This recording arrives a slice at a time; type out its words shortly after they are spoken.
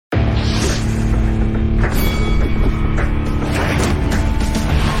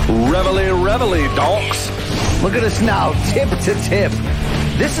reveille, donks. Look at us now, tip to tip.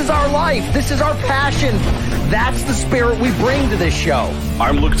 This is our life. This is our passion. That's the spirit we bring to this show.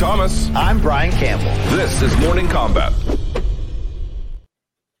 I'm Luke Thomas. I'm Brian Campbell. This is Morning Combat.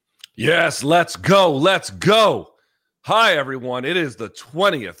 Yes, let's go. Let's go. Hi, everyone. It is the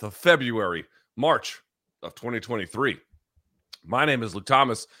 20th of February, March of 2023. My name is Luke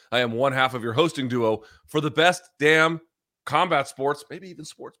Thomas. I am one half of your hosting duo for the best damn combat sports, maybe even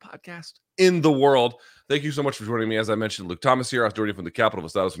sports podcast in the world. Thank you so much for joining me. As I mentioned, Luke Thomas here. I was joining from the capital of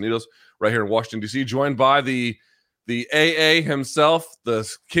Estados Unidos, right here in Washington, D.C., joined by the AA himself,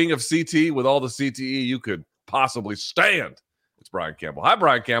 the king of CT with all the CTE you could possibly stand. It's Brian Campbell. Hi,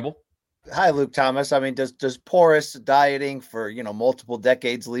 Brian Campbell. Hi, Luke Thomas. I mean, does porous dieting for, multiple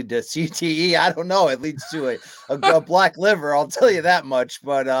decades lead to CTE? I don't know. It leads to a black liver. I'll tell you that much.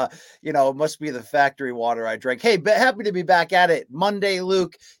 But, it must be the factory water I drank. Hey, happy to be back at it. Monday,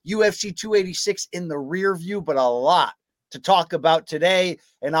 Luke, UFC 286 in the rear view, but a lot to talk about today.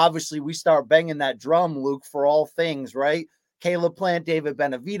 And obviously we start banging that drum, Luke, for all things, right? Caleb Plant, David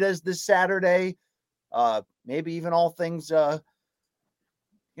Benavidez this Saturday. Maybe even all things,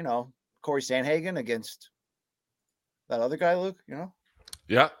 Corey Sandhagen against that other guy, Luke,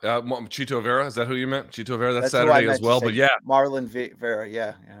 Yeah, Chito Vera. Is that who you meant? Chito Vera, that's Saturday as well. But yeah. Marlon Vera,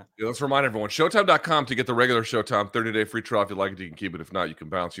 yeah. Let's remind everyone, Showtime.com to get the regular Showtime 30-day free trial. If you like it, you can keep it. If not, you can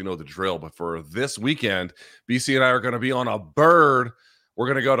bounce. You know the drill. But for this weekend, BC and I are going to be on a bird. We're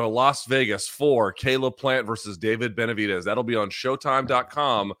going to go to Las Vegas for Caleb Plant versus David Benavidez. That'll be on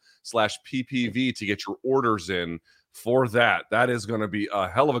Showtime.com/PPV to get your orders in for that. That is going to be a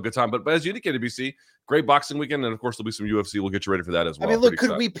hell of a good time. But as you indicated, BC, great boxing weekend, and of course there'll be some UFC. We'll get you ready for that as well. I mean, look,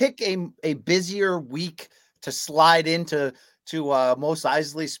 could we pick a busier week to slide into Mos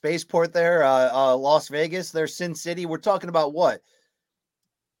Eisley Spaceport there, Las Vegas, there's Sin City. We're talking about what?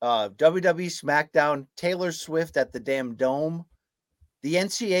 WWE SmackDown, Taylor Swift at the damn Dome, the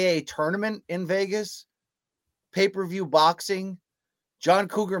NCAA tournament in Vegas, pay-per-view boxing, John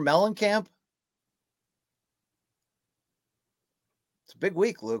Cougar Mellencamp. It's a big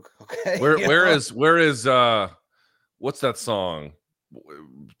week, Luke. Okay. Where is what's that song?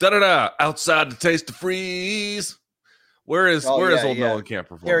 Da-da-da, outside to taste the freeze. Where is old Mellencamp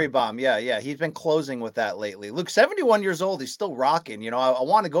performing? Gary Baum, yeah. He's been closing with that lately. Luke, 71 years old, he's still rocking. I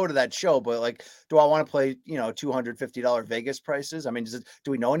want to go to that show, but do I want to play, $250 Vegas prices? I mean,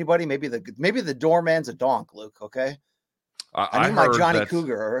 do we know anybody? Maybe the doorman's a donk, Luke, okay? I need my Johnny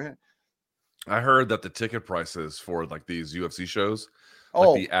Cougar. I heard that the ticket prices for these UFC shows,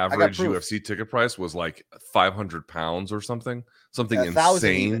 the average UFC ticket price was £500 or something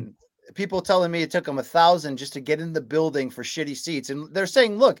insane. People telling me it took them $1,000 just to get in the building for shitty seats. And they're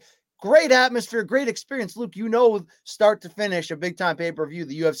saying, look, great atmosphere, great experience. Luke, start to finish a big time pay-per-view,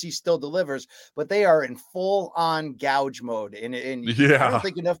 the UFC still delivers, but they are in full on gouge mode. And yeah, I don't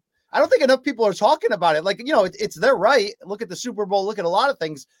think enough people are talking about it. It's their right. Look at the Super Bowl, look at a lot of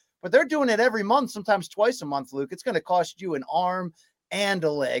things. But they're doing it every month, sometimes twice a month, Luke. It's going to cost you an arm and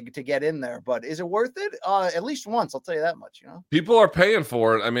a leg to get in there. But is it worth it? At least once, I'll tell you that much. People are paying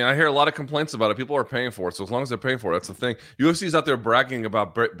for it. I mean, I hear a lot of complaints about it. People are paying for it. So as long as they're paying for it, that's the thing. UFC's out there bragging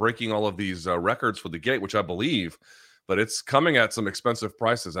about breaking all of these records for the gate, which I believe. But it's coming at some expensive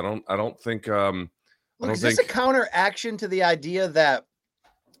prices. I don't think. Is this a counteraction to the idea that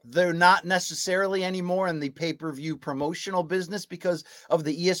they're not necessarily anymore in the pay-per-view promotional business because of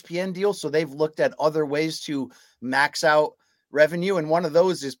the ESPN deal? So they've looked at other ways to max out revenue. And one of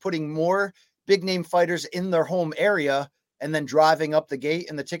those is putting more big name fighters in their home area and then driving up the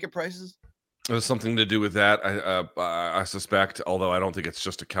gate and the ticket prices. There's something to do with that. I suspect, although I don't think it's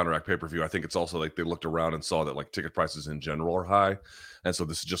just to counteract pay-per-view. I think it's also they looked around and saw that ticket prices in general are high. And so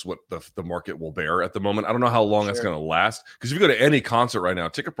this is just what the market will bear at the moment. I don't know how long that's going to last. Because if you go to any concert right now,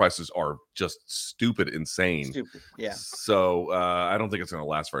 ticket prices are just insane. Yeah. So I don't think it's going to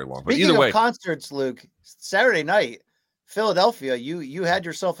last very long. But Speaking either way, of concerts, Luke, Saturday night, Philadelphia, you had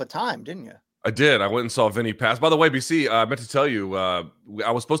yourself a time, didn't you? I did. I went and saw Vinny Pass. By the way, BC, I meant to tell you,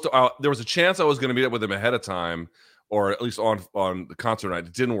 I was supposed to. There was a chance I was going to meet up with him ahead of time, or at least on the concert night.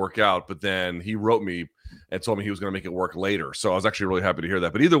 It didn't work out, but then he wrote me and told me he was going to make it work later. So I was actually really happy to hear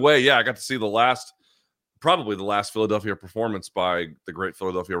that. But either way, yeah, I got to see probably the last Philadelphia performance by the great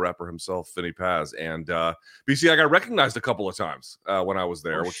Philadelphia rapper himself, Vinny Paz. And BC, I got recognized a couple of times when I was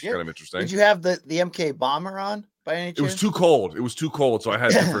there, which is kind of interesting. Did you have the MK Bomber on by any chance? It was too cold. So I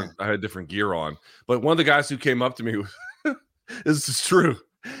had different gear on. But one of the guys who came up to me, this is true.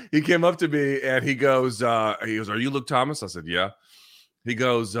 He came up to me and he goes, "Are you Luke Thomas?" I said, "Yeah." he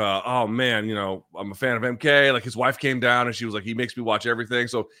goes, oh man, I'm a fan of MK. Like his wife came down and she was like, he makes me watch everything.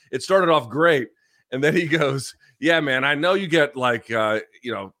 So it started off great. And then he goes, yeah, man, I know you get like,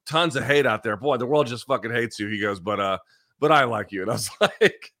 tons of hate out there. Boy, the world just fucking hates you. He goes, but I like you. And I was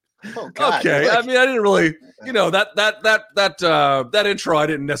like, Oh God! okay. Like, I mean, I didn't really, that intro I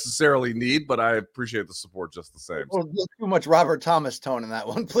didn't necessarily need, but I appreciate the support just the same. well, too much Robert Thomas tone in that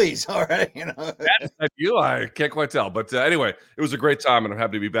one, please. All right, I can't quite tell, but anyway, it was a great time, and I'm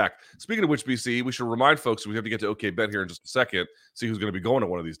happy to be back. Speaking of which, BC, we should remind folks we have to get to OK Bet here in just a second. See who's going to be going to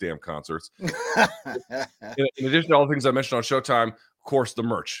one of these damn concerts. In addition to all the things I mentioned on Showtime, of course, the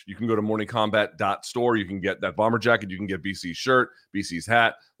merch. You can go to morningcombat.store. You can get that bomber jacket. You can get BC's shirt, BC's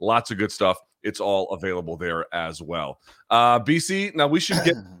hat, lots of good stuff. It's all available there as well. BC, now we should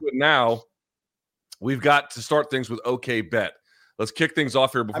get to it now. We've got to start things with OK Bet. Let's kick things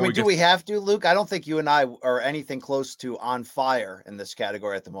off here before do we have to, Luke? I don't think you and I are anything close to on fire in this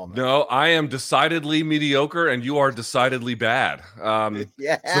category at the moment. No, I am decidedly mediocre, and you are decidedly bad.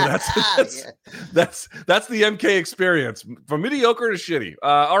 Yeah. So that's the MK experience, from mediocre to shitty.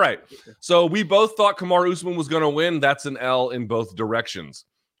 All right. So we both thought Kamaru Usman was going to win. That's an L in both directions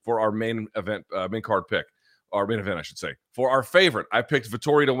for our main event, main card pick. Our main event, I should say. For our favorite, I picked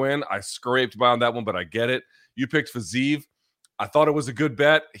Vettori to win. I scraped by on that one, but I get it. You picked Fiziev. I thought it was a good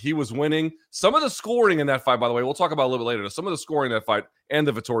bet. He was winning. Some of the scoring in that fight, by the way, we'll talk about a little bit later. Some of the scoring in that fight and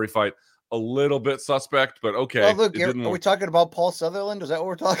the Vettori fight, a little bit suspect, but okay. Well, look, are we talking about Paul Sutherland? Is that what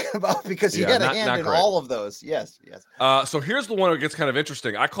we're talking about? Because he had a hand in all of those. Yes. So here's the one that gets kind of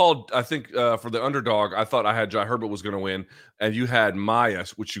interesting. I think for the underdog, I thought I had Jai Herbert was going to win, and you had Maya,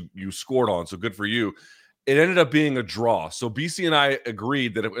 which you scored on, so good for you. It ended up being a draw. So BC and I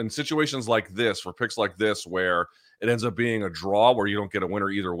agreed that in situations like this, for picks like this, where it ends up being a draw where you don't get a winner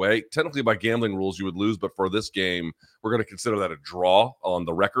either way, technically by gambling rules, you would lose. But for this game, we're going to consider that a draw on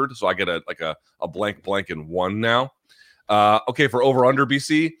the record. So I get a blank and one now. Okay, for over-under,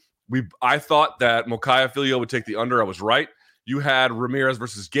 BC, I thought that Mokaev Filio would take the under. I was right. You had Ramirez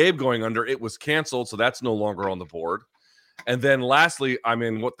versus Gabe going under. It was canceled, so that's no longer on the board. And then lastly,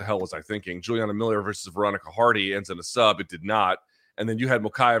 what the hell was I thinking? Juliana Miller versus Veronica Hardy ends in a sub. It did not. And then you had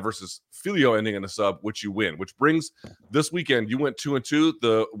Mokaev versus Filio ending in a sub, which you win, which brings this weekend, you went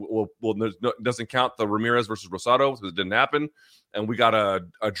 2-2. Doesn't count the Ramirez versus Rosado because it didn't happen. And we got a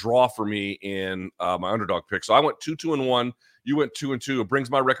draw for me in my underdog pick. So I went 2-2-1. You went 2-2. It brings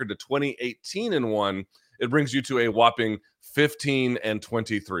my record to 20-18-1. It brings you to a whopping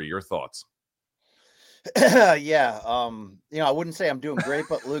 15-23. Your thoughts? Yeah. I wouldn't say I'm doing great,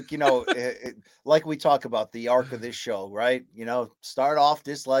 but Luke, like we talk about the arc of this show, right? Start off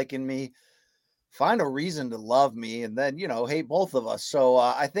disliking me, find a reason to love me, and then, hate both of us. So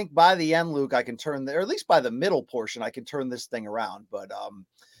I think by the end, Luke, I can turn or at least by the middle portion, I can turn this thing around. But,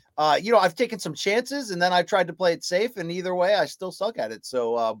 I've taken some chances and then I tried to play it safe, and either way, I still suck at it.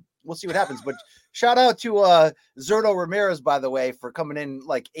 So we'll see what happens. But shout out to Zurdo Ramirez, by the way, for coming in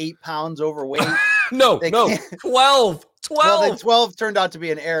like 8 pounds overweight. No, 12. Well, the 12 turned out to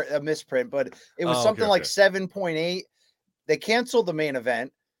be a misprint, but it was something like 7.8. They canceled the main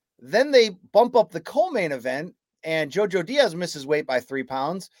event. Then they bump up the co-main event, and Jojo Diaz misses weight by 3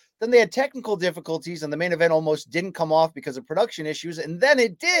 pounds. Then they had technical difficulties, and the main event almost didn't come off because of production issues. And then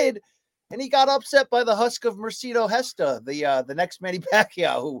it did, and he got upset by the husk of Mercedo Hesta, the next Manny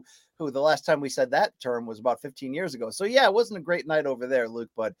Pacquiao, who the last time we said that term was about 15 years ago. So yeah, it wasn't a great night over there,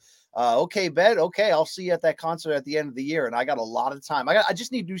 Luke, but okay, bet. Okay, I'll see you at that concert at the end of the year. And I got a lot of time. I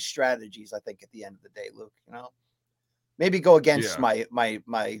just need new strategies, I think, at the end of the day, Luke, maybe go against my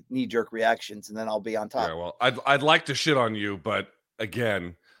knee-jerk reactions, and then I'll be on top. Yeah, well, I'd like to shit on you, but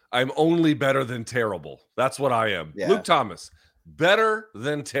again, I'm only better than terrible. That's what I am. Yeah. Luke Thomas, better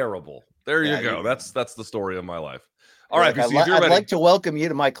than terrible. There you go. That's the story of my life. All right, BC, I'd like to welcome you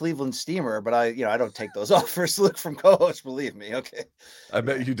to my Cleveland Steamer, but I don't take those offers, Luke, from co-hosts, believe me. Okay. I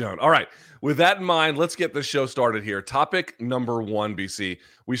bet you don't. All right. With that in mind, let's get the show started here. Topic number 1, BC.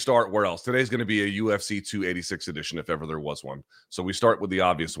 We start where else? Today's going to be a UFC 286 edition, if ever there was one. So we start with the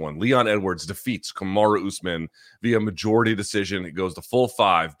obvious one. Leon Edwards defeats Kamaru Usman via majority decision. It goes to full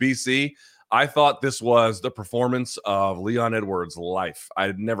 5. BC, I thought this was the performance of Leon Edwards' life. I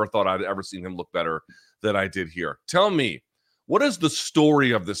had never thought I'd ever seen him look better than I did here. Tell me, what is the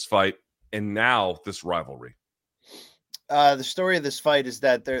story of this fight and now this rivalry? The story of this fight is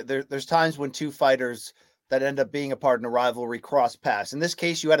that there's times when two fighters that end up being a part in a rivalry cross paths. In this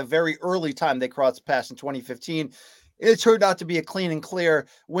case, you had a very early time they crossed paths in 2015. It turned out to be a clean and clear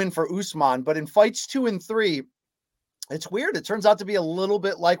win for Usman. But in fights 2 and 3, it's weird. It turns out to be a little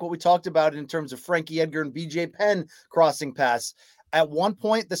bit like what we talked about in terms of Frankie Edgar and BJ Penn crossing paths. At one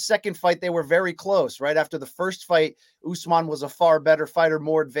point, the second fight, they were very close. Right after the first fight, Usman was a far better fighter,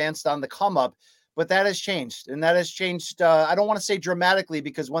 more advanced on the come up. But that has changed. And that has changed, I don't want to say dramatically,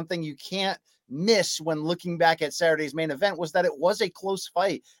 because one thing you can't miss when looking back at Saturday's main event was that it was a close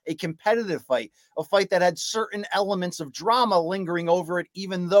fight, a competitive fight, a fight that had certain elements of drama lingering over it,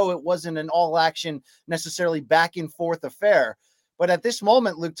 even though it wasn't an all action, necessarily back and forth affair. But at this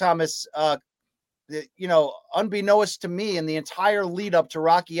moment, Luke Thomas, unbeknownst to me, and the entire lead up to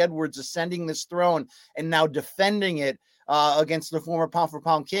Rocky Edwards ascending this throne and now defending it against the former pound for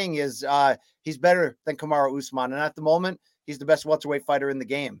pound king, is he's better than Kamaru Usman. And at the moment, he's the best welterweight fighter in the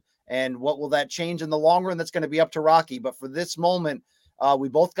game. And what will that change in the long run? That's going to be up to Rocky. But for this moment, we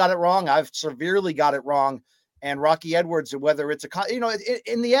both got it wrong. I've severely got it wrong. And Rocky Edwards, whether it's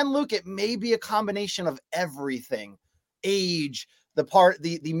in the end, Luke, it may be a combination of everything: age,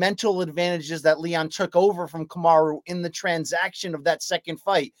 the mental advantages that Leon took over from Kamaru in the transaction of that second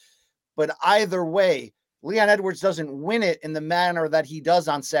fight. But either way, Leon Edwards doesn't win it in the manner that he does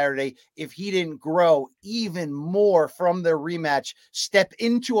on Saturday if he didn't grow even more from their rematch, step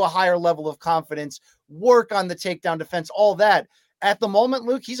into a higher level of confidence, work on the takedown defense, all that. At the moment,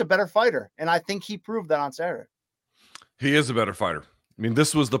 Luke, he's a better fighter, and I think he proved that on Saturday. He is a better fighter. I mean,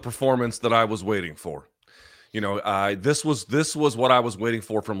 this was the performance that I was waiting for. This was what I was waiting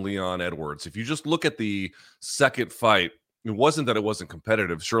for from Leon Edwards. If you just look at the second fight, it wasn't that it wasn't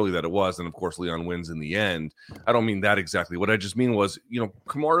competitive, surely that it was, and of course Leon wins in the end. I don't mean that exactly. What I just mean was,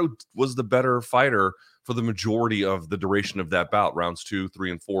 Kamaru was the better fighter for the majority of the duration of that bout, rounds 2,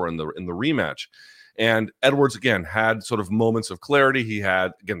 3, and 4 in the rematch. And Edwards, again, had sort of moments of clarity. He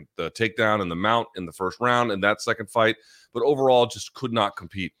had, again, the takedown and the mount in the first round in that second fight, but overall just could not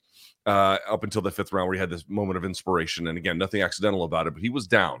compete up until the fifth round, where he had this moment of inspiration. And again, nothing accidental about it, but he was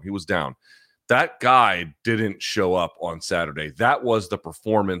down. He was down. That guy didn't show up on Saturday. That was the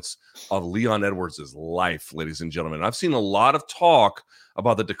performance of Leon Edwards' life, ladies and gentlemen. I've seen a lot of talk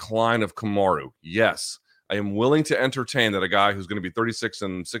about the decline of Kamaru. Yes, I am willing to entertain that a guy who's going to be 36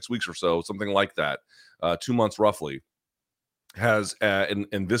 in 6 weeks or so, something like that, 2 months roughly, has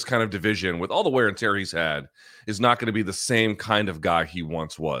in this kind of division, with all the wear and tear he's had, is not going to be the same kind of guy he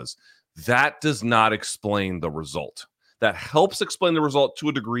once was. That does not explain the result. That helps explain the result to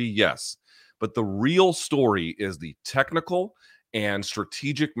a degree, yes. But the real story is the technical and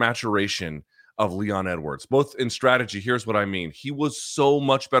strategic maturation of Leon Edwards, both in strategy. Here's what I mean. He was so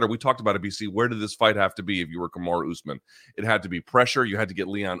much better. We talked about it, BC. Where did this fight have to be if you were Kamaru Usman? It had to be pressure. You had to get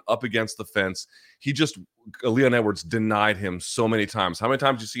Leon up against the fence. Leon Edwards denied him so many times. How many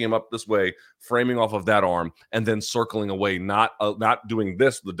times do you see him up this way, framing off of that arm, and then circling away, not doing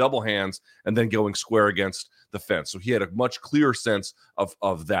this, the double hands, and then going square against the fence? So he had a much clearer sense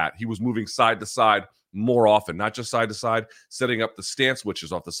of that. He was moving side to side more often, not just side to side, setting up the stance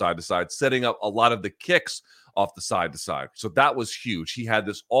switches off the side to side, setting up a lot of the kicks off the side to side. So that was huge. He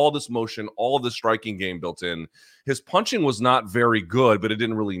had all this motion, all of the striking game built in. His punching was not very good, but it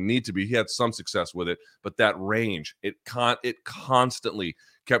didn't really need to be. He had some success with it, but that range, it constantly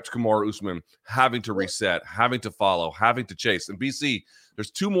kept Kamaru Usman having to reset, having to follow, having to chase. And BC, there's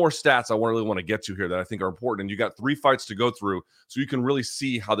two more stats I really want to get to here that I think are important. And you got 3 fights to go through, so you can really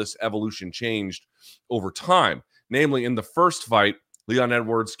see how this evolution changed over time. Namely, in the first fight, Leon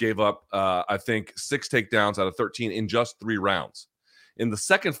Edwards gave up, I think, 6 takedowns out of 13 in just 3 rounds. In the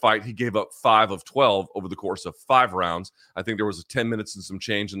second fight, he gave up 5 of 12 over the course of 5 rounds. I think there was 10 minutes and some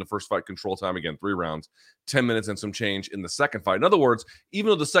change in the first fight, control time, again, 3 rounds, 10 minutes and some change in the second fight. In other words, even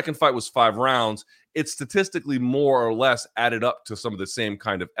though the second fight was 5 rounds, it statistically more or less added up to some of the same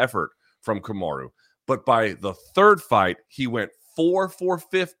kind of effort from Kamaru. But by the third fight, he went 4 for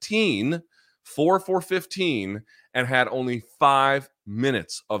 15, and had only 5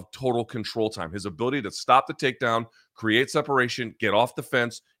 minutes of total control time. His ability to stop the takedown, create separation, get off the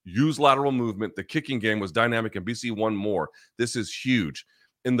fence, use lateral movement. The kicking game was dynamic, and BC won more. This is huge.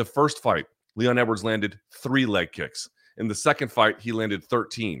 In the first fight, Leon Edwards landed 3 leg kicks. In the second fight, he landed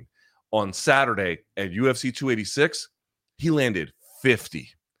 13. On Saturday at UFC 286, he landed 50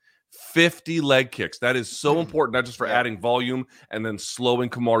 leg kicks. That is so important, not just for adding volume and then slowing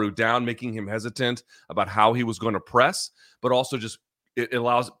Kamaru down, making him hesitant about how he was going to press, but also just it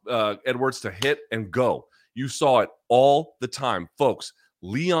allows Edwards to hit and go. You saw it all the time. Folks,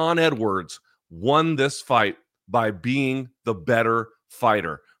 Leon Edwards won this fight by being the better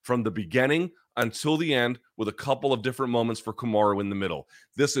fighter from the beginning until the end, with a couple of different moments for Kamaru in the middle.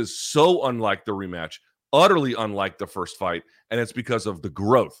 This is so unlike the rematch, utterly unlike the first fight, and it's because of the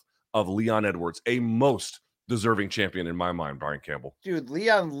growth of Leon Edwards, a most deserving champion in my mind, Brian Campbell. Dude,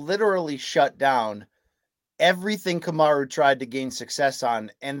 Leon literally shut down everything Kamaru tried to gain success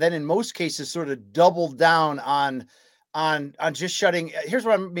on, and then in most cases sort of doubled down on just shutting. Here's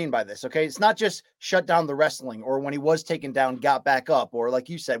what I mean by this. Okay. It's not just shut down the wrestling, or when he was taken down, got back up, or like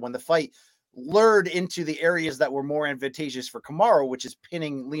you said, when the fight lured into the areas that were more advantageous for Kamaru, which is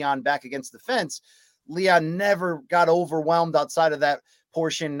pinning Leon back against the fence. Leon never got overwhelmed outside of that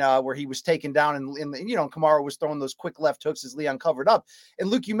portion where he was taken down, and Kamaru was throwing those quick left hooks as Leon covered up. And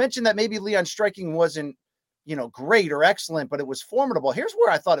Luke, you mentioned that maybe Leon's striking wasn't, great or excellent, but it was formidable. Here's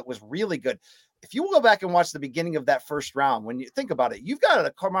where I thought it was really good. If you will go back and watch the beginning of that first round, when you think about it, you've got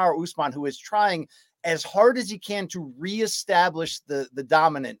a Kamaru Usman who is trying as hard as he can to reestablish the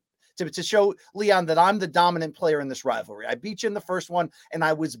dominant, to show Leon that I'm the dominant player in this rivalry. I beat you in the first one, and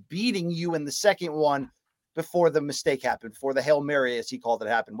I was beating you in the second one before the mistake happened, before the Hail Mary, as he called it,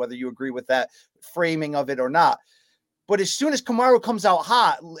 happened, whether you agree with that framing of it or not. But as soon as Kamaru comes out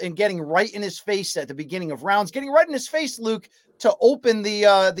hot and getting right in his face at the beginning of rounds, getting right in his face, Luke, to open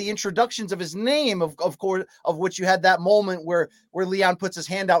the introductions of his name, of course, of which you had that moment where Leon puts his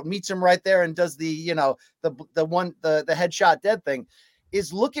hand out, meets him right there, and does the headshot dead thing.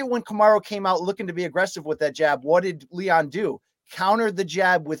 Is look at when Kamaru came out looking to be aggressive with that jab. What did Leon do? Countered the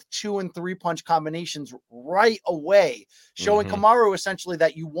jab with 2 and 3 punch combinations right away, showing Kamaru essentially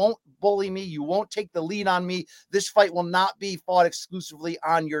that you won't bully me, you won't take the lead on me. This fight will not be fought exclusively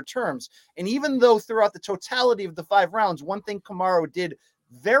on your terms. And even though throughout the totality of the 5 rounds, one thing Kamaru did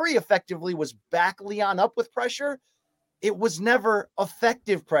very effectively was back Leon up with pressure, it was never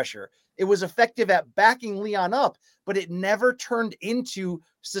effective pressure. It was effective at backing Leon up, but it never turned into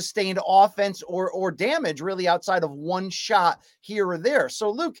sustained offense or damage really outside of one shot here or there.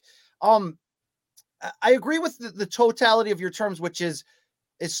 So Luke, I agree with the totality of your terms, which is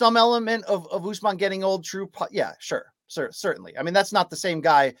some element of Usman getting old. True. Yeah, sure. Certainly. I mean, that's not the same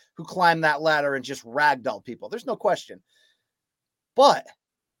guy who climbed that ladder and just ragdoll people. There's no question. But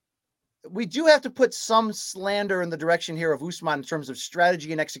we do have to put some slander in the direction here of Usman in terms of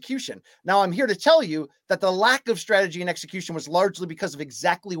strategy and execution. Now, I'm here to tell you that the lack of strategy and execution was largely because of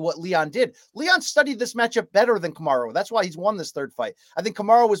exactly what Leon did. Leon studied this matchup better than Kamaru. That's why he's won this third fight. I think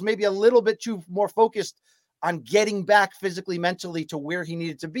Kamaru was maybe a little bit too more focused on getting back physically, mentally to where he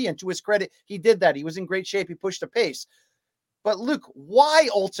needed to be. And to his credit, he did that. He was in great shape. He pushed the pace. But Luke, why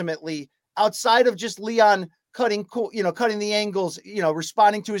ultimately, outside of just Leon cutting the angles,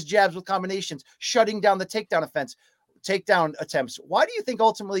 responding to his jabs with combinations, shutting down the takedown attempts. Why do you think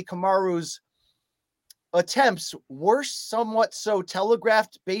ultimately Kamaru's attempts were somewhat so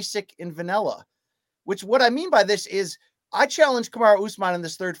telegraphed, basic, and vanilla? Which what I mean by this is I challenge Kamaru Usman in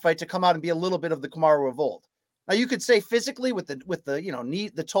this third fight to come out and be a little bit of the Kamaru of old. Now you could say physically with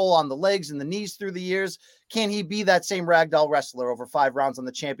the toll on the legs and the knees through the years, can he be that same ragdoll wrestler over 5 rounds on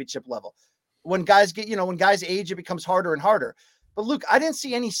the championship level? When guys age, it becomes harder and harder. But Luke, I didn't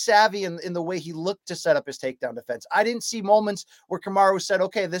see any savvy in the way he looked to set up his takedown defense. I didn't see moments where Kamaru said,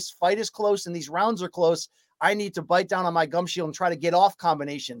 okay, this fight is close and these rounds are close. I need to bite down on my gum shield and try to get off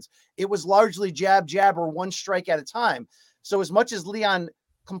combinations. It was largely jab, or one strike at a time. So as much as Leon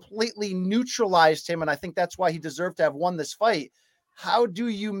completely neutralized him, and I think that's why he deserved to have won this fight, how do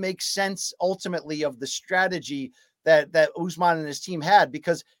you make sense ultimately of the strategy that Usman and his team had?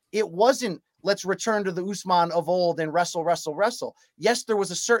 Because it wasn't, let's return to the Usman of old and wrestle. Yes, there was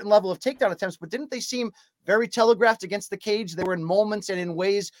a certain level of takedown attempts, but didn't they seem very telegraphed against the cage? They were in moments and in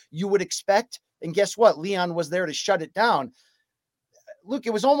ways you would expect. And guess what? Leon was there to shut it down. Luke,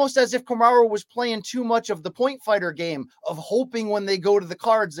 it was almost as if Kamaru was playing too much of the point fighter game of hoping when they go to the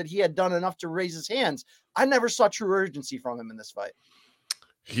cards that he had done enough to raise his hands. I never saw true urgency from him in this fight.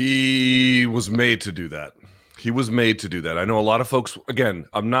 He was made to do that. I know a lot of folks, again,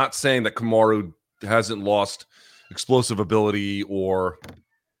 I'm not saying that Kamaru hasn't lost explosive ability or,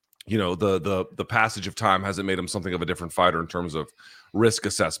 the passage of time hasn't made him something of a different fighter in terms of risk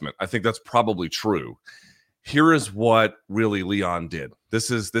assessment. I think that's probably true. Here is what really Leon did. This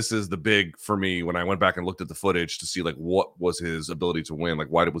is the big for me when I went back and looked at the footage to see what was his ability to win,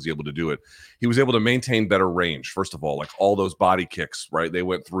 why was he able to do it? He was able to maintain better range. First of all, all those body kicks, right? They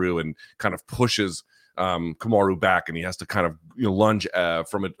went through and kind of pushes Kamaru back, and he has to kind of lunge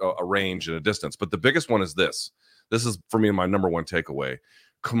from a range and a distance. But the biggest one is this. This is for me my number one takeaway.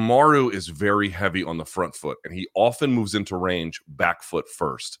 Kamaru is very heavy on the front foot, and he often moves into range back foot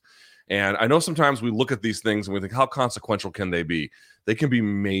first. And I know sometimes we look at these things and we think, how consequential can they be? They can be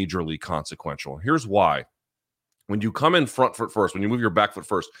majorly consequential. Here's why. When you come in front foot first, when you move your back foot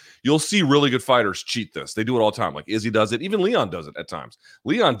first, you'll see really good fighters cheat this. They do it all the time. Like Izzy does it. Even Leon does it at times.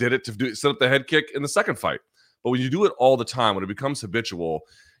 Leon did it to set up the head kick in the second fight. But when you do it all the time, when it becomes habitual,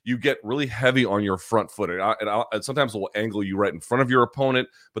 you get really heavy on your front foot. And sometimes it will angle you right in front of your opponent.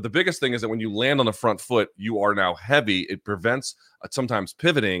 But the biggest thing is that when you land on the front foot, you are now heavy. It prevents sometimes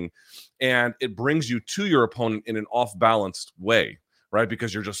pivoting, and it brings you to your opponent in an off-balanced way, right?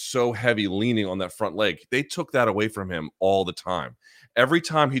 Because you're just so heavy leaning on that front leg. They took that away from him all the time. Every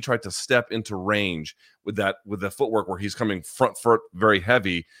time he tried to step into range with the footwork where he's coming front foot very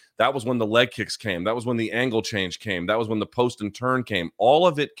heavy, that was when the leg kicks came. That was when the angle change came. That was when the post and turn came. All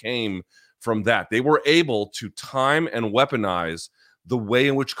of it came from that. They were able to time and weaponize the way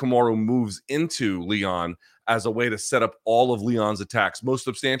in which Kamaru moves into Leon as a way to set up all of Leon's attacks, most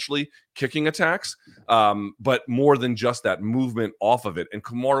substantially kicking attacks, but more than just that movement off of it. And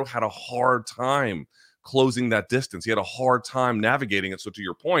Kamaru had a hard time closing that distance. He had a hard time navigating it. So to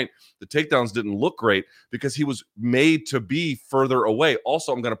your point, the takedowns didn't look great because he was made to be further away.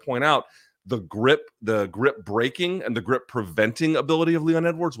 Also, I'm going to point out the grip breaking and the grip preventing ability of Leon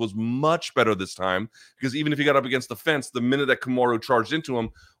Edwards was much better this time, because even if he got up against the fence, the minute that Kamaru charged into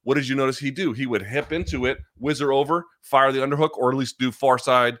him, what did you notice he'd do? He would hip into it, whizzer over, fire the underhook, or at least do far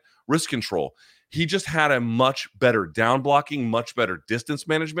side wrist control. He just had a much better down blocking, much better distance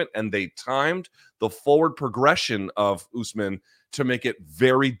management, and they timed the forward progression of Usman to make it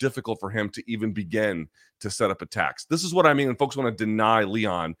very difficult for him to even begin to set up attacks. This is what I mean when folks want to deny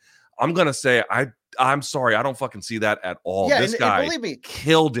Leon. I'm going to say I'm sorry, I don't fucking see that at all. Yeah, this guy and believe me,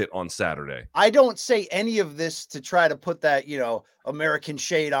 killed it on Saturday. I don't say any of this to try to put that, American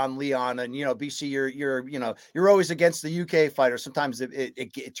shade on Leon and, BC, you're always against the UK fighter. Sometimes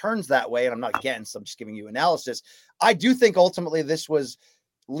it turns that way, and I'm not against, I'm just giving you analysis. I do think ultimately this was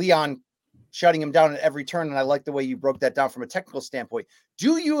Leon shutting him down at every turn, and I like the way you broke that down from a technical standpoint.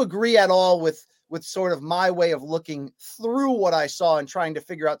 Do you agree at all with sort of my way of looking through what I saw and trying to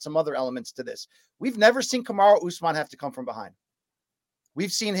figure out some other elements to this? We've never seen Kamaru Usman have to come from behind.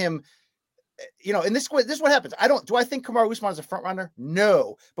 We've seen him, and this is what happens. Do I think Kamaru Usman is a front runner?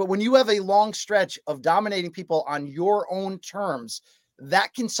 No. But when you have a long stretch of dominating people on your own terms,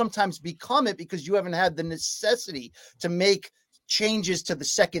 that can sometimes become it, because you haven't had the necessity to make changes to the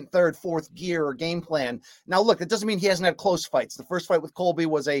second, third, fourth gear or game plan. Now, look, it doesn't mean he hasn't had close fights. The first fight with Colby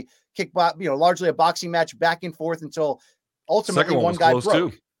was a largely a boxing match back and forth until ultimately one guy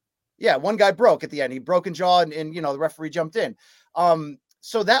broke. Too. Yeah, one guy broke at the end. He broke a jaw, and the referee jumped in.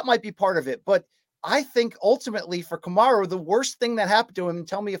 So that might be part of it. But I think ultimately for Kamaru, the worst thing that happened to him, and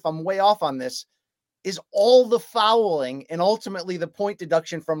tell me if I'm way off on this, is all the fouling and ultimately the point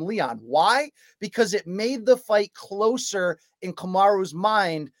deduction from Leon. Why? Because it made the fight closer in Kamaru's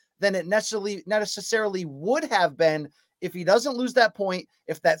mind than it necessarily would have been if he doesn't lose that point.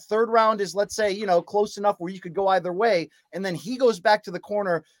 If that third round is, let's say, close enough where you could go either way, and then he goes back to the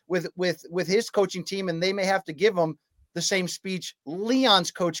corner with his coaching team, and they may have to give him the same speech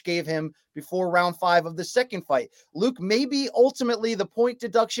Leon's coach gave him before round 5 of the second fight. Luke, maybe ultimately the point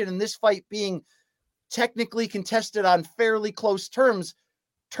deduction in this fight being technically contested on fairly close terms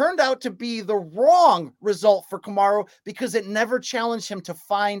turned out to be the wrong result for Kamaru, because it never challenged him to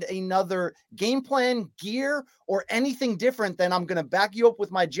find another game plan, gear, or anything different than I'm going to back you up with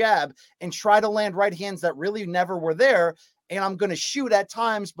my jab and try to land right hands that really never were there. And I'm going to shoot at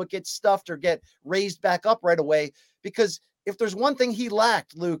times, but get stuffed or get raised back up right away. Because if there's one thing he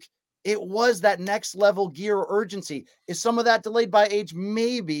lacked, Luke, it was that next level gear or urgency. Is some of that delayed by age?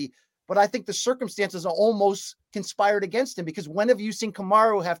 Maybe. But I think the circumstances are almost conspired against him, because when have you seen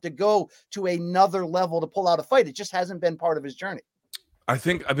Kamaru have to go to another level to pull out a fight? It just hasn't been part of his journey.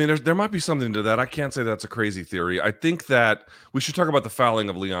 There might be something to that. I can't say that's a crazy theory. I think that we should talk about the fouling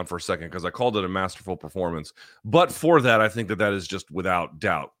of Leon for a second, because I called it a masterful performance. But for that, I think that is just without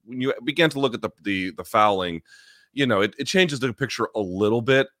doubt. When you begin to look at the fouling, it changes the picture a little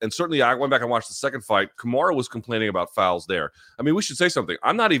bit. And certainly I went back and watched the second fight. Kamaru was complaining about fouls there. I mean, we should say something.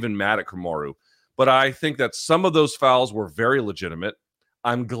 I'm not even mad at Kamaru, but I think that some of those fouls were very legitimate.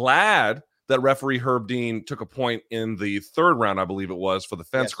 I'm glad that referee Herb Dean took a point in the third round, I believe it was, for the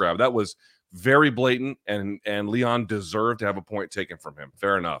fence grab. That was very blatant, and Leon deserved to have a point taken from him.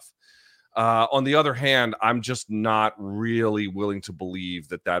 Fair enough. On the other hand, I'm just not really willing to believe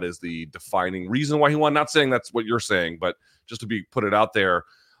that is the defining reason why he won. Not saying that's what you're saying, but just to put it out there,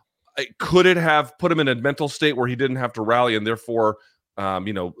 could it have put him in a mental state where he didn't have to rally, and therefore,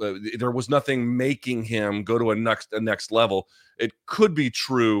 there was nothing making him go to a next level? It could be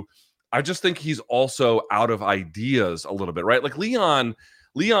true. I just think he's also out of ideas a little bit, right? Like Leon,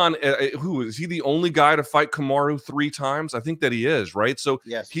 who is he, the only guy to fight Kamaru 3 times? I think that he is, right? So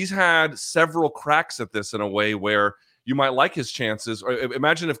yes, he's had several cracks at this in a way where you might like his chances. Or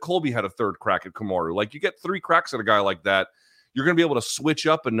imagine if Colby had a third crack at Kamaru. Like, you get 3 cracks at a guy like that, you're going to be able to switch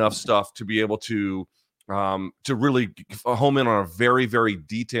up enough stuff to be able to really home in on a very, very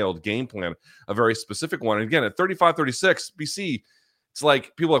detailed game plan, a very specific one. And again, at 35-36, BC, it's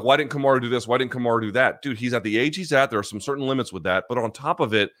like people are like, why didn't Kamaru do this? Why didn't Kamaru do that? Dude, he's at the age he's at. There are some certain limits with that. But on top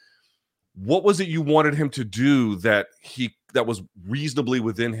of it, what was it you wanted him to do that was reasonably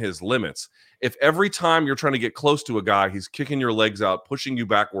within his limits? If every time you're trying to get close to a guy, he's kicking your legs out, pushing you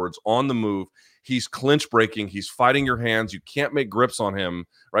backwards on the move, he's clinch breaking, he's fighting your hands, you can't make grips on him,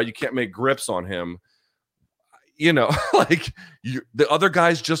 right? You can't make grips on him. Like the other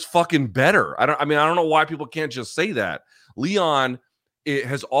guy's just fucking better. I don't know why people can't just say that. Leon, it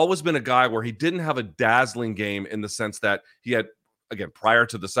has always been a guy where he didn't have a dazzling game in the sense that he had, again, prior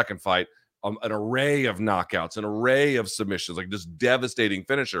to the second fight, an array of knockouts, an array of submissions, like just devastating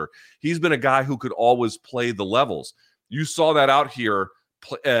finisher. He's been a guy who could always play the levels. You saw that out here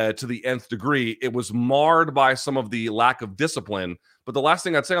to the nth degree. It was marred by some of the lack of discipline. But the last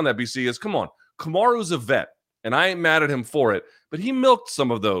thing I'd say on that, BC, is come on, Kamaru's a vet, and I ain't mad at him for it, but he milked some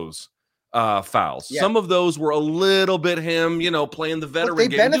of those fouls. Yeah. Some of those were a little bit him, playing the veteran game.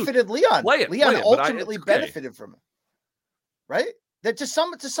 They benefited Leon. Leon ultimately okay. benefited from it, right? That to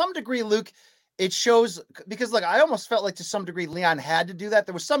some degree, Luke, it shows, because look, I almost felt like to some degree Leon had to do that.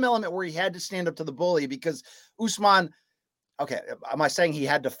 There was some element where he had to stand up to the bully because Usman. Okay, am I saying he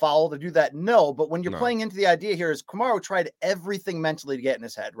had to foul to do that? No, but when you're playing into the idea here is Kamaru tried everything mentally to get in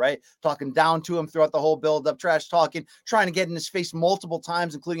his head, right? Talking down to him throughout the whole build-up, trash talking, trying to get in his face multiple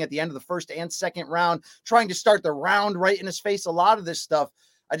times, including at the end of the first and second round, trying to start the round right in his face. A lot of this stuff,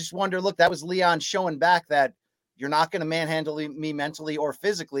 I just wonder, look, that was Leon showing back that you're not going to manhandle me mentally or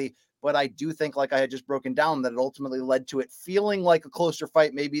physically, but I do think, like I had just broken down, that it ultimately led to it feeling like a closer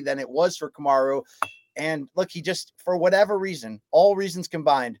fight maybe than it was for Kamaru. And look, he just, for whatever reason, all reasons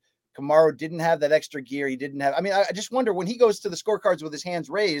combined, Kamaru didn't have that extra gear. He didn't have, I just wonder when he goes to the scorecards with his hands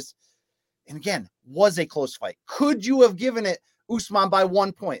raised, and again, was a close fight. Could you have given it Usman by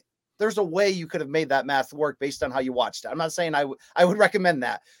 1 point? There's a way you could have made that math work based on how you watched it. I'm not saying I would recommend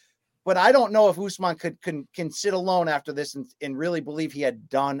that, but I don't know if Usman can sit alone after this and really believe he had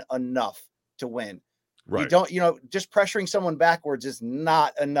done enough to win. Right. Just pressuring someone backwards is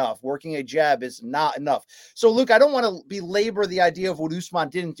not enough. Working a jab is not enough. So, Luke, I don't want to belabor the idea of what Usman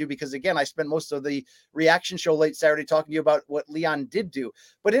didn't do, because, again, I spent most of the reaction show late Saturday talking to you about what Leon did do.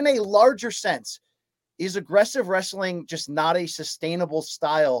 But in a larger sense, is aggressive wrestling just not a sustainable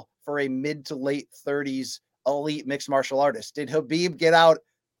style for a mid to late 30s elite mixed martial artist? Did Khabib get out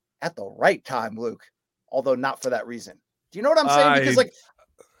at the right time, Luke? Although not for that reason. Do you know what I'm saying? Because,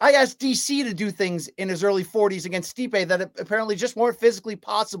 I asked DC to do things in his early 40s against Stipe that apparently just weren't physically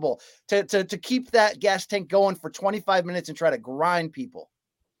possible to keep that gas tank going for 25 minutes and try to grind people.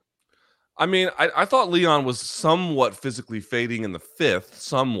 I thought Leon was somewhat physically fading in the fifth,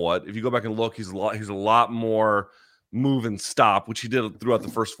 somewhat. If you go back and look, he's a lot more move and stop, which he did throughout the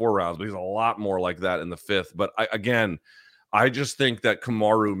first 4 rounds, but he's a lot more like that in the fifth. But I just think that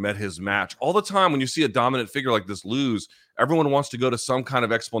Kamaru met his match. All the time when you see a dominant figure like this lose, everyone wants to go to some kind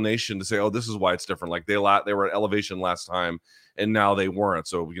of explanation to say, oh, this is why it's different. Like they were at elevation last time and now they weren't.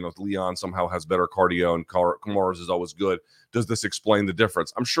 So, Leon somehow has better cardio and Kamaru's is always good. Does this explain the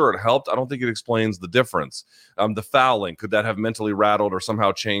difference? I'm sure it helped. I don't think it explains the difference. The fouling, could that have mentally rattled or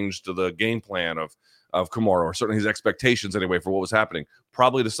somehow changed the game plan of Kamaru, or certainly his expectations anyway for what was happening?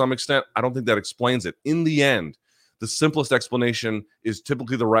 Probably to some extent. I don't think that explains it. In the end, the simplest explanation is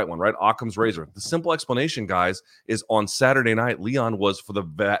typically the right one, right? Occam's razor. The simple explanation, guys, is on Saturday night, Leon was, for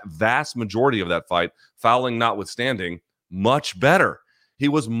the vast majority of that fight, fouling notwithstanding, much better. He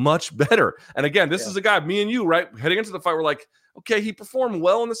was much better. And again, this is a guy, me and you, right? Heading into the fight, we're like, okay, he performed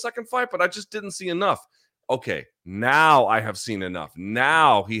well in the second fight, but I just didn't see enough. Okay, now I have seen enough.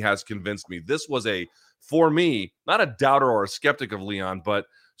 Now he has convinced me. This was for me, not a doubter or a skeptic of Leon, but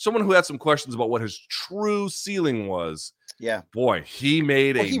someone who had some questions about what his true ceiling was. Yeah. Boy, he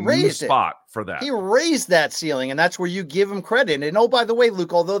made a new spot for that. He raised that ceiling, and that's where you give him credit. And oh, by the way,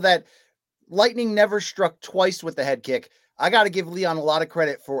 Luke, although that lightning never struck twice with the head kick, I got to give Leon a lot of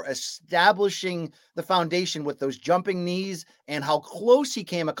credit for establishing the foundation with those jumping knees and how close he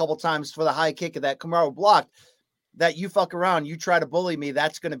came a couple times for the high kick that Kamaru blocked. That you fuck around, you try to bully me,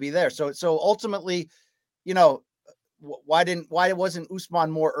 that's going to be there. So ultimately, why wasn't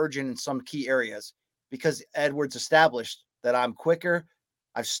Usman more urgent in some key areas? Because Edwards established that I'm quicker,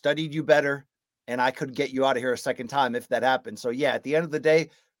 I've studied you better, and I could get you out of here a second time if that happened. So yeah, at the end of the day,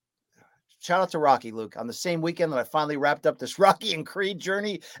 shout out to Rocky, Luke. On the same weekend that I finally wrapped up this Rocky and Creed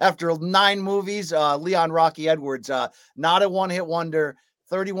journey after 9 movies, Leon Rocky Edwards, not a one-hit wonder,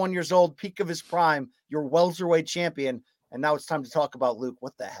 31 years old, peak of his prime, your welterweight champion. And now it's time to talk about, Luke,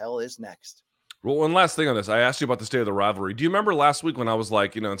 what the hell is next? Well, one last thing on this. I asked you about the state of the rivalry. Do you remember last week when I was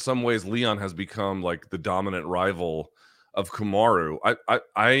like, in some ways, Leon has become like the dominant rival of Kamaru?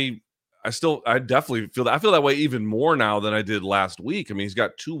 I definitely feel that. I feel that way even more now than I did last week. I mean, he's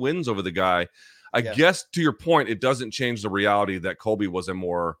got 2 wins over the guy. I guess to your point, it doesn't change the reality that Colby was a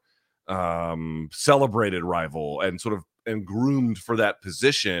more celebrated rival and groomed for that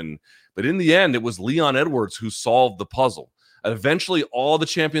position. But in the end, it was Leon Edwards who solved the puzzle. And eventually, all the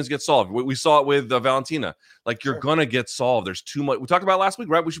champions get solved. We saw it with Valentina. Like, you're going to get solved. There's too much. We talked about it last week,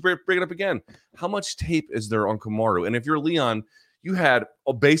 right? We should bring it up again. How much tape is there on Kamaru? And if you're Leon, you had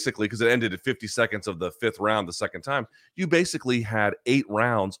basically, because it ended at 50 seconds of the 5th round the second time, you basically had 8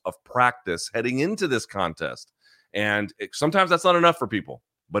 rounds of practice heading into this contest. And sometimes that's not enough for people,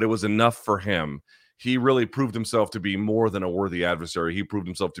 but it was enough for him. He really proved himself to be more than a worthy adversary. He proved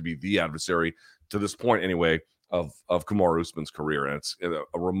himself to be the adversary to this point anyway of Kamaru Usman's career, and it's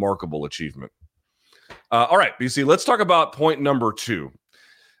a remarkable achievement. All right, BC, let's talk about point number 2.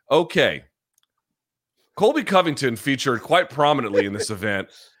 Okay. Colby Covington featured quite prominently in this event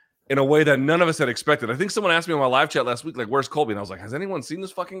in a way that none of us had expected. I think someone asked me on my live chat last week, like, where's Colby? And I was like, has anyone seen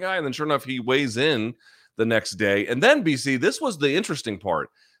this fucking guy? And then sure enough, he weighs in the next day. And then, BC, this was the interesting part.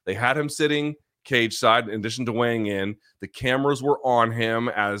 They had him sitting cage side. In addition to weighing in, the cameras were on him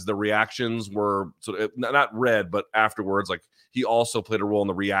as the reactions were sort of not read, but afterwards, like, he also played a role in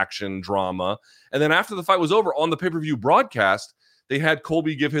the reaction drama. And then after the fight was over on the pay-per-view broadcast, they had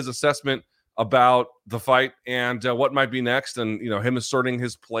Colby give his assessment about the fight and what might be next, and him asserting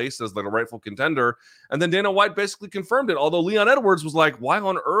his place as the rightful contender. And then Dana White basically confirmed it, although Leon Edwards was like, why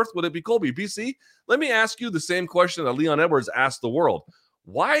on earth would it be Colby? BC, let me ask you the same question that Leon Edwards asked the world.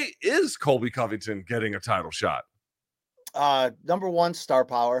 Why is Colby Covington getting a title shot? Number one, star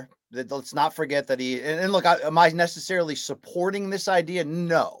power. Let's not forget that and look, am I necessarily supporting this idea?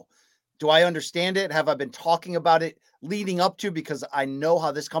 No. Do I understand it? Have I been talking about it leading up to, because I know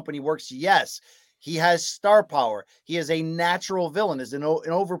how this company works? Yes. He has star power. He is a natural villain. Is an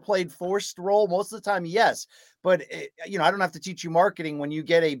overplayed, forced role most of the time? Yes. But, I don't have to teach you marketing when you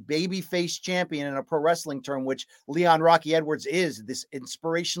get a babyface champion in a pro wrestling term, which Leon Rocky Edwards is, this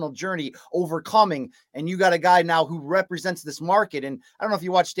inspirational journey, overcoming. And you got a guy now who represents this market. And I don't know if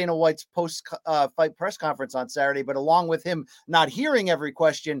you watched Dana White's post-fight press conference on Saturday, but along with him not hearing every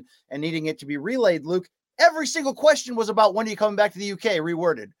question and needing it to be relayed, Luke, every single question was about, when are you coming back to the UK,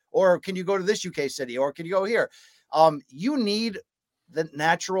 reworded? Or can you go to this UK city? Or can you go here? You need the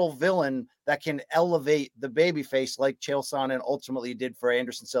natural villain that can elevate the babyface, like Chael Sonnen ultimately did for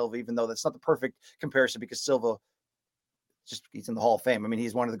Anderson Silva, even though that's not the perfect comparison, because Silva, he's in the Hall of Fame. I mean,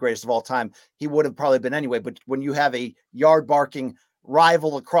 he's one of the greatest of all time. He would have probably been anyway, but when you have a yard barking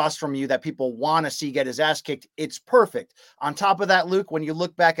rival across from you that people want to see get his ass kicked, it's perfect. On top of that, Luke, when you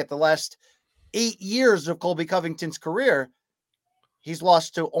look back at the last 8 years of Colby Covington's career, he's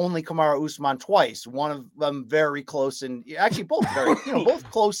lost to only Kamaru Usman twice. One of them very close, and actually both very, both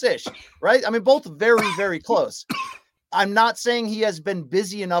close-ish, right? I mean, both very, very close. I'm not saying he has been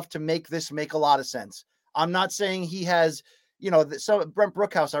busy enough to make this make a lot of sense. I'm not saying he has, so Brent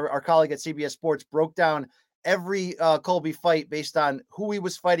Brookhouse, our colleague at CBS Sports, broke down every Colby fight based on who he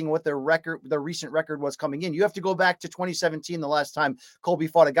was fighting, what their recent record was coming in. You have to go back to 2017, the last time Colby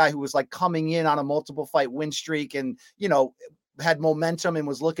fought a guy who was like coming in on a multiple fight win streak and, had momentum and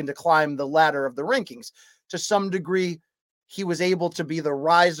was looking to climb the ladder of the rankings. To some degree, he was able to be the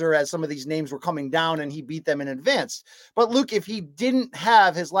riser as some of these names were coming down, and he beat them in advance. But Luke, if he didn't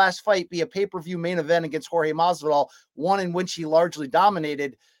have his last fight be a pay-per-view main event against Jorge Masvidal, one in which he largely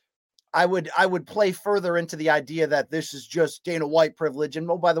dominated, I would play further into the idea that this is just Dana White privilege. And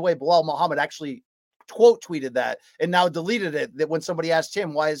oh, by the way, Bilal Muhammad actually quote tweeted that and now deleted it, that when somebody asked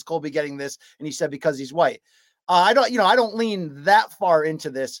him, why is Colby getting this? And he said, because he's white. I don't lean that far into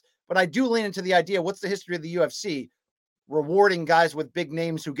this, but I do lean into the idea, what's the history of the UFC? Rewarding guys with big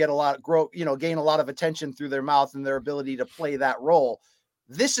names who get gain a lot of attention through their mouth and their ability to play that role.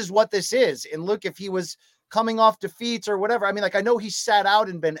 This is what this is. And look, if he was coming off defeats or whatever, I mean, like, I know he sat out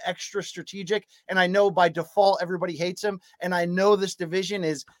and been extra strategic, and I know by default everybody hates him, and I know this division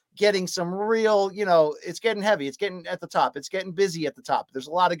is getting some real, it's getting heavy. It's getting at the top. It's getting busy at the top. There's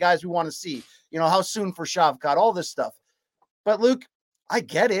a lot of guys we want to see, how soon for Shavkat, all this stuff. But Luke, I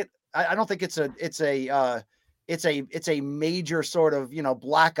get it. I don't think it's a major sort of,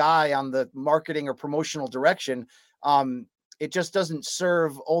 black eye on the marketing or promotional direction. It just doesn't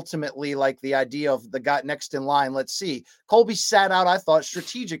serve ultimately like the idea of the guy next in line. Let's see. Colby sat out, I thought,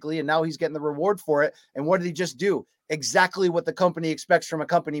 strategically, and now he's getting the reward for it. And what did he just do? Exactly what the company expects from a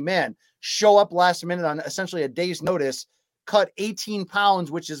company man. Show up last minute on essentially a day's notice cut 18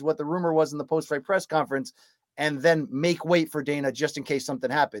 pounds, which is what the rumor was in the post-fight press conference, and then make weight for Dana just in case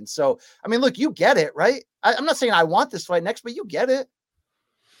something happens. So, I mean, look, you get it, right? I'm not saying I want this fight next, but you get it.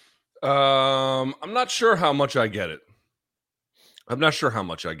 I'm not sure how much I get it.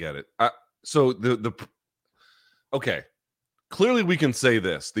 Okay. Clearly, we can say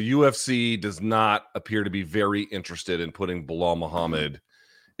this. The UFC does not appear to be very interested in putting Bilal Muhammad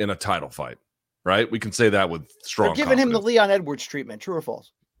in a title fight, right? We can say that with strong They're giving him the confidence. Leon Edwards treatment, true or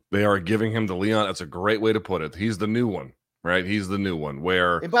false? They are giving him the Leon. That's a great way to put it. He's the new one, right? He's the new one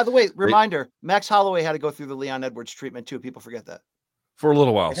where... And by the way, reminder, Max Holloway had to go through the Leon Edwards treatment too. People forget that. For a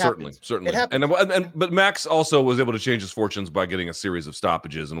little while, It certainly. It happens. But Max also was able to change his fortunes by getting a series of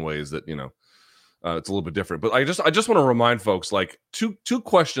stoppages in ways that, it's a little bit different. But I just want to remind folks, like, two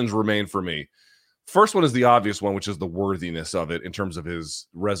questions remain for me. First one is the obvious one, which is the worthiness of it in terms of his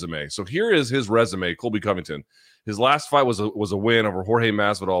resume. So here is his resume, Colby Covington. His last fight was a win over Jorge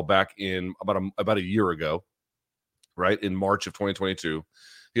Masvidal back in about a year ago, right, in March of 2022.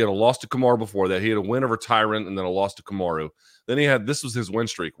 He had a loss to Kamaru before that. He had a win over Tyrant and then a loss to Kamaru. Then this was his win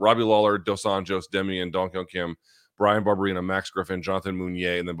streak: Robbie Lawler, Dos Anjos, Demian, Dong Hyun Kim, Brian Barberina, Max Griffin, Jonathan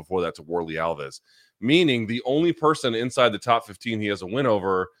Mounier, and then before that to Worley Alves. Meaning the only person inside the top 15 he has a win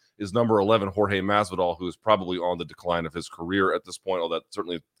over is number 11, Jorge Masvidal, who is probably on the decline of his career at this point. Although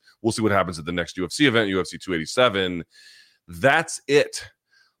certainly we'll see what happens at the next UFC event, UFC 287. That's it.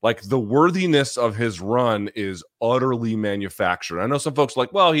 Like, the worthiness of his run is utterly manufactured. I know some folks are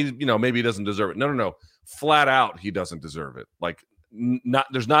like, well, maybe he doesn't deserve it. No. Flat out, he doesn't deserve it. Like,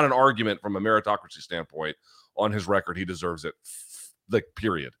 there's not an argument from a meritocracy standpoint on his record. He deserves it. Like,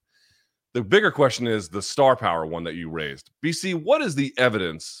 period. The bigger question is the star power one that you raised. BC, what is the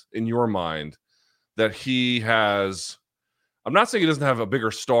evidence in your mind that he has? I'm not saying he doesn't have a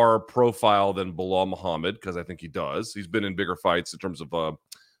bigger star profile than Bilal Muhammad, because I think he does. He's been in bigger fights in terms of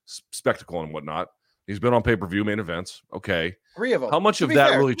spectacle and whatnot. He's been on pay-per-view main events. Okay. 3 of them. How much of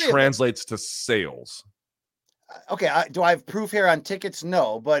that really translates to sales? Okay. Do I have proof here on tickets?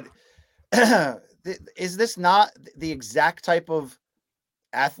 No, but is this not the exact type of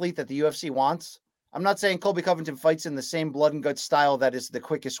athlete that the UFC wants? I'm not saying Colby Covington fights in the same blood and guts style that is the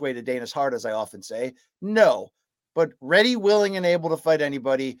quickest way to Dana's heart, as I often say. No, but ready, willing, and able to fight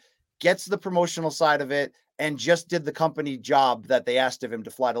anybody, gets the promotional side of it, and just did the company job that they asked of him to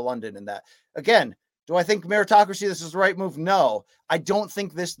fly to London. And that, again, do I think meritocracy, this is the right move? No. I don't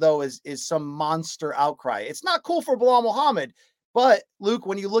think this, though, is some monster outcry. It's not cool for Bilal Muhammad, but Luke,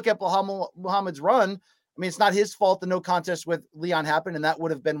 when you look at Bilal Muhammad's run, I mean, it's not his fault the no contest with Leon happened, and that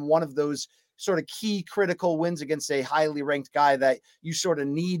would have been one of those sort of key critical wins against a highly ranked guy that you sort of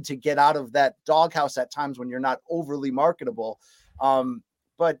need to get out of that doghouse at times when you're not overly marketable.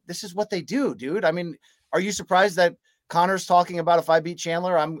 But this is what they do, dude. I mean, are you surprised that Connor's talking about, if I beat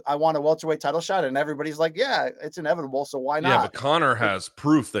Chandler, I want a welterweight title shot, and everybody's like, yeah, it's inevitable, so why not? Yeah, but Connor has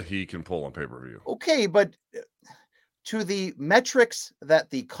proof that he can pull on pay-per-view. Okay, but to the metrics that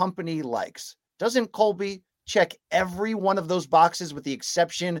the company likes, doesn't Colby check every one of those boxes with the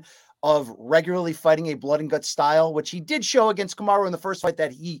exception of regularly fighting a blood and guts style, which he did show against Kamaru in the first fight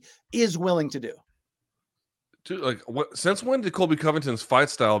that he is willing to do? Dude, since when did Colby Covington's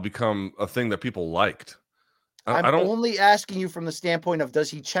fight style become a thing that people liked? I'm only asking you from the standpoint of, does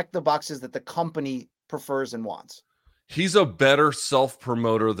he check the boxes that the company prefers and wants? He's a better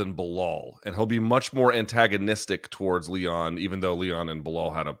self-promoter than Bilal, and he'll be much more antagonistic towards Leon, even though Leon and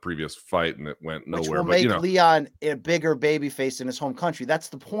Bilal had a previous fight and it went nowhere. Which will make Leon a bigger babyface in his home country. That's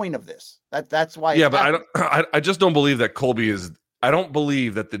the point of this. That's why. Yeah, but I just don't believe that Colby is. I don't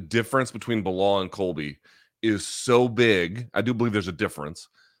believe that the difference between Bilal and Colby is so big. I do believe there's a difference,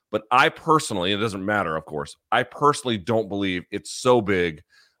 but I personally, it doesn't matter, of course, I personally don't believe it's so big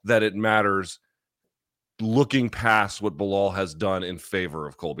that it matters looking past what Bilal has done in favor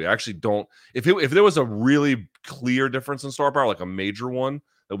of Colby. I actually don't. If there was a really clear difference in star power, like a major one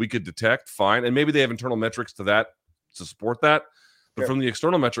that we could detect, fine. And maybe they have internal metrics to support that. But from the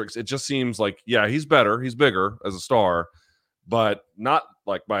external metrics, it just seems like, yeah, he's better. He's bigger as a star, but not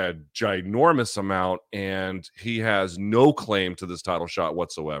like by a ginormous amount. And he has no claim to this title shot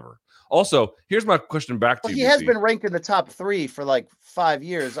whatsoever. Also, here's my question back to you. He has been ranked in the top 3 for like 5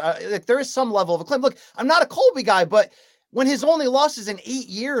 years. There is some level of acclaim. Look, I'm not a Colby guy, but when his only losses in 8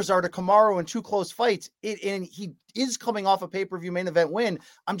 years are to Kamaru in 2 close fights, and he is coming off a pay-per-view main event win,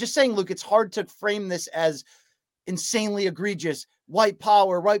 I'm just saying, Luke, it's hard to frame this as insanely egregious, white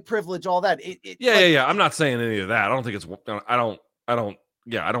power, white privilege, all that. Yeah. I'm not saying any of that. I don't think it's.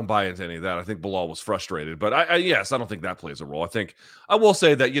 I don't buy into any of that. I think Bilal was frustrated, but I don't think that plays a role. I think I will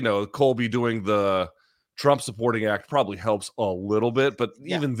say that, Colby doing the Trump supporting act probably helps a little bit, but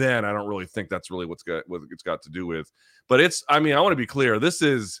Yeah. even then, I don't really think that's really what it's got to do with. But I want to be clear.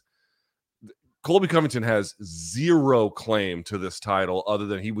 Colby Covington has zero claim to this title other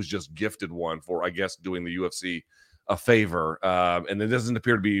than he was just gifted one for, I guess, doing the UFC a favor. And there doesn't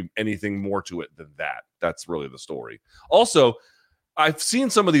appear to be anything more to it than that. That's really the story. Also, I've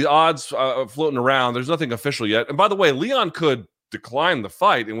seen some of the odds floating around. There's nothing official yet. And by the way, Leon could decline the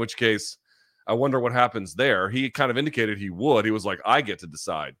fight, in which case I wonder what happens there. He kind of indicated he would. He was like, I get to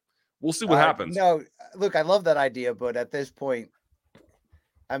decide. We'll see what happens. No, look, I love that idea, but at this point,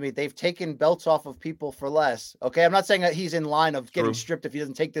 I mean, they've taken belts off of people for less. Okay, I'm not saying that he's in line of getting stripped if he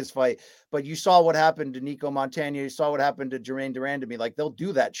doesn't take this fight, but you saw what happened to Nico Montana. You saw what happened to Jermaine Durand to me. Like, they'll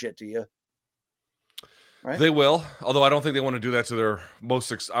do that shit to you. Right? They will, although I don't think they want to do that to their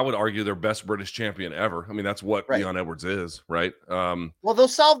I would argue their best British champion ever. I mean, that's what Leon Edwards is, right? Well, they'll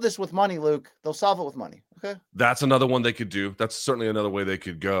solve this with money, Luke. They'll solve it with money. Okay. That's another one they could do. That's certainly another way they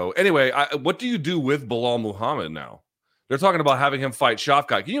could go. Anyway, what do you do with Bilal Muhammad now? They're talking about having him fight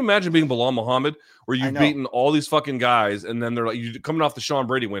Shafkat. Can you imagine being Bilal Muhammad, where you've beaten all these fucking guys, and then they're like, you coming off the Sean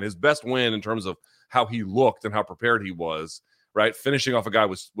Brady win, his best win in terms of how he looked and how prepared he was, right? Finishing off a guy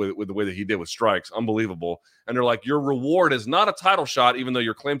with the way that he did with strikes, unbelievable. And they're like, your reward is not a title shot, even though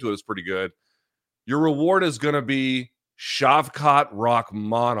your claim to it is pretty good. Your reward is going to be Shavkat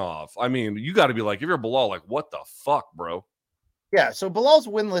Rakhmonov. I mean, you got to be like, if you're Bilal, like, what the fuck, bro? Yeah, so Bilal's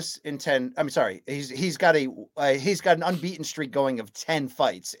winless in 10. I'm sorry, he's got an unbeaten streak going of 10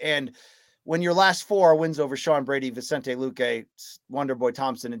 fights, and when your last 4 are wins over Sean Brady, Vicente Luque, Wonderboy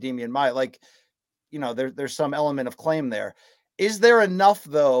Thompson, and Demian Maia, like, you know, there's some element of claim there. Is there enough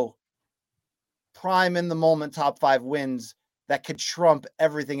though, prime in the moment top 5 wins that could trump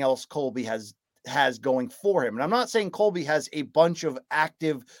everything else Colby has going for him? And I'm not saying Colby has a bunch of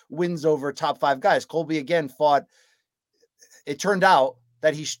active wins over top 5 guys. Colby again fought. It turned out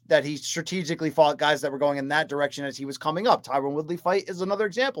that he strategically fought guys that were going in that direction as he was coming up. Tyron Woodley fight is another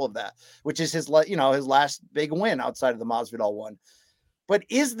example of that, which is his last big win outside of the Masvidal one. But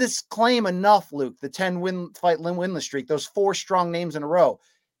is this claim enough, Luke? The 10 winless streak, those 4 strong names in a row.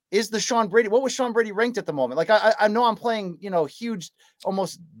 Is the Sean Brady? What was Sean Brady ranked at the moment? Like I know I'm playing, huge,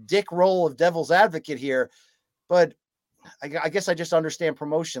 almost dick role of devil's advocate here, but I guess I just understand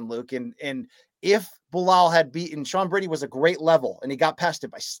promotion, Luke. And if Bilal had beaten Sean Brady, was a great level, and he got past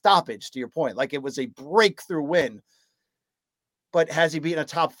it by stoppage. To your point, like it was a breakthrough win. But has he beaten a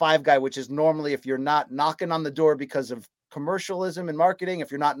top 5 guy, which is normally, if you're not knocking on the door because of commercialism and marketing, if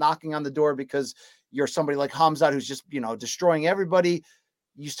you're not knocking on the door because you're somebody like Hamzat who's just destroying everybody,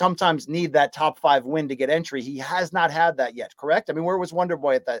 you sometimes need that top 5 win to get entry. He has not had that yet, correct? I mean, where was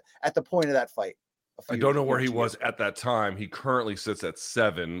Wonderboy at the point of that fight? I don't know where he was at that time. He currently sits at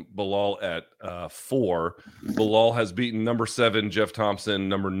 7, Bilal at 4. Bilal has beaten number 7 Jeff Thompson,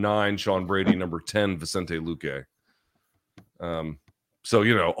 number 9 Sean Brady, number 10 Vicente Luque.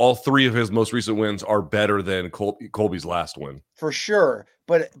 So, all 3 of his most recent wins are better than Colby's last win. For sure.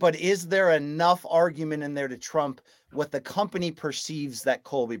 But is there enough argument in there to trump what the company perceives that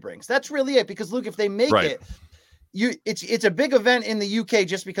Colby brings? That's really it. Because, Luke, if they make it, it's a big event in the UK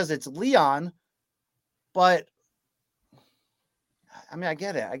just because it's Leon. But I mean, I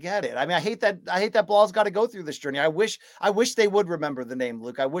get it. I mean, I hate that Bilal's got to go through this journey. I wish they would remember the name,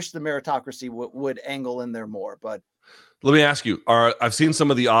 Luke. I wish the meritocracy would angle in there more. But let me ask you, I've seen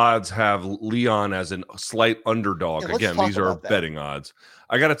some of the odds have Leon as a slight underdog. Again, these are betting odds.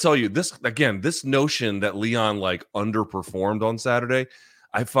 I got to tell you, this notion that Leon underperformed on Saturday,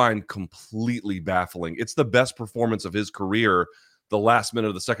 I find completely baffling. It's the best performance of his career, the last minute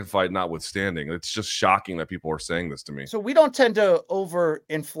of the second fight notwithstanding. It's just shocking that people are saying this to me. So we don't tend to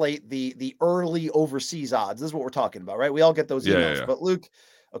overinflate the early overseas odds. This is what we're talking about, right? We all get those emails. Yeah. But Luke,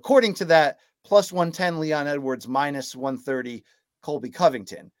 according to that, plus 110 Leon Edwards, minus 130 Colby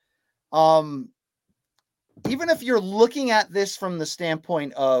Covington. Even if you're looking at this from the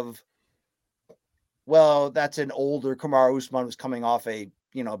standpoint of, well, that's an older Kamaru Usman who's coming off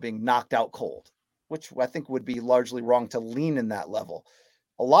being knocked out cold, which I think would be largely wrong to lean in that level.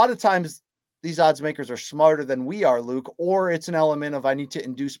 A lot of times these odds makers are smarter than we are, Luke, or it's an element of I need to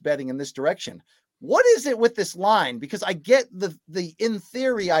induce betting in this direction. What is it with this line? Because I get the in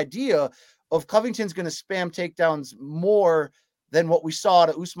theory idea of Covington's going to spam takedowns more than what we saw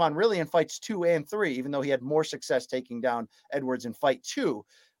to Usman really in fights 2 and 3, even though he had more success taking down Edwards in fight 2.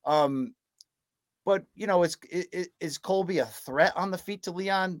 But, is Colby a threat on the feet to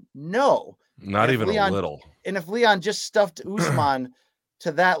Leon? No. Not even a little. And if Leon just stuffed Usman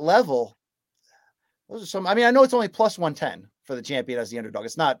to that level, those are some. I mean, I know it's only plus 110 for the champion as the underdog.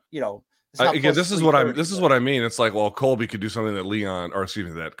 It's not, Again, this is what I mean. It's like, well, Colby could do something that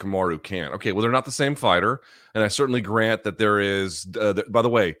that Kamaru can't. Okay, well, they're not the same fighter, and I certainly grant that there is. By the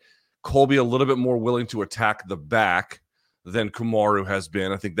way, Colby a little bit more willing to attack the back than Kamaru has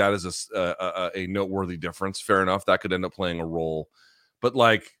been. I think that is a noteworthy difference. Fair enough, that could end up playing a role, but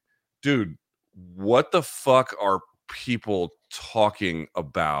like, dude, what the fuck are people talking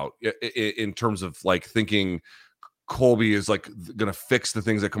about in terms of like thinking Colby is like going to fix the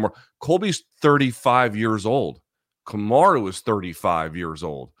things that Kamaru. Colby's 35 years old. Kamaru is 35 years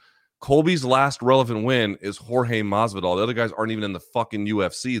old. Colby's last relevant win is Jorge Masvidal. The other guys aren't even in the fucking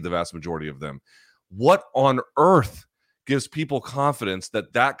UFC, the vast majority of them. What on earth gives people confidence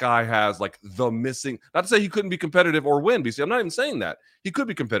that that guy has like the missing, not to say he couldn't be competitive or win, BC. I'm not even saying that. He could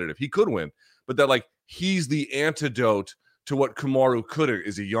be competitive. He could win. But that like he's the antidote to what Kamaru could.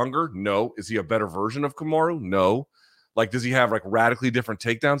 Is he younger? No. Is he a better version of Kamaru? No. Like, does he have like radically different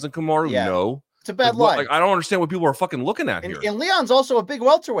takedowns than Kamaru? Yeah. No. It's a bad line. Like, I don't understand what people are fucking looking at here. And Leon's also a big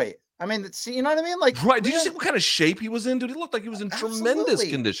welterweight. I mean, you know what I mean? Like, right. Did you see what kind of shape he was in? Dude, he looked like he was in tremendous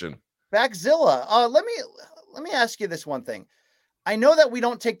condition. Backzilla. Let me ask you this one thing. I know that we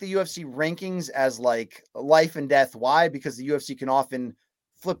don't take the UFC rankings as like life and death. Why? Because the UFC can often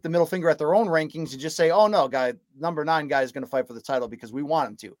flip the middle finger at their own rankings and just say, oh no, number 9 guy is going to fight for the title because we want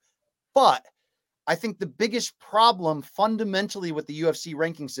him to. But I think the biggest problem fundamentally with the UFC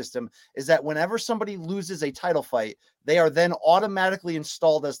ranking system is that whenever somebody loses a title fight, they are then automatically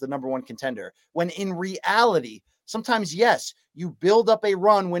installed as the number 1 contender. When in reality, sometimes, yes, you build up a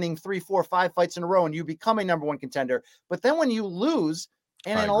run winning 3, 4, 5 fights in a row and you become a number 1 contender. But then when you lose,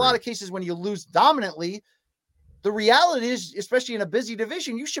 and in a lot of cases, when you lose dominantly, the reality is, especially in a busy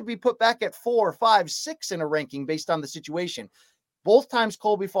division, you should be put back at 4, 5, 6 in a ranking based on the situation. Both times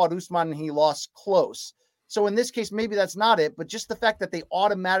Colby fought Usman and he lost close. So in this case, maybe that's not it, but just the fact that they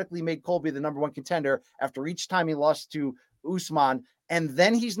automatically made Colby the number 1 contender after each time he lost to Usman, and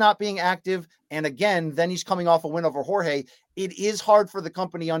then he's not being active, and again, then he's coming off a win over Jorge. It is hard for the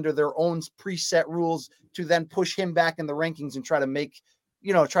company under their own preset rules to then push him back in the rankings and try to make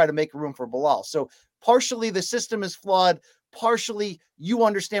room for Belal. So partially the system is flawed. Partially you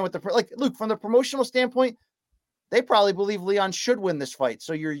understand what Luke, from the promotional standpoint, they probably believe Leon should win this fight.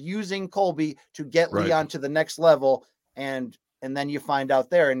 So you're using Colby to get Leon to the next level. And then you find out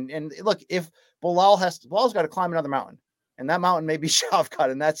there. And look, if Belal's got to climb another mountain, and that mountain may be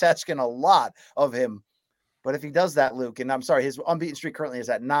Shavkat, and that's asking a lot of him. But if he does that, Luke, and I'm sorry, his unbeaten streak currently is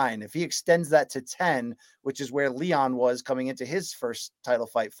at 9. If he extends that to 10, which is where Leon was coming into his first title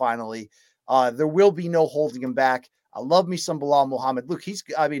fight finally, there will be no holding him back. I love me some Belal Muhammad. Luke, he's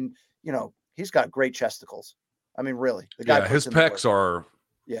got great chesticles. I mean, really, the guy. Yeah, his pecs are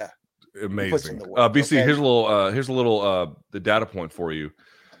amazing. BC, okay? Here's a little the data point for you.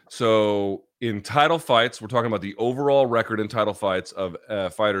 So in title fights, we're talking about the overall record in title fights of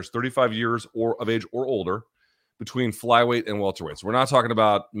fighters 35 years or of age or older between flyweight and welterweight. So we're not talking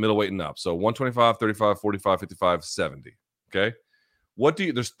about middleweight and up. So 125, 35, 45, 55, 70. Okay.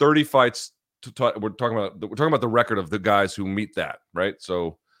 There's 30 fights we're talking about the record of the guys who meet that, right?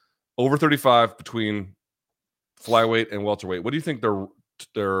 So over 35 between flyweight and welterweight. What do you think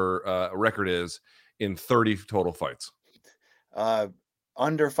their record is in 30 total fights?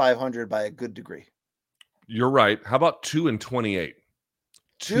 Under 500 by a good degree. You're right. How about 2 and 28?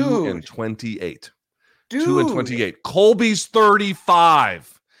 2 and 28. Dude. 2 and 28. Colby's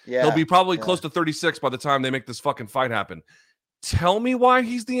 35. Yeah. He'll be probably close to 36 by the time they make this fucking fight happen. Tell me why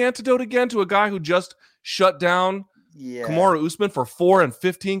he's the antidote again to a guy who just shut down Kamaru Usman for 4 and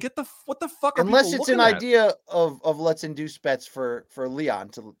 15. What the fuck are unless people it's an at? Idea of let's induce bets for Leon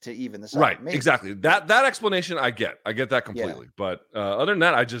to even this out. Right, Maybe. Exactly. That explanation I get that completely. Yeah. But other than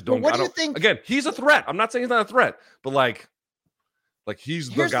that, I just don't. What do you think? Again, he's a threat. I'm not saying he's not a threat, but like he's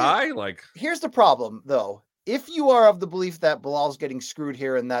the guy. Here's the problem though. If you are of the belief that Belal's getting screwed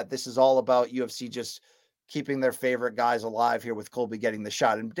here and that this is all about UFC just keeping their favorite guys alive here with Colby getting the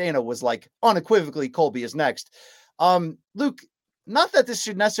shot, and Dana was like unequivocally Colby is next. Luke, not that this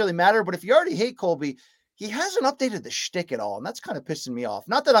should necessarily matter, but if you already hate Colby, he hasn't updated the shtick at all, and that's kind of pissing me off.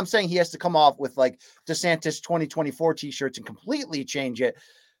 Not that I'm saying he has to come off with like DeSantis 2024 t-shirts and completely change it,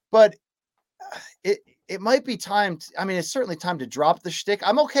 but it might be time. It's certainly time to drop the shtick.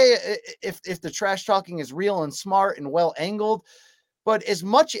 I'm okay if the trash talking is real and smart and well angled, but as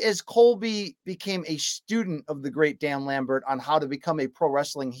much as Colby became a student of the great Dan Lambert on how to become a pro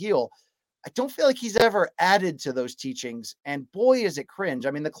wrestling heel, I don't feel like he's ever added to those teachings. And boy, is it cringe.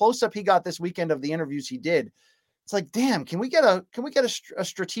 I mean, the close-up he got this weekend of the interviews he did, it's like, damn, can we get a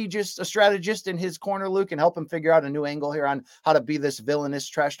strategist in his corner, Luke, and help him figure out a new angle here on how to be this villainous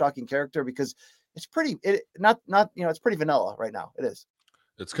trash talking character? Because it's pretty, it's pretty vanilla right now. It is.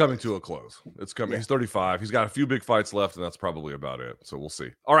 It's coming to a close. It's coming. Yeah. He's 35. He's got a few big fights left, and that's probably about it. So we'll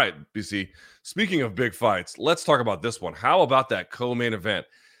see. All right, BC. Speaking of big fights, let's talk about this one. How about that co-main event?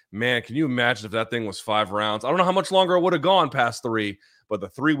 Man, can you imagine if that thing was 5 rounds? I don't know how much longer it would have gone past 3, but the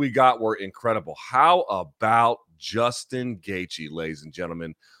 3 we got were incredible. How about Justin Gaethje, ladies and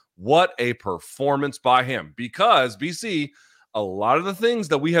gentlemen? What a performance by him. Because, BC, a lot of the things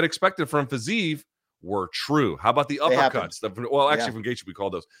that we had expected from Fiziev were true. How about the uppercuts? From Gaethje we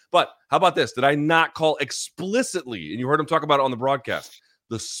called those. But how about this? Did I not call explicitly, and you heard him talk about it on the broadcast,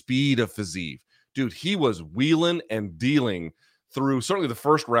 the speed of Fiziev? Dude, he was wheeling and dealing through certainly the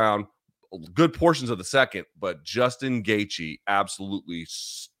first round, good portions of the second, but Justin Gaethje absolutely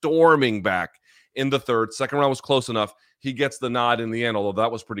storming back in the third. Second round was close enough. He gets the nod in the end, although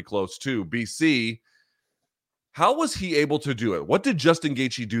that was pretty close too. BC, how was he able to do it? What did Justin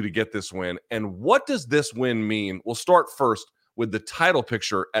Gaethje do to get this win? And what does this win mean? We'll start first with the title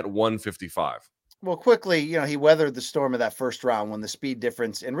picture at 155. Well, quickly, he weathered the storm of that first round when the speed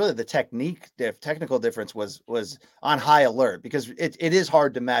difference and really the technical difference was on high alert, because it is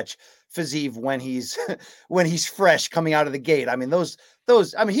hard to match Fiziev when he's when he's fresh coming out of the gate. I mean,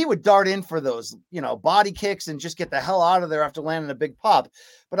 he would dart in for those, body kicks and just get the hell out of there after landing a big pop.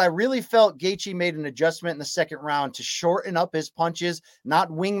 But I really felt Gaethje made an adjustment in the second round to shorten up his punches,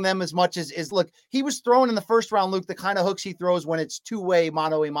 not wing them as much as look, he was throwing in the first round, Luke, the kind of hooks he throws when it's two-way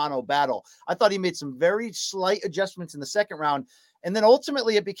mano-a-mano battle. I thought he made some very slight adjustments in the second round. And then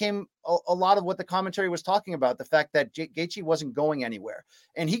ultimately it became a lot of what the commentary was talking about, the fact that Gaethje wasn't going anywhere.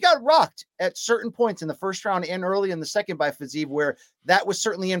 And he got rocked at certain points in the first round and early in the second by Fiziev, where that was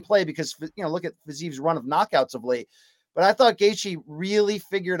certainly in play because, look at Fiziev's run of knockouts of late. But I thought Gaethje really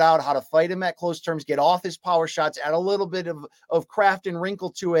figured out how to fight him at close terms, get off his power shots, add a little bit of craft and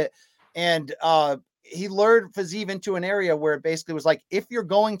wrinkle to it. And he lured Fiziev into an area where it basically was like, if you're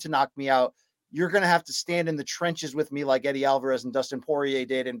going to knock me out, you're going to have to stand in the trenches with me like Eddie Alvarez and Dustin Poirier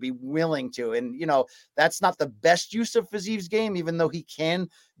did and be willing to. And, that's not the best use of Fiziev's game, even though he can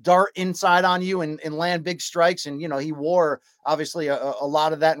dart inside on you and land big strikes. And, he wore obviously a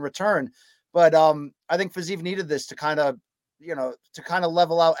lot of that in return. But I think Fiziev needed this to kind of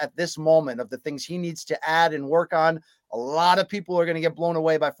level out at this moment of the things he needs to add and work on. A lot of people are going to get blown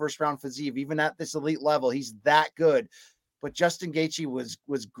away by first round Fiziev, even at this elite level. He's that good. But Justin Gaethje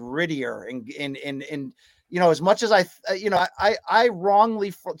was grittier and as much as I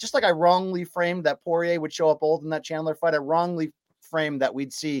wrongly, just like I wrongly framed that Poirier would show up old in that Chandler fight, I wrongly framed that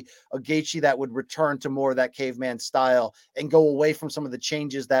we'd see a Gaethje that would return to more of that caveman style and go away from some of the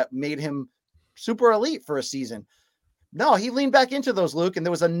changes that made him super elite for a season. No, he leaned back into those, Luke, and there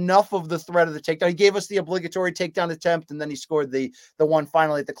was enough of the threat of the takedown. He gave us the obligatory takedown attempt, and then he scored the one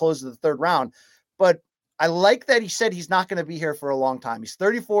finally at the close of the third round. But I like that he said he's not going to be here for a long time. He's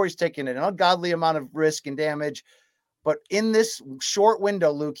 34. He's taking an ungodly amount of risk and damage. But in this short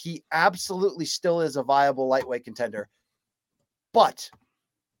window, Luke, he absolutely still is a viable lightweight contender. But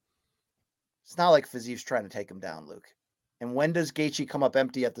it's not like Fiziev's trying to take him down, Luke. And when does Gaethje come up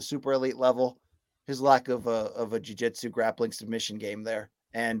empty at the super elite level? His lack of a jiu-jitsu grappling submission game there,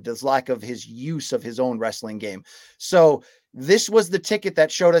 and his lack of his use of his own wrestling game. So this was the ticket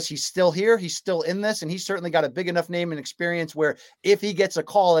that showed us he's still here. He's still in this, and he's certainly got a big enough name and experience where if he gets a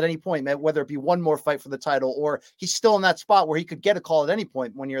call at any point, whether it be one more fight for the title or he's still in that spot where he could get a call at any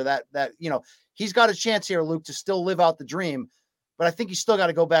point when you're that he's got a chance here, Luke, to still live out the dream. But I think he's still got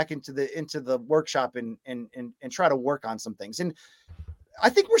to go back into the workshop and try to work on some things. And I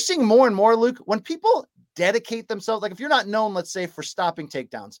think we're seeing more and more, Luke, when people dedicate themselves, like if you're not known, let's say, for stopping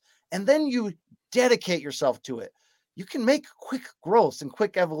takedowns, and then you dedicate yourself to it, you can make quick growths and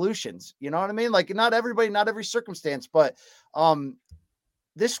quick evolutions. You know what I mean? Like not everybody, not every circumstance, but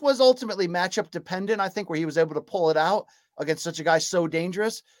this was ultimately matchup dependent, I think, where he was able to pull it out against such a guy so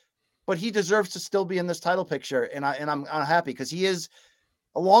dangerous. But he deserves to still be in this title picture, and I'm happy because he is,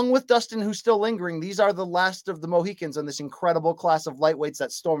 along with Dustin, who's still lingering. These are the last of the Mohicans on this incredible class of lightweights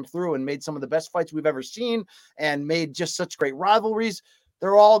that stormed through and made some of the best fights we've ever seen and made just such great rivalries.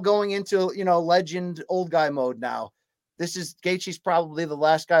 They're all going into, legend old guy mode now. This is Gaethje's probably the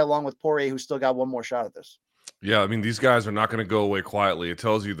last guy, along with Poirier, who's still got one more shot at this. Yeah, I mean, these guys are not going to go away quietly. It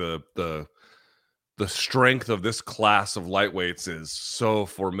tells you the strength of this class of lightweights is so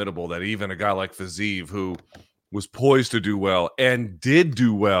formidable that even a guy like Fiziev, who was poised to do well and did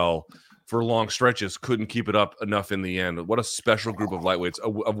do well for long stretches, couldn't keep it up enough in the end. What a special group of lightweights,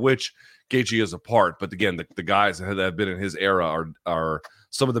 of which Gaethje is a part. But again, the guys that have been in his era are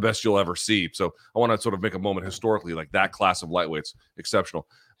some of the best you'll ever see. So I want to sort of make a moment historically, like that class of lightweights, exceptional.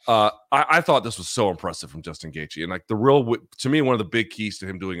 I thought this was so impressive from Justin Gaethje. And like to me, one of the big keys to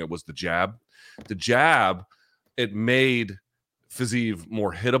him doing it was the jab. The jab, it made Fiziev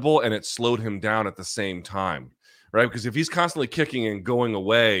more hittable and it slowed him down at the same time, right? Because if he's constantly kicking and going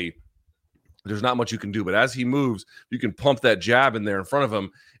away, there's not much you can do. But as he moves, you can pump that jab in there in front of him.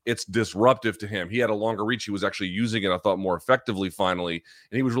 It's disruptive to him. He had a longer reach. He was actually using it, I thought, more effectively finally.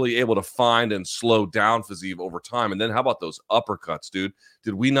 And he was really able to find and slow down Fiziev over time. And then how about those uppercuts, dude?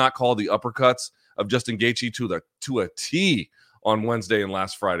 Did we not call the uppercuts of Justin Gaethje to a T on Wednesday and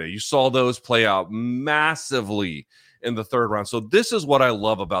last Friday? You saw those play out massively in the third round. So this is what I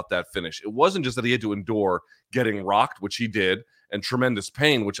love about that finish. It wasn't just that he had to endure getting rocked, which he did, and tremendous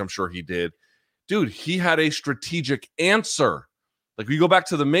pain, which I'm sure he did. Dude, he had a strategic answer. Like, we go back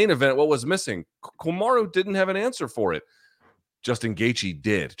to the main event, what was missing? Kamaru didn't have an answer for it. Justin Gaethje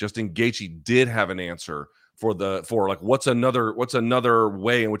did. Justin Gaethje did have an answer for like, what's another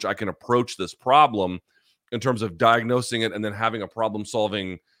way in which I can approach this problem in terms of diagnosing it and then having a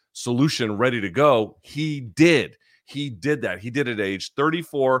problem-solving solution ready to go. He did. He did that. He did it at age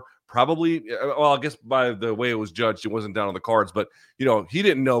 34, probably. Well, I guess by the way it was judged, it wasn't down on the cards. But, he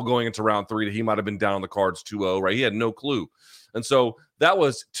didn't know going into round 3 that he might have been down on the cards 2-0, right? He had no clue. And so that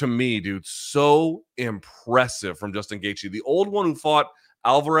was, to me, dude, so impressive from Justin Gaethje. The old one who fought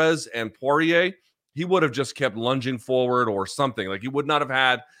Alvarez and Poirier, he would have just kept lunging forward or something. Like, he would not have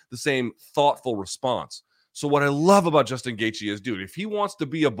had the same thoughtful response. So what I love about Justin Gaethje is, dude, if he wants to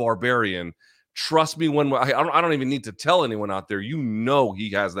be a barbarian, trust me, when I don't even need to tell anyone out there,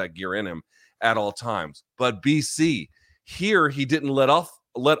 he has that gear in him at all times. But BC, here he didn't let up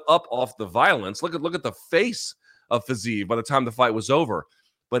off the violence. Look at the face of Fiziev by the time the fight was over,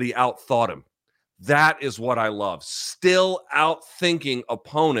 but he outthought him. That is what I love. Still outthinking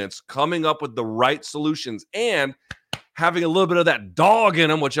opponents, coming up with the right solutions, and having a little bit of that dog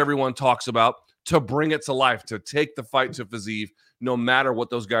in him, which everyone talks about, to bring it to life, to take the fight to Fiziev, no matter what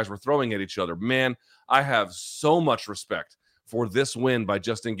those guys were throwing at each other. Man, I have so much respect for this win by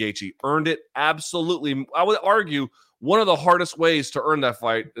Justin Gaethje. Earned it absolutely. I would argue one of the hardest ways to earn that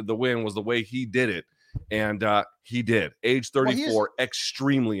fight, the win, was the way he did it. And he did. Age 34,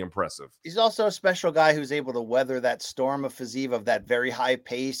 extremely impressive. He's also a special guy who's able to weather that storm of Fiziev, of that very high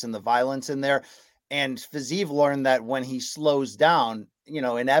pace and the violence in there. And Fiziev learned that when he slows down,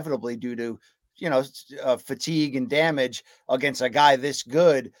 inevitably due to fatigue and damage against a guy this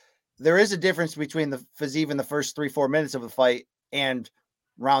good, there is a difference between the Fiziev in the first 3-4 minutes of the fight and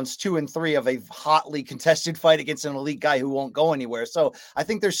rounds 2 and 3 of a hotly contested fight against an elite guy who won't go anywhere. So I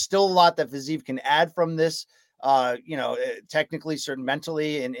think there's still a lot that Fiziev can add from this, technically, certain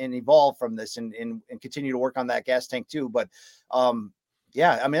mentally, and evolve from this and continue to work on that gas tank too. But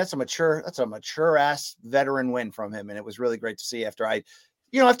that's a mature ass veteran win from him. And it was really great to see after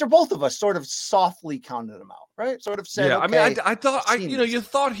both of us sort of softly counted him out, right? Sort of said, yeah, okay, I thought, you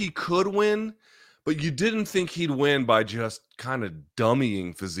thought he could win, but you didn't think he'd win by just kind of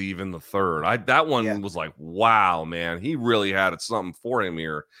dummying Fiziev in the third. That one was like, wow, man, he really had something for him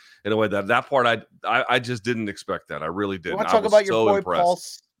here in a way that part I just didn't expect that. I really didn't. You want to talk about your boy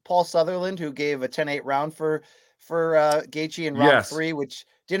impressed. Paul Sutherland, who gave a 10-8 round for Gaethje in round 3, which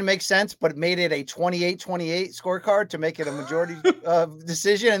didn't make sense, but it made it a 28-28 scorecard to make it a majority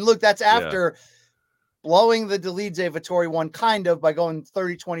decision. And look, that's after blowing the Dolidze Vettori one kind of by going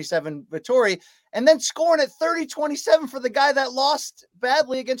 30-27 Vettori, and then scoring at 30-27 for the guy that lost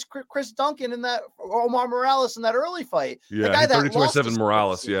badly against Chris Duncan in that Omar Morales in that early fight. Yeah, the guy that 30-27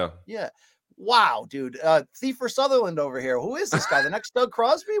 Morales. Yeah. Wow, dude. Thief for Sutherland over here. Who is this guy? The next Doug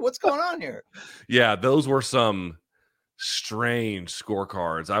Crosby? What's going on here? Yeah, those were some strange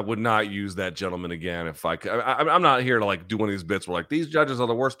scorecards. I would not use that gentleman again if I could. I'm not here to like do one of these bits where like these judges are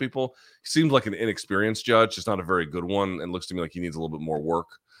the worst people. He seems like an inexperienced judge, just not a very good one, and looks to me like he needs a little bit more work.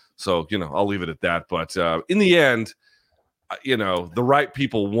 So, I'll leave it at that. But in the end, the right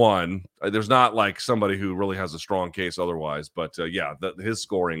people won. There's not like somebody who really has a strong case otherwise. But his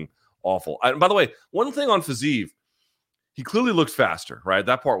scoring, awful. And by the way, one thing on Fiziev, he clearly looked faster, right?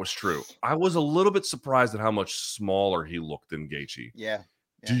 That part was true. I was a little bit surprised at how much smaller he looked than Gaethje. Yeah.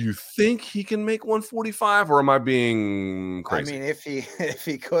 Do you think he can make 145, or am I being crazy? I mean, if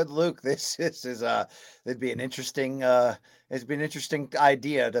he could, Luke, it'd be an interesting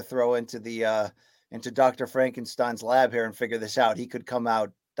idea to throw into Dr. Frankenstein's lab here and figure this out. He could come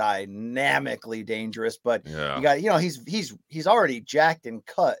out dynamically dangerous. But Yeah. you got, he's already jacked and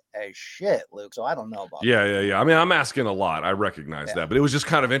cut as shit, Luke. So I don't know about that. Yeah. I mean, I'm asking a lot. I recognize that, but it was just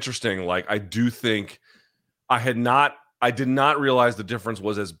kind of interesting. Like, I do think I did not realize the difference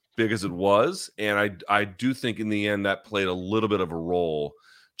was as big as it was. And I do think in the end that played a little bit of a role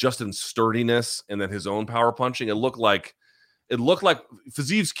just in sturdiness and then his own power punching. It looked like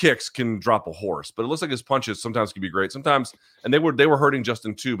Fiziv's kicks can drop a horse, but it looks like his punches sometimes can be great. Sometimes, and they were hurting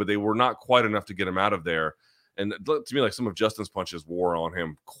Justin too, but they were not quite enough to get him out of there. And it looked to me like some of Justin's punches wore on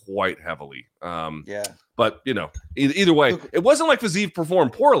him quite heavily. But either way, it wasn't like Fiziv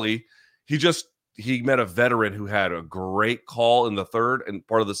performed poorly. He met a veteran who had a great call in the third and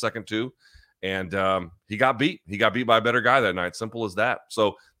part of the second too. And he got beat. He got beat by a better guy that night. Simple as that.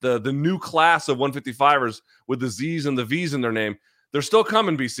 So the new class of 155ers with the Z's and the V's in their name, they're still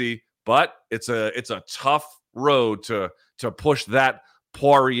coming, BC. But it's a tough road to push that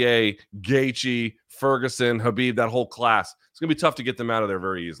Poirier, Gaethje, Ferguson, Habib, that whole class. It's gonna be tough to get them out of there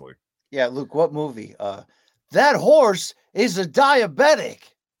very easily. Yeah, Luke. What movie? That horse is a diabetic.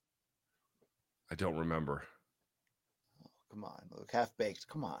 I don't remember. Come on, Luke. Half Baked.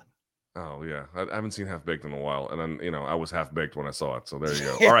 Come on. Oh, yeah. I haven't seen Half Baked in a while. And then, I was half baked when I saw it. So there you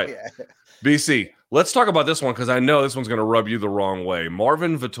go. All right. Yeah. BC, let's talk about this one because I know this one's going to rub you the wrong way.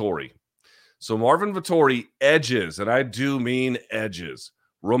 Marvin Vettori. So Marvin Vettori edges, and I do mean edges.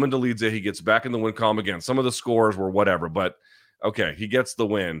 Roman Dolidze, he gets back in the win column again. Some of the scores were whatever, but okay, he gets the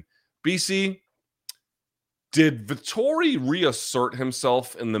win. BC, did Vettori reassert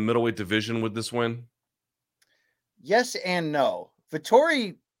himself in the middleweight division with this win? Yes and no.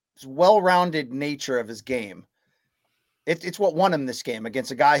 Vettori's well-rounded nature of his game, it's what won him this game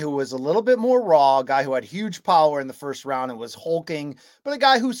against a guy who was a little bit more raw, a guy who had huge power in the first round and was hulking, but a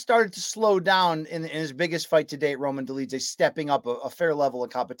guy who started to slow down in his biggest fight to date, Roman Dolidze, stepping up a fair level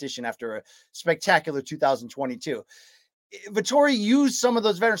of competition after a spectacular 2022. Vettori used some of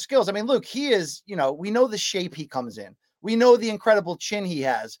those veteran skills. I mean, Luke, he is, we know the shape he comes in. We know the incredible chin he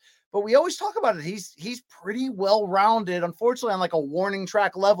has, but we always talk about it. He's pretty well-rounded, unfortunately, on like a warning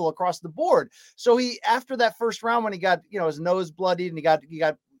track level across the board. So after that first round, when he got, his nose bloodied and he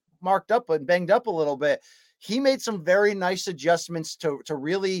got marked up and banged up a little bit, he made some very nice adjustments to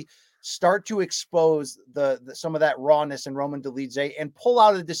really start to expose some of that rawness in Roman Dolidze and pull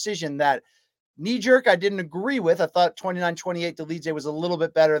out a decision that knee-jerk I didn't agree with. I thought 29-28 Dolidze was a little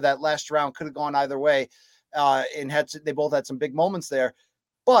bit better. That last round could have gone either way, and they both had some big moments there.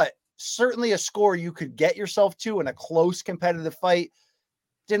 But certainly a score you could get yourself to in a close competitive fight.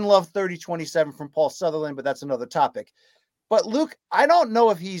 Didn't love 30-27 from Paul Sutherland, but that's another topic. But Luke, I don't know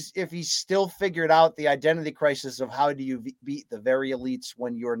if he's still figured out the identity crisis of how do you beat the very elites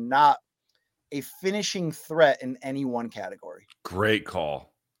when you're not a finishing threat in any one category. Great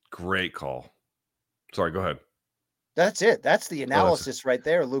call. Sorry, go ahead. That's it. That's the analysis right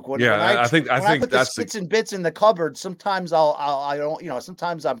there, Luke. I think I put the spits and bits in the cupboard. Sometimes I don't,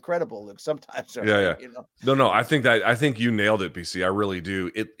 sometimes I'm credible, Luke. Sometimes, No, I think you nailed it, BC. I really do.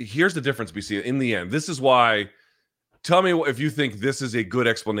 Here's the difference, BC. In the end, this is why. Tell me if you think this is a good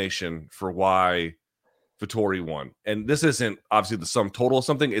explanation for why Vettori won. And this isn't obviously the sum total of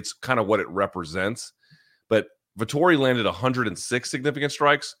something. It's kind of what it represents. But Vettori landed 106 significant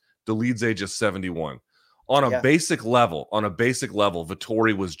strikes. Dolidze just 71. On a basic level,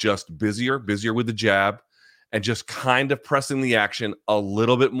 Vettori was just busier with the jab and just kind of pressing the action a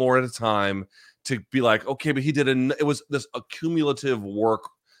little bit more at a time to be like, okay, but it was this accumulative work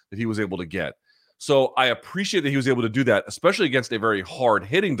that he was able to get. So I appreciate that he was able to do that, especially against a very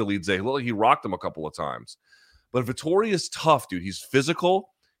hard-hitting Dolidze. It looked like he rocked him a couple of times. But Vettori is tough, dude. He's physical.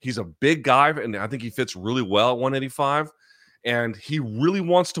 He's a big guy, and I think he fits really well at 185. And he really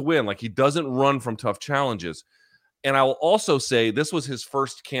wants to win. Like, he doesn't run from tough challenges. And I will also say this was his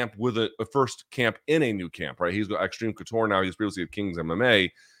first camp with a first camp in a new camp, right? He's got Extreme Couture now. He's previously at King's MMA.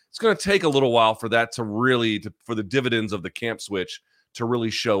 It's going to take a little while for that to really, for the dividends of the camp switch to really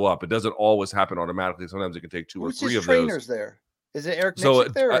show up. It doesn't always happen automatically. Sometimes it can take two or three of those. Who's his trainers there? Is it Eric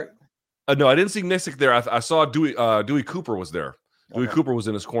Nixick there? No, I didn't see Nixick there. I saw Dewey Cooper was there. Dewey Cooper was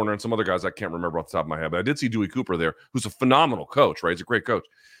in his corner, and some other guys I can't remember off the top of my head, but I did see Dewey Cooper there, who's a phenomenal coach, right? He's a great coach.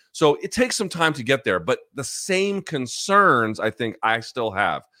 So it takes some time to get there, but the same concerns I think I still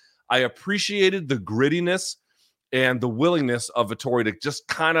have. I appreciated the grittiness and the willingness of Vettori to just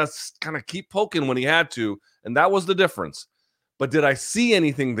kind of keep poking when he had to, and that was the difference. But did I see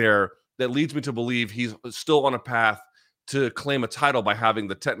anything there that leads me to believe he's still on a path to claim a title by having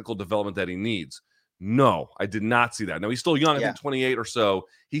the technical development that he needs? No, I did not see that. Now, he's still young, I think 28 or so.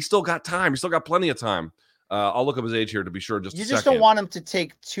 He's still got time. He's still got plenty of time. I'll look up his age here to be sure. Just You a just second. don't want him to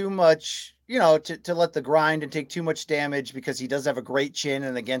take too much, to let the grind and take too much damage, because he does have a great chin,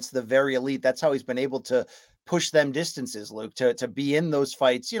 and against the very elite, that's how he's been able to push them distances, Luke, to be in those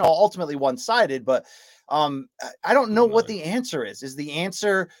fights, ultimately one-sided. But I don't know what the answer is. Is the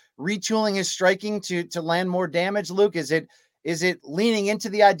answer retooling his striking to land more damage, Luke? Is it leaning into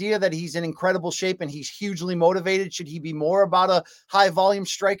the idea that he's in incredible shape and he's hugely motivated? Should he be more about a high volume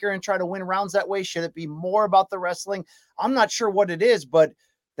striker and try to win rounds that way? Should it be more about the wrestling? I'm not sure what it is, but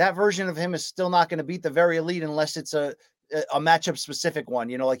that version of him is still not going to beat the very elite unless it's a matchup specific one,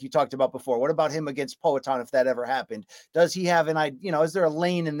 like you talked about before. What about him against Poetan if that ever happened? Does he have is there a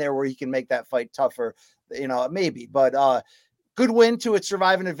lane in there where he can make that fight tougher? Maybe, but good win to a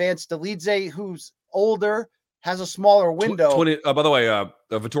survive and advance. Dolidze, who's older, has a smaller window. 20. By the way,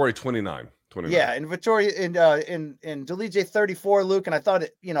 Vettori 29. Yeah, and Vettori in Dolidze 34, Luke. And I thought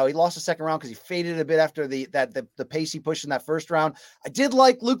he lost the second round because he faded a bit after the pace he pushed in that first round. I did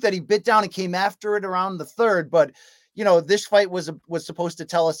like, Luke, that he bit down and came after it around the third, but this fight was supposed to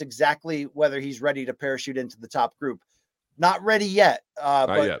tell us exactly whether he's ready to parachute into the top group. Not ready yet.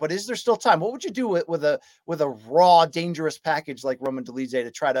 But is there still time? What would you do with a raw, dangerous package like Roman Dolidze to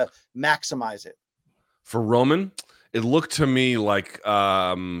try to maximize it? For Roman, it looked to me like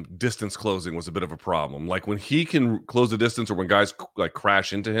distance closing was a bit of a problem. Like when he can close the distance, or when guys like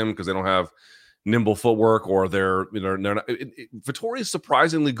crash into him because they don't have nimble footwork, or they're not. Vettori is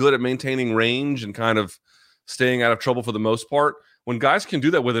surprisingly good at maintaining range and kind of staying out of trouble for the most part. When guys can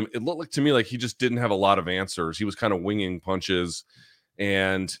do that with him, it looked like to me like he just didn't have a lot of answers. He was kind of winging punches,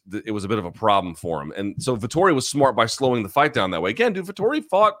 and it was a bit of a problem for him. And so Vettori was smart by slowing the fight down that way. Again, dude, Vettori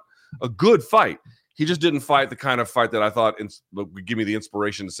fought a good fight. He just didn't fight the kind of fight that I thought would give me the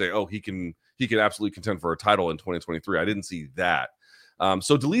inspiration to say, oh, he can absolutely contend for a title in 2023. I didn't see that.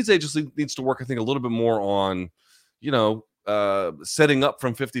 So Dolidze just needs to work, I think, a little bit more on, setting up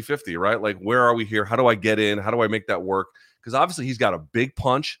from 50-50, right? Like, where are we here? How do I get in? How do I make that work? Because obviously he's got a big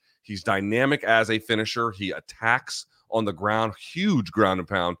punch. He's dynamic as a finisher. He attacks on the ground, huge ground and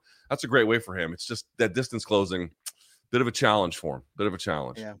pound. That's a great way for him. It's just that distance closing, bit of a challenge for him. Bit of a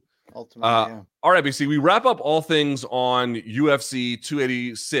challenge. Yeah. Ultimately, All right, BC, we wrap up all things on UFC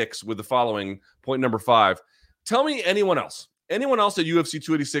 286 with the following point number 5. Tell me anyone else at UFC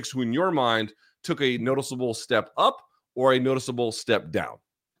 286 who in your mind took a noticeable step up or a noticeable step down.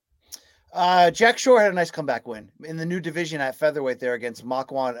 Jack Shore had a nice comeback win in the new division at featherweight there against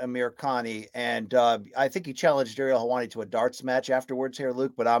Makwan Amirkhani. And I think he challenged Ariel Helwani to a darts match afterwards here,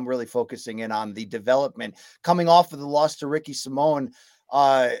 Luke, but I'm really focusing in on the development coming off of the loss to Ricky Simone.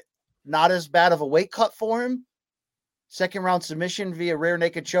 Not as bad of a weight cut for him. Second round submission via rear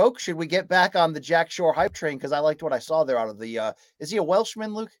naked choke. Should we get back on the Jack Shore hype train? Because I liked what I saw there out of the, is he a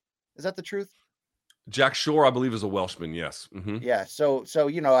Welshman, Luke? Is that the truth? Jack Shore, I believe, is a Welshman. Yes. Mm-hmm. Yeah. So,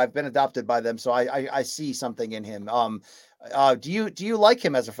 I've been adopted by them. So I see something in him. Do you like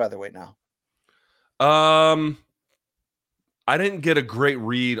him as a featherweight now? I didn't get a great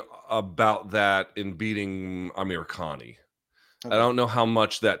read about that in beating Amirkhani. Okay. I don't know how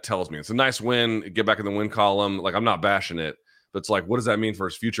much that tells me. It's a nice win. Get back in the win column. Like, I'm not bashing it, but it's like, what does that mean for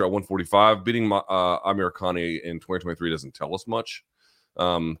his future at 145? Beating Amirkhani in 2023 doesn't tell us much.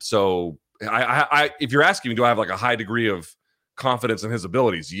 So I if you're asking me, do I have like a high degree of confidence in his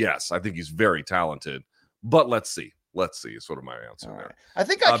abilities? Yes, I think he's very talented. But let's see. Is sort of my answer there. Right. I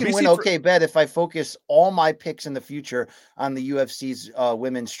think I can win bet if I focus all my picks in the future on the UFC's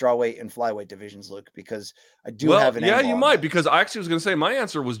women's strawweight and flyweight divisions, Luke, because I do have an angle. Yeah, you might, because I actually was going to say my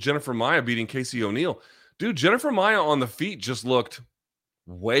answer was Jennifer Maia beating Casey O'Neill. Dude, Jennifer Maia on the feet just looked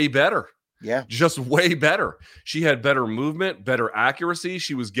way better. Yeah. Just way better. She had better movement, better accuracy.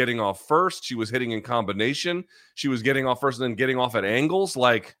 She was getting off first. She was hitting in combination. She was getting off first and then getting off at angles.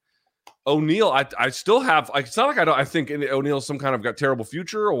 Like, O'Neill, I still have. It's not like I think O'Neill's some kind of got terrible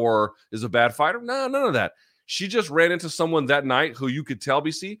future or is a bad fighter. No, none of that. She just ran into someone that night who you could tell,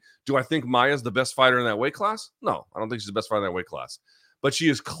 BC. Do I think Maia's the best fighter in that weight class? No, I don't think she's the best fighter in that weight class. But she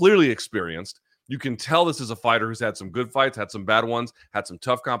is clearly experienced. You can tell this is a fighter who's had some good fights, had some bad ones, had some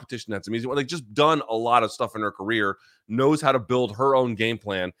tough competition, had some easy ones. Like, just done a lot of stuff in her career, knows how to build her own game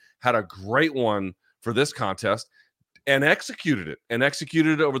plan, had a great one for this contest. And executed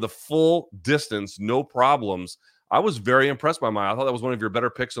it over the full distance, no problems. I was very impressed by Maia. I thought that was one of your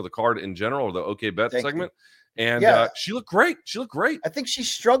better picks of the card in general, or the OK Bet segment. And she looked great. I think she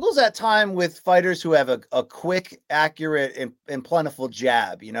struggles at time with fighters who have a quick, accurate, and plentiful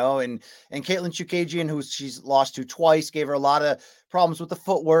jab, and Caitlin Chukagian, who she's lost to twice, gave her a lot of problems with the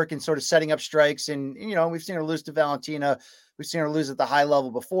footwork and sort of setting up strikes. And, we've seen her lose to Valentina. We've seen her lose at the high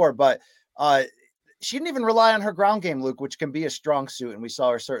level before, but she didn't even rely on her ground game, Luke, which can be a strong suit. And we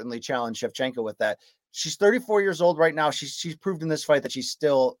saw her certainly challenge Shevchenko with that. She's 34 years old right now. She's proved in this fight that she's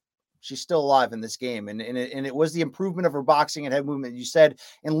still alive in this game. And it was the improvement of her boxing and head movement. You said,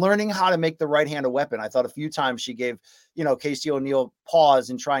 in learning how to make the right hand a weapon. I thought a few times she gave, Casey O'Neill pause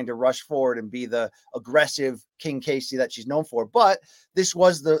in trying to rush forward and be the aggressive King Casey that she's known for. But this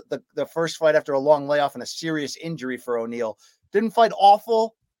was the first fight after a long layoff and a serious injury for O'Neill. Didn't fight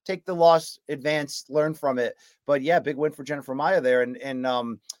awful. Take the loss, advance, learn from it. But yeah, big win for Jennifer Maia there.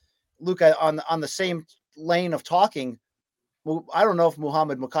 And Luke, on the same lane of talking, I don't know if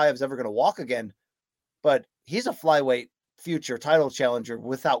Muhammad Mokaev is ever going to walk again, but he's a flyweight future title challenger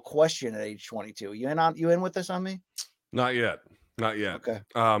without question at age 22. You in with this on me? Not yet. Okay.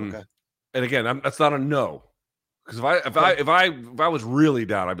 Okay. And again, that's not a no. Because if I was really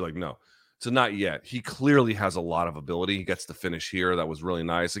down, I'd be like, no. So not yet. He clearly has a lot of ability. He gets the finish here. That was really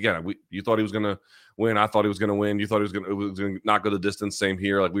nice. Again, you thought he was going to win. I thought he was going to win. You thought he was going to not go the distance. Same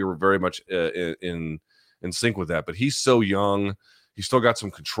here. Like, we were very much in sync with that. But he's so young. He's still got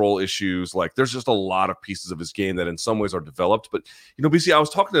some control issues. Like, there's just a lot of pieces of his game that in some ways are developed. But, BC, I was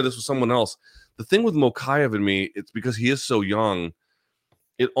talking to this with someone else. The thing with Mokaev and me, it's because he is so young.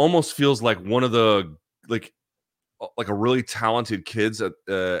 It almost feels like one of the, like a really talented kids at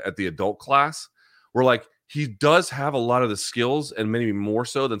the adult class, where like he does have a lot of the skills and maybe more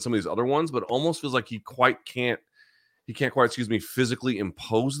so than some of these other ones, but almost feels like he can't quite, physically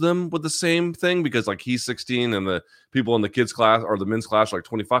impose them with the same thing, because like he's 16 and the people in the kids class or the men's class are like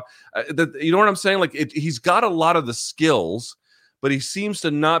 25. You know what I'm saying? Like he's got a lot of the skills, but he seems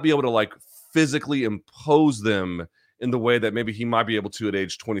to not be able to like physically impose them in the way that maybe he might be able to at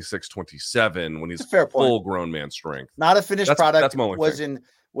age 26, 27 when he's full grown man strength. Not a finished product.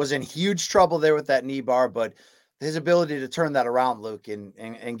 Was in huge trouble there with that knee bar, but his ability to turn that around, Luke,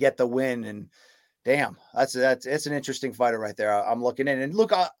 and get the win. And damn, it's an interesting fighter right there. I'm looking in, and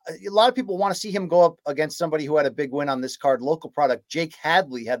look, a lot of people want to see him go up against somebody who had a big win on this card. Local product Jake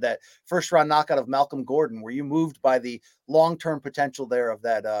Hadley had that first round knockout of Malcolm Gordon. Were you moved by the long-term potential there of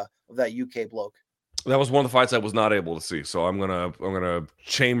that UK bloke? That was one of the fights I was not able to see, so I'm gonna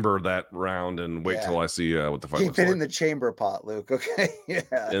chamber that round and wait till I see what the fight looks like. Keep it in the chamber pot, Luke. Okay,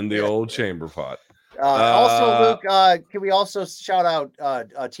 yeah, in the old chamber pot. Also, Luke, can we also shout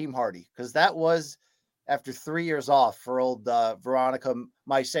out Team Hardy, because that was after 3 years off for old Veronica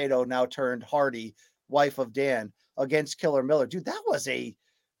Maicedo, now turned Hardy, wife of Dan, against Killer Miller. Dude, that was a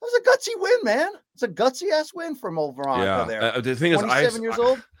gutsy win, man. It's a gutsy ass win from old Veronica there. The thing is, 27 years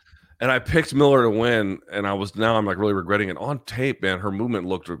old. And I picked Miller to win, and I'm like really regretting it. On tape, man, her movement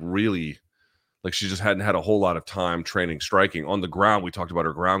looked really like she just hadn't had a whole lot of time training striking. On the ground, we talked about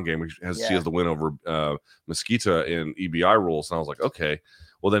her ground game. She has the win over Mesquita in EBI rules, and I was like, okay,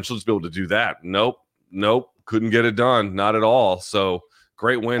 well then she'll just be able to do that. Nope, couldn't get it done, not at all. So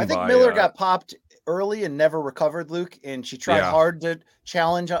great win. I think Miller got popped early and never recovered, Luke, and she tried hard to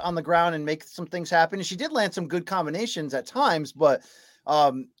challenge on the ground and make some things happen. And she did land some good combinations at times, but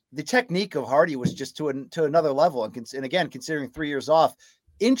the technique of Hardy was just to another level. And again, considering 3 years off,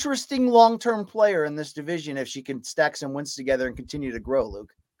 interesting long-term player in this division if she can stack some wins together and continue to grow,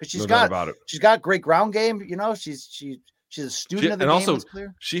 Luke. Because she's got great ground game. She's a student of the game. And also,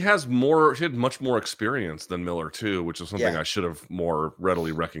 she had much more experience than Miller too, which is something I should have more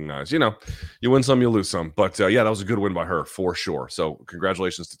readily recognized. You win some, you lose some. But that was a good win by her for sure. So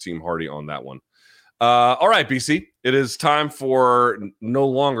congratulations to Team Hardy on that one. All right, BC, it is time for no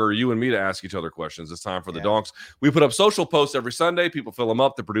longer you and me to ask each other questions. It's time for the donks. We put up social posts every Sunday. People fill them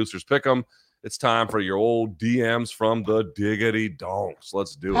up. The producers pick them. It's time for your old DMs from the Diggity Donks.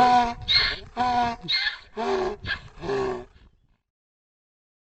 Let's do it.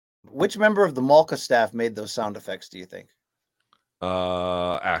 Which member of the Malka staff made those sound effects, do you think?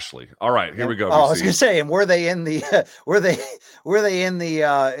 Ashley. All right, here we go. Oh, I was gonna say, and were they in the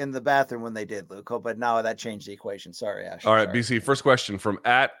in the bathroom when they did, Luke? But now that changed the equation. Sorry, Ashley. All right, BC. First question from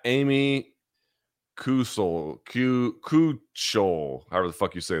 @Amy Kuchel, however the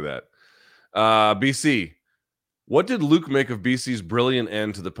fuck you say that. BC, what did Luke make of BC's brilliant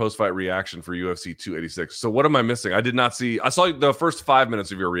end to the post-fight reaction for UFC 286? So what am I missing? I did not see. I saw the first 5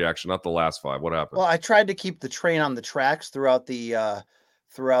 minutes of your reaction, not the last 5. What happened? Well, I tried to keep the train on the tracks throughout the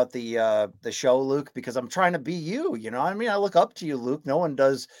show, Luke, because I'm trying to be you. You know what I mean? I look up to you, Luke. No one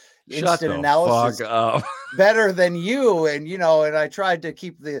does Shut instant the analysis fuck up. better than you. And, and I tried to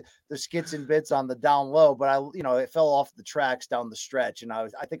keep the skits and bits on the down low, but it fell off the tracks down the stretch. And I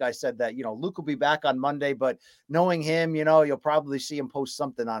think I said that, Luke will be back on Monday, but knowing him, you'll probably see him post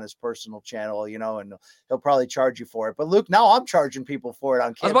something on his personal channel, and he'll probably charge you for it. But Luke, now I'm charging people for it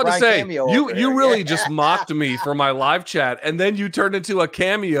on I was about to say, Cameo you really just mocked me for my live chat, and then you turned into a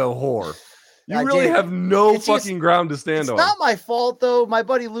Cameo whore. You really have no fucking ground to stand on. It's not my fault, though. My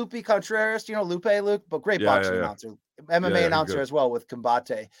buddy Lupe Contreras, Luke, but great boxing announcer, MMA announcer as well with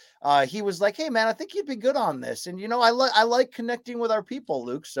Combate. He was like, hey, man, I think you'd be good on this. And, I like connecting with our people,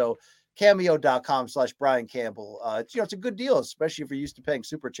 Luke. So cameo.com/Brian Campbell. It's a good deal, especially if you're used to paying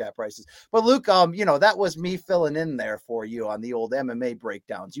super chat prices. But Luke, that was me filling in there for you on the old MMA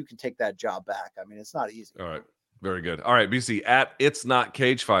breakdowns. You can take that job back. I mean, it's not easy. All right. Very good. All right, BC, at It's Not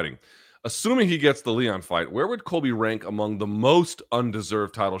Cage Fighting. Assuming he gets the Leon fight, where would Colby rank among the most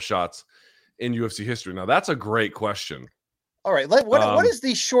undeserved title shots in UFC history? Now, that's a great question. All right, what is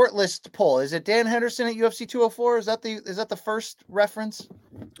the short list poll? Is it Dan Henderson at UFC 204? Is that the first reference?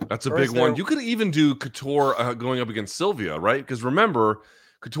 That's a big one. You could even do Couture going up against Sylvia, right? Because remember,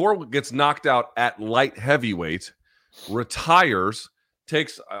 Couture gets knocked out at light heavyweight, retires,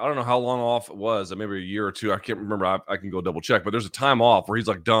 takes, I don't know how long off it was, maybe a year or two. I can't remember. I can go double check, but there's a time off where he's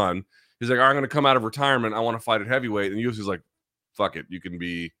like done. He's like, I'm going to come out of retirement. I want to fight at heavyweight. And UFC's like, fuck it. You can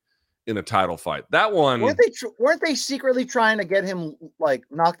be in a title fight. That one. Weren't they secretly trying to get him like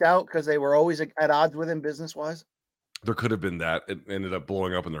knocked out because they were always at odds with him business wise? There could have been that. It ended up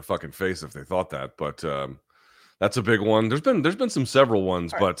blowing up in their fucking face if they thought that. But that's a big one. There's been some several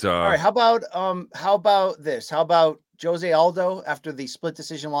ones. All right. How about this? How about Jose Aldo after the split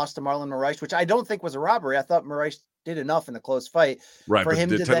decision loss to Marlon Moraes, which I don't think was a robbery. I thought Moraes did enough in a close fight for him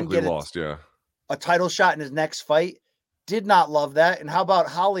to then get a title shot in his next fight. Did not love that. And how about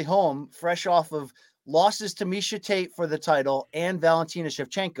Holly Holm, fresh off of losses to Miesha Tate for the title and Valentina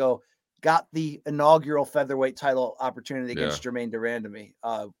Shevchenko, got the inaugural featherweight title opportunity against Jermaine Durandamy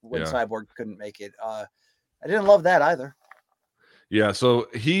when Cyborg couldn't make it. I didn't love that either. Yeah, so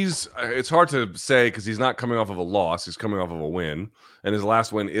it's hard to say because he's not coming off of a loss. He's coming off of a win, and his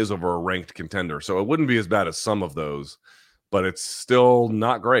last win is over a ranked contender. So it wouldn't be as bad as some of those, but it's still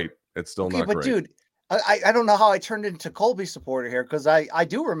not great. It's still not great. But dude, I don't know how I turned into Colby supporter here because I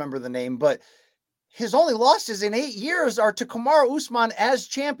do remember the name, but his only losses in 8 years are to Kamaru Usman as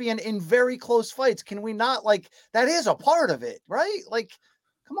champion in very close fights. Can we not, that is a part of it, right?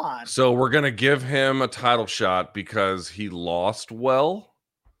 Come on. So we're going to give him a title shot because he lost well?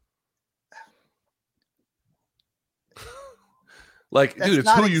 Dude, it's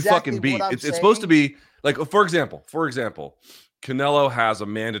who you fucking beat. It's supposed to be, for example, Canelo has a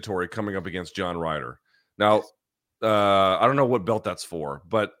mandatory coming up against John Ryder. Now, I don't know what belt that's for,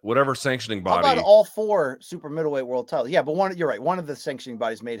 but whatever sanctioning body. How about all 4 super middleweight world titles? Yeah, but you're right. One of the sanctioning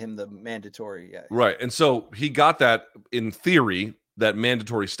bodies made him the mandatory. Yeah. Right. And so he got that in theory, that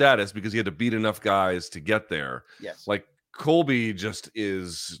mandatory status because he had to beat enough guys to get there. Yes. Colby just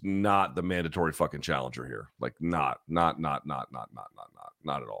is not the mandatory fucking challenger here. Not at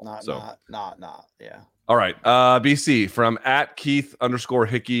all. Not. Yeah. All right. BC from at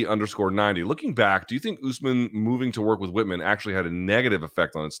Keith_Hickey_90. Looking back, do you think Usman moving to work with Whitman actually had a negative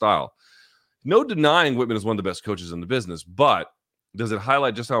effect on his style? No denying Whitman is one of the best coaches in the business, but does it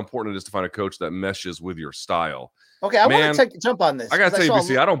highlight just how important it is to find a coach that meshes with your style? Okay, I want to jump on this. I got to tell you,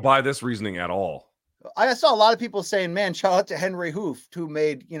 BC, I don't buy this reasoning at all. I saw a lot of people saying, man, shout out to Henry Hooft, who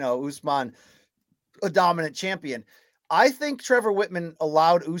made, Usman a dominant champion. I think Trevor Whitman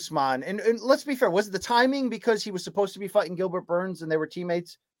allowed Usman, and let's be fair, was it the timing because he was supposed to be fighting Gilbert Burns and they were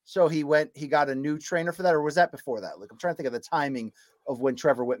teammates? So he got a new trainer for that, or was that before that? I'm trying to think of the timing of when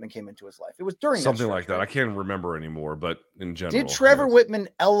Trevor Whitman came into his life. It was during something like that. I can't remember anymore, but in general. Did Trevor Whitman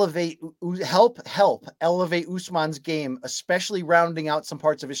help elevate Usman's game, especially rounding out some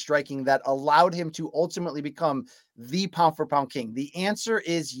parts of his striking that allowed him to ultimately become the pound for pound king? The answer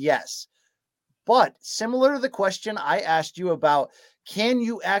is yes. But similar to the question I asked you about, can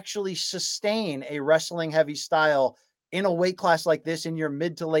you actually sustain a wrestling heavy style in a weight class like this in your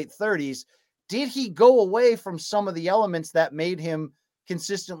mid to late 30s? Did he go away from some of the elements that made him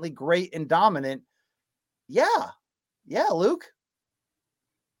consistently great and dominant? Yeah, Luke.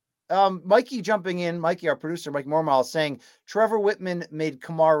 Mikey jumping in, Mikey, our producer, Mike Mormal, saying Trevor Whitman made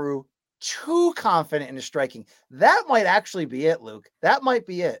Kamaru too confident in his striking. That might actually be it, Luke. That might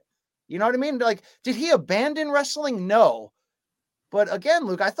be it. You know what I mean? Did he abandon wrestling? No. But again,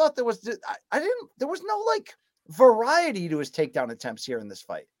 Luke, I thought there was no variety to his takedown attempts here in this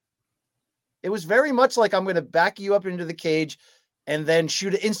fight. It was very much like, I'm going to back you up into the cage, and then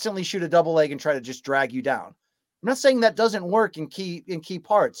instantly shoot a double leg and try to just drag you down. I'm not saying that doesn't work in key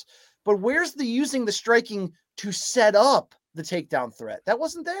parts, but where's the using the striking to set up the takedown threat? That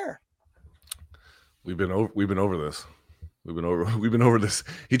wasn't there. We've been over this. We've been over this.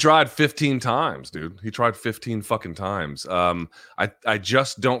 He tried 15 times, dude. He tried 15 fucking times. I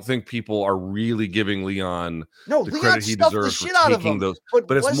just don't think people are really giving Leon the credit he deserves for taking those.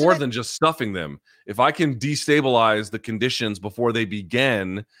 But it's more than just stuffing them. If I can destabilize the conditions before they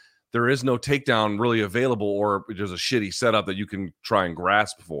begin, there is no takedown really available, or there's a shitty setup that you can try and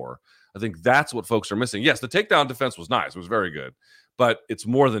grasp for. I think that's what folks are missing. Yes, the takedown defense was nice. It was very good. But it's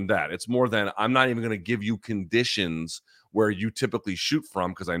more than that. It's more than I'm not even going to give you conditions where you typically shoot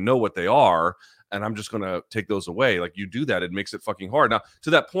from because I know what they are, and I'm just going to take those away. Like, you do that, it makes it fucking hard. Now, to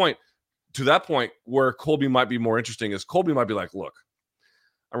that point where Colby might be more interesting is Colby might be like, look,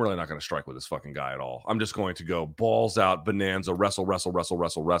 I'm really not going to strike with this fucking guy at all. I'm just going to go balls out, bonanza,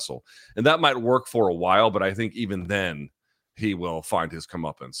 wrestle. And that might work for a while, but I think even then he will find his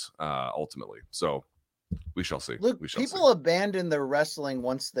comeuppance ultimately. So we shall see. Look, people abandon their wrestling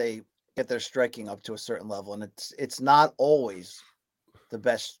once they get their striking up to a certain level, and it's not always the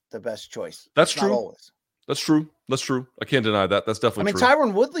best choice. That's true. Not always. That's true. I can't deny that. That's definitely true.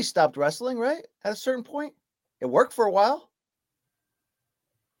 Tyron Woodley stopped wrestling, right? At a certain point. It worked for a while.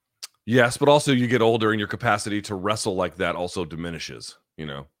 Yes, but also you get older and your capacity to wrestle like that also diminishes, you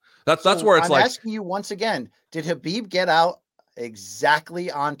know. That's where it's I'm asking you once again, did Khabib get out exactly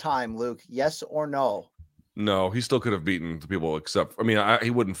on time, Luke? Yes or no? No, he still could have beaten the people except, he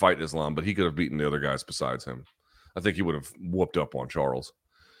wouldn't fight Islam, but he could have beaten the other guys besides him. I think he would have whooped up on Charles.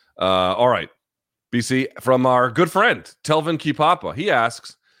 All right. BC, from our good friend, Telvin Kipapa, he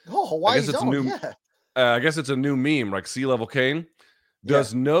asks, why is it new? Yeah. I guess it's a new meme, like Sea Level Kane.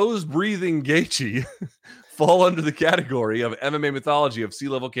 Does nose breathing Gaethje fall under the category of MMA mythology of Sea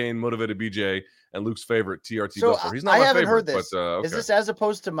Level Kane, Motivated BJ, and Luke's favorite TRT Belfort? He's not my favorite. Heard this. But, okay. Is this as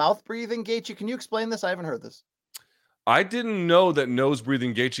opposed to mouth breathing Gaethje? Can you explain this? I haven't heard this. I didn't know that nose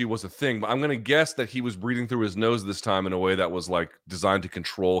breathing Gaethje was a thing, but I'm going to guess that he was breathing through his nose this time in a way that was like designed to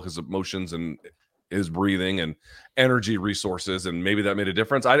control his emotions and his breathing and energy resources, and maybe that made a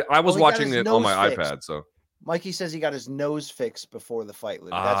difference. I was watching it on my iPad, so. Mikey says he got his nose fixed before the fight, Luke.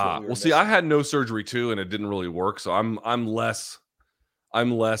 That's what we were missing. See, I had nose surgery too, and it didn't really work. So I'm less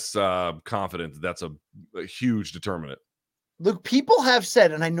confident that that's a huge determinant. Luke, people have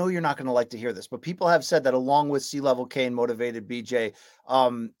said, and I know you're not going to like to hear this, but people have said that along with Sea Level Kane, Motivated BJ,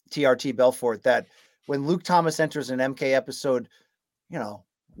 TRT Belfort, that when Luke Thomas enters an MK episode, you know,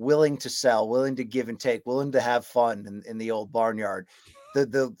 willing to sell, willing to give and take, willing to have fun in the old barnyard,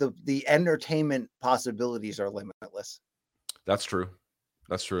 the entertainment possibilities are limitless. That's true.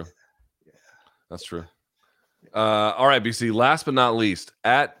 Yeah. That's true. All right, BC. Last but not least,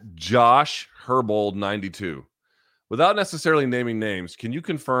 at Josh Herbold 92. Without necessarily naming names, can you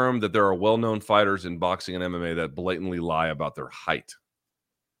confirm that there are well-known fighters in boxing and MMA that blatantly lie about their height?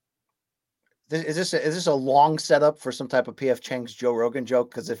 Is this a long setup for some type of PF Chang's Joe Rogan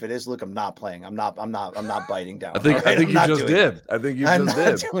joke? Because if it is, Luke, I'm not playing. I'm not biting down. I think you just did. I'm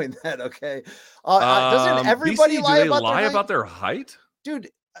not doing that. Okay. Doesn't everybody lie about their height? Dude,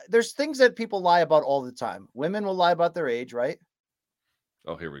 there's things that people lie about all the time. Women will lie about their age, right?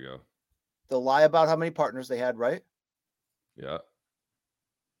 Oh, here we go. They'll lie about how many partners they had, right? Yeah.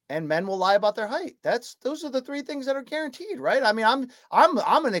 And men will lie about their height. Those are the three things that are guaranteed, right? I mean,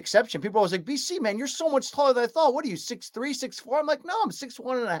 I'm an exception. People are always like, BC, man, you're so much taller than I thought. What are you, 6'3", 6'4"? I'm like, no, I'm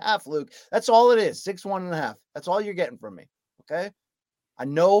 6'1.5", Luke. That's all it is, 6'1.5". That's all you're getting from me, okay? I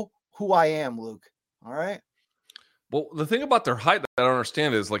know who I am, Luke, all right? Well, the thing about their height that I don't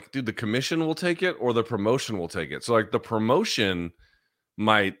understand is, like, dude, the commission will take it or the promotion will take it. So, like, the promotion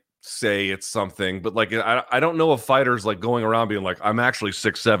might say it's something, but like I don't know if fighters like going around being like, I'm actually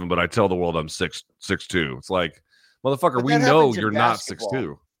 6'7", but I tell the world I'm 6'2". It's like, motherfucker, we know you're not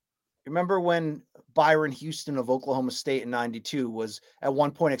 6'2". Remember when Byron Houston of Oklahoma State in 92 was at one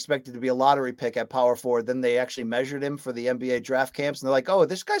point expected to be a lottery pick at power forward? Then they actually measured him for the NBA draft camps, and they're like, oh,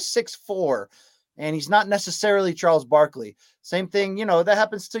 this guy's 6'4", and he's not necessarily Charles Barkley. Same thing, you know, that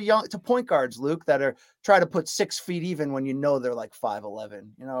happens to point guards, Luke, that are try to put 6 feet even when you know they're like 5'11",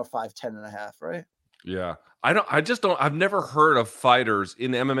 you know, 5'10.5", right? Yeah. I've never heard of fighters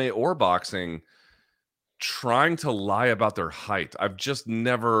in MMA or boxing trying to lie about their height. I've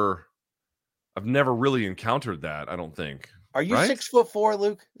never really encountered that, I don't think. Are you 6'4",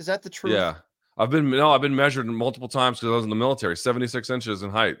 Luke? Is that the truth? Yeah. I've been measured multiple times because I was in the military. 76 inches in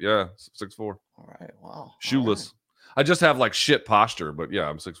height. Yeah, 6'4". All right. Wow. Shoeless. Right. I just have like shit posture, but yeah,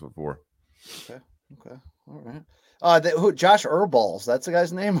 I'm 6'4". Okay. All right. Josh Herballs, that's the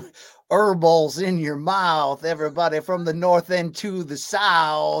guy's name. Herballs in your mouth, everybody from the north end to the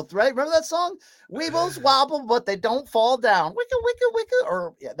south, right? Remember that song? Weebles wobble, but they don't fall down. Wicka, wicka, wicka.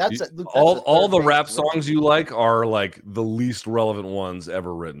 Or yeah, that's it. All the rap songs you like are like the least relevant ones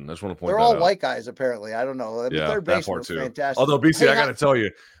ever written. I just want to point they're that all out. white guys, apparently. I don't know. Yeah, Third that base part was too. fantastic. Although BC, I got to tell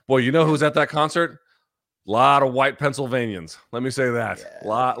you, boy, you know who's at that concert? A lot of white Pennsylvanians. Let me say that. Yeah,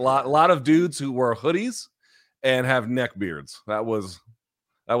 lot of dudes who wear hoodies and have neck beards. That was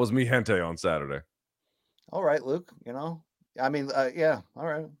mi gente on Saturday. All right, Luke. You know, I mean, yeah. All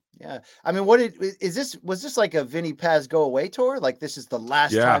right. Yeah. I mean, was this like a Vinny Paz go away tour? Like this is the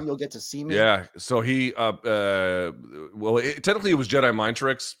last time you'll get to see me? Yeah. So he, technically it was Jedi Mind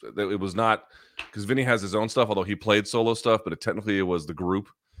Tricks. It was not because Vinny has his own stuff, although he played solo stuff, but technically it was the group.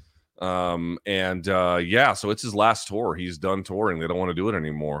 So it's his last tour. He's done touring. They don't want to do it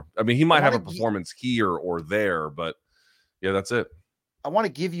anymore. I mean, he might have a performance here or there, but yeah, that's it. I want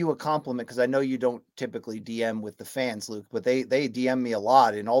to give you a compliment because I know you don't typically DM with the fans, Luke, but they DM me a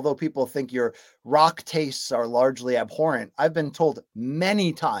lot. And although people think your rock tastes are largely abhorrent, I've been told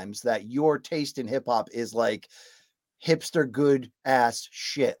many times that your taste in hip hop is like hipster good ass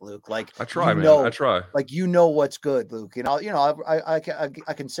shit, Luke. Like I try, man. I try. Like you know what's good, Luke. And I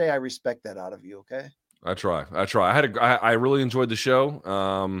can say I respect that out of you. Okay. I try. I really enjoyed the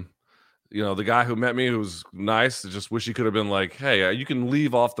show. The guy who met me, who was nice, just wish he could have been like, hey, you can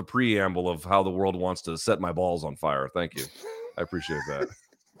leave off the preamble of how the world wants to set my balls on fire. Thank you. I appreciate that.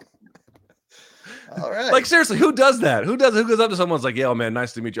 All right. Like, seriously, who does that? Who goes up to someone's like, yeah, man,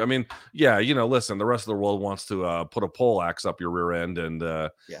 nice to meet you. I mean, yeah, listen, the rest of the world wants to put a pole axe up your rear end and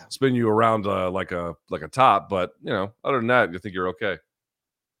spin you around like a top. But, other than that, you think you're okay.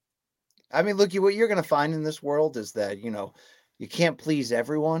 I mean, look, what you're going to find in this world is that, you can't please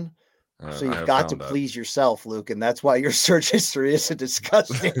everyone. So you've got to please yourself, Luke, and that's why your search history is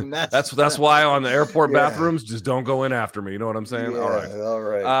disgusting. That's why on the airport bathrooms, just don't go in after me. You know what I'm saying? Yeah, all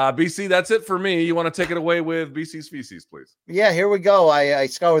right. BC, that's it for me. You want to take it away with BC's feces, please? Yeah, here we go. I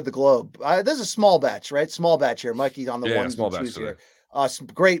scoured the globe. There's a small batch, right? Small batch here. Mikey's on the ones and twos here.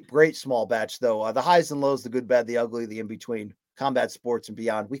 Great small batch though. The highs and lows, the good, bad, the ugly, the in between, combat sports and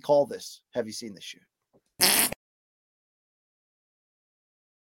beyond. We call this. Have you seen this shit?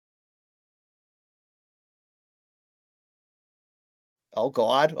 Oh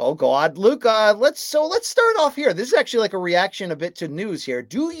God, Luke. Let's start off here. This is actually like a reaction a bit to news here.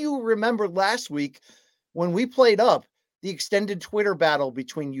 Do you remember last week when we played up the extended Twitter battle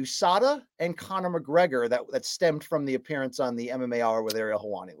between USADA and Conor McGregor that stemmed from the appearance on the MMA Hour with Ariel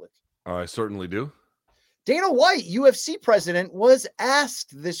Helwani, Luke? I certainly do. Dana White, UFC president, was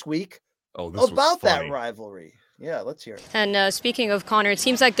asked this week about that rivalry. Yeah, let's hear it. And speaking of Conor, it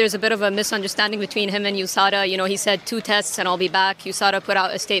seems like there's a bit of a misunderstanding between him and USADA. He said 2 tests and I'll be back. USADA put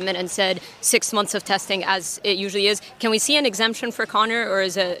out a statement and said 6 months of testing as it usually is. Can we see an exemption for Conor or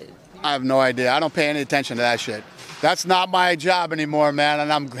is it? I have no idea. I don't pay any attention to that shit. That's not my job anymore, man,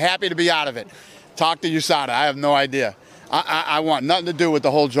 and I'm happy to be out of it. Talk to USADA. I have no idea. I want nothing to do with the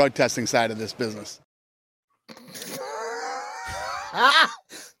whole drug testing side of this business.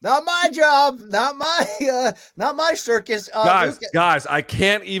 Not my job, not my circus. Guys, I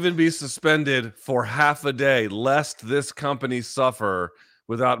can't even be suspended for half a day lest this company suffer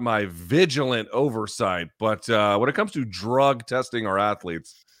without my vigilant oversight. But when it comes to drug testing our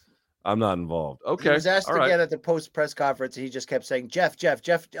athletes, I'm not involved. Okay. He was asked again at the post press conference, and he just kept saying, Jeff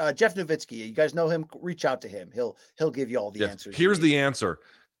Nowitzki. You guys know him? Reach out to him. He'll give you all the answers. Here's the answer.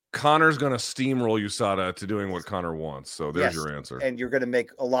 Conor's going to steamroll USADA to doing what Conor wants. So there's your answer. And you're going to make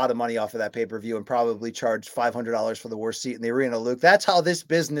a lot of money off of that pay-per-view and probably charge $500 for the worst seat in the arena, Luke. That's how this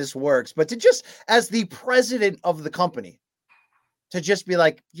business works. But to just, as the president of the company, to just be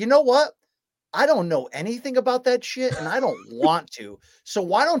like, you know what? I don't know anything about that shit and I don't want to. So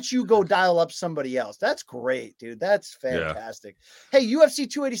why don't you go dial up somebody else? That's great, dude. That's fantastic. Yeah. Hey, UFC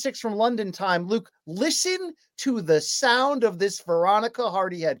 286 from London time. Luke, listen to the sound of this Veronica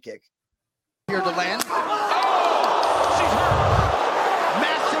Hardy head kick. Here to land. Oh, she's hurt.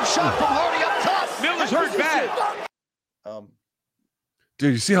 Massive shot from Hardy up top. Miller's hurt bad.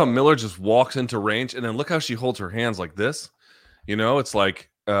 Dude, you see how Miller just walks into range and then look how she holds her hands like this? It's like,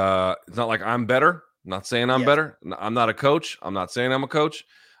 it's not like I'm better. I'm not saying I'm better. I'm not a coach. I'm not saying I'm a coach.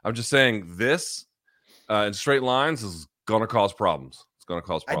 I'm just saying this in straight lines is going to cause problems. It's going to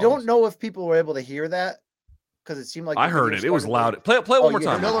cause problems. I don't know if people were able to hear that because it seemed like I heard it. It was loud. Play it one more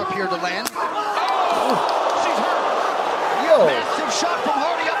time. Miller appeared to land. Oh, she's hurt. Massive shot from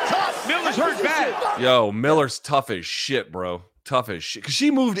Hardy up top. Miller's hurt bad. Yo, Miller's tough as shit, bro. tough as shit. Because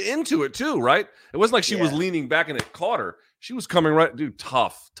she moved into it too, right? It wasn't like she was leaning back and it caught her. She was coming right, dude.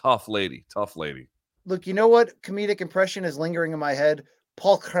 Tough lady. Look, you know what comedic impression is lingering in my head?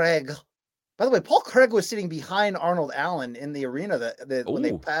 Paul Craig. By the way, Paul Craig was sitting behind Arnold Allen in the arena that when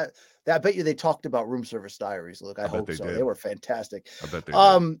they passed. I bet you they talked about Room Service Diaries. Look, I hope so. They were fantastic. I bet they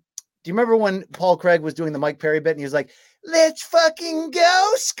did. Do you remember when Paul Craig was doing the Mike Perry bit and he was like, "Let's fucking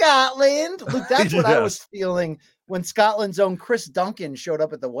go, Scotland"? Look, that's what I was feeling when Scotland's own Chris Duncan showed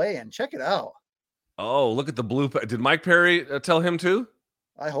up at the weigh-in. Check it out. Oh, look at the blue. Did Mike Perry tell him too?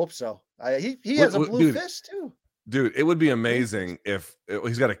 I hope so. He has a blue fist too. Dude, it would be amazing if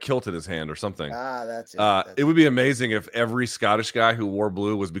he's got a kilt in his hand or something. That's it. It would be amazing if every Scottish guy who wore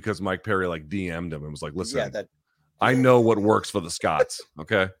blue was because Mike Perry like DM'd him and was like, "Listen, I know what works for the Scots."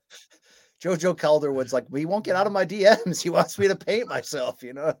 Okay. Jojo Calderwood's like, "We won't get out of my DMs. He wants me to paint myself."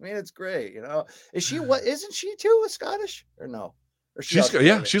 You know what I mean? It's great. You know, isn't she too a Scottish or no? Or she's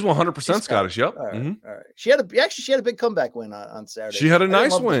 100% Scottish. Yep. All right, all right. She had a big comeback win on Saturday. She had a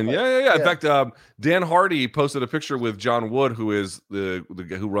nice win. Yeah. In fact, Dan Hardy posted a picture with John Wood, who is the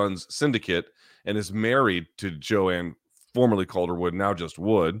guy who runs Syndicate and is married to Joanne, formerly Calderwood, now just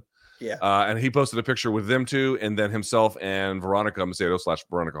Wood. Yeah. And he posted a picture with them two, and then himself and Veronica Macedo /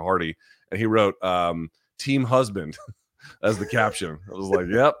 Veronica Hardy, and he wrote "Team Husband" as the caption. I was like,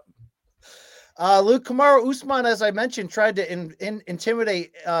 "Yep." Luke, Kamaru Usman, as I mentioned, tried to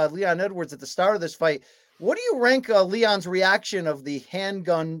intimidate Leon Edwards at the start of this fight. What do you rank Leon's reaction of the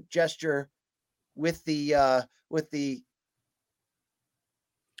handgun gesture with the? I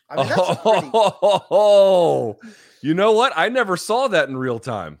mean, you know what? I never saw that in real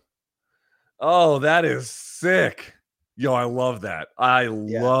time. Oh, that is sick. Yo, I love that. I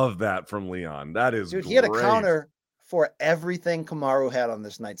love that from Leon. That is dude. Great. He had a counter for everything Kamaru had on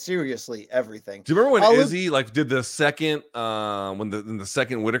this night. Seriously, everything. Do you remember when Izzy did the second in the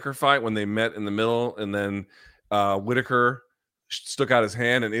second Whitaker fight when they met in the middle, and then Whitaker stuck out his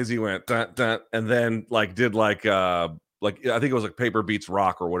hand and Izzy went dun, dun, and then did I think it was like paper beats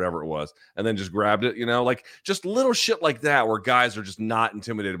rock or whatever it was, and then just grabbed it, just little shit like that where guys are just not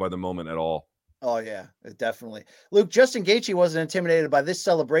intimidated by the moment at all. Oh yeah, definitely. Luke, Justin Gaethje wasn't intimidated by this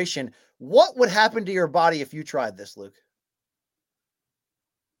celebration. What would happen to your body if you tried this, Luke?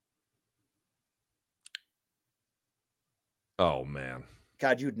 Oh man.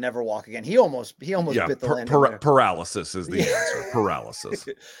 God, you'd never walk again. He almost bit the landing. Paralysis is the answer. Paralysis.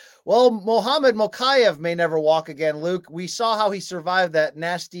 Well, Mohamed Mokaev may never walk again, Luke. We saw how he survived that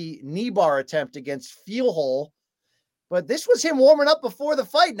nasty knee bar attempt against Feelhole. But this was him warming up before the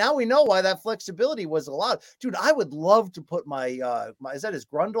fight. Now we know why that flexibility was allowed. Dude, I would love to put my is that his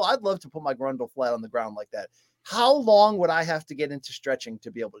grundle? I'd love to put my grundle flat on the ground like that. How long would I have to get into stretching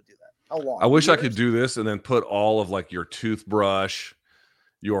to be able to do that? How long? I wish I could do this and then put all of your toothbrush,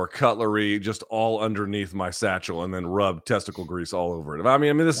 your cutlery, just all underneath my satchel and then rub testicle grease all over it. I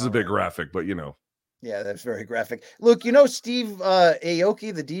mean, this is a bit graphic, but Yeah, that's very graphic. Luke, Steve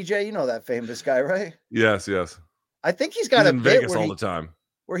Aoki, the DJ, you know that famous guy, right? Yes. I think he's got a in bit Vegas all the time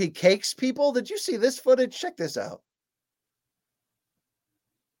where he cakes people. Did you see this footage? Check this out.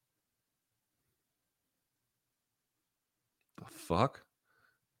 The fuck?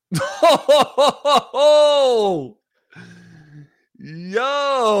 Oh,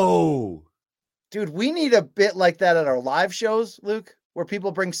 yo, dude, we need a bit like that at our live shows, Luke, where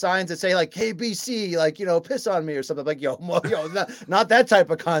people bring signs that say KBC, piss on me or something not that type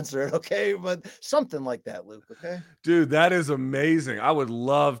of concert. Okay. But something like that, Luke. Okay. Dude, that is amazing. I would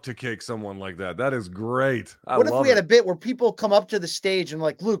love to kick someone like that. That is great. What if we had a bit where people come up to the stage and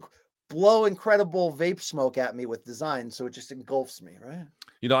Luke, blow incredible vape smoke at me with design. So it just engulfs me. Right.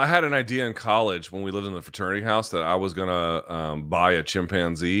 I had an idea in college when we lived in the fraternity house that I was going to buy a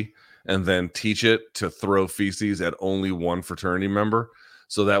chimpanzee and then teach it to throw feces at only one fraternity member.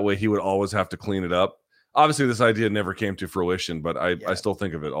 So that way he would always have to clean it up. Obviously, this idea never came to fruition, but I still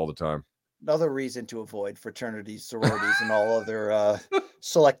think of it all the time. Another reason to avoid fraternities, sororities, and all other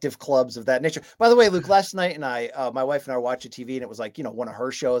selective clubs of that nature. By the way, Luke, last night my wife and I were watching TV, and it was one of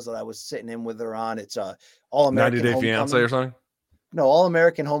her shows that I was sitting in with her on. It's All American 90 Day Fiance or something? No, All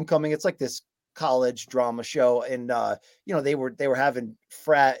American Homecoming. It's like this college drama show, and they were having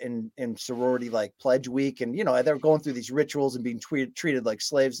frat and sorority pledge week, and they were going through these rituals and being treated like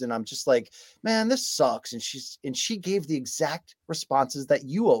slaves, and I'm just like, man, this sucks. And she gave the exact responses that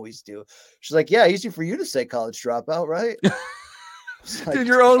you always do. She's like, yeah, easy for you to say college dropout, right? Dude,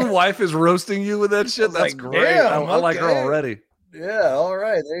 your own wife is roasting you with that shit. That's great. I like her already. Yeah, all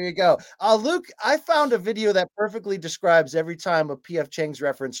right, there you go. Luke, I found a video that perfectly describes every time a PF Chang's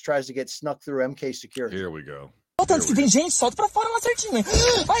reference tries to get snuck through MK security. Here we go. Solta antes que vem gente, solta pra fora lá certinho. Ai, eu te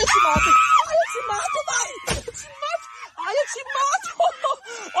mato. Ai, eu te mato, vai. Eu te mato. Ai, eu te mato.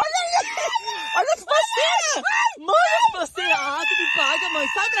 Olha aí. Olha as pasteiras. Mano, as pasteiras. Ah, tu me paga, mãe.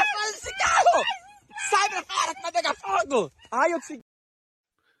 Sai pra fora desse carro. Sai pra fora que vai pegar fogo. Ai, eu te...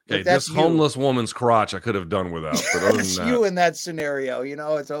 Okay, this homeless woman's crotch I could have done without. But other That's than that, you in that scenario. You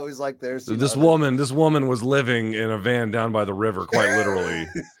know, it's always like there's this woman was living in a van down by the river, quite literally.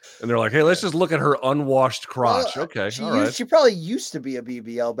 And they're like, hey, let's just look at her unwashed crotch. Well, okay, all right. She probably used to be a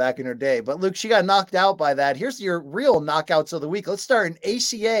BBL back in her day, but Luke, she got knocked out by that. Here's your real knockouts of the week. Let's start in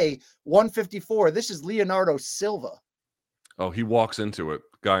ACA 154. This is Leonardo Silva. Oh, he walks into it.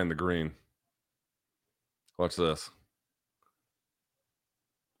 Guy in the green. Watch this.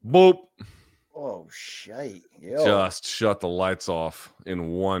 Boop. Oh, shite. Yo. Just shut the lights off in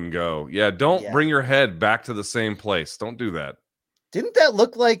one go. Yeah, don't bring your head back to the same place. Don't do that. Didn't that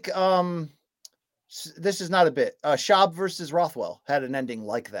look like this is not a bit. Schaub versus Rothwell had an ending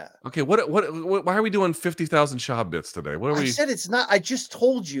like that. Okay, what why are we doing 50,000 Schaub bits today? What are we? I said it's not. I just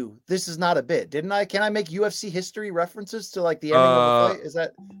told you this is not a bit, didn't I? Can I make UFC history references to like the ending of the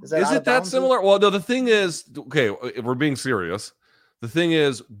fight? Is it that similar? Well, no, the thing is, okay, if we're being serious, the thing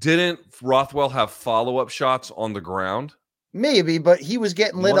is, didn't Rothwell have follow-up shots on the ground? Maybe, but he was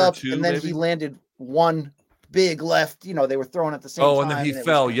getting lit up, and then maybe? he landed one big left. You know, they were throwing at the same time. Oh, and then he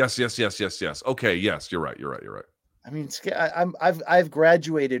fell. Yes. Okay, yes, you're right. I mean, I've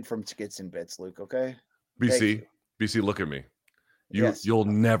graduated from skits and bits, Luke. Okay, BC, look at me. You'll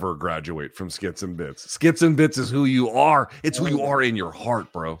never graduate from skits and bits. Skits and bits is who you are. It's who you are in your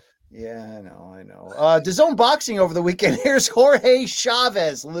heart, bro. Yeah, I know. DAZN boxing over the weekend. Here's Jorge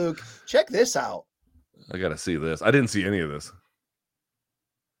Chavez, Luke. Check this out. I gotta see this. I didn't see any of this.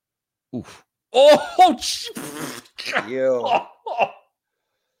 Oof. Oh, yo.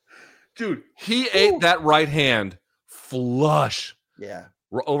 Dude, he ate that right hand flush. Yeah.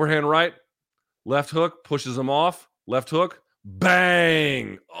 Overhand right, left hook, pushes him off, left hook,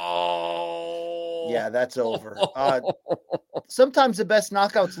 bang. Oh. Yeah, that's over. Sometimes the best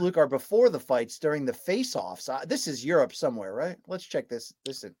knockouts, Luke, are before the fights during the face-offs. This is Europe somewhere, right? Let's check this.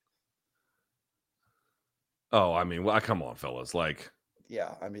 Listen. Oh, I mean, well, come on, fellas. Like,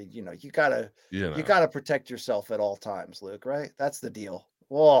 yeah, I mean, you gotta protect yourself at all times, Luke, right? That's the deal.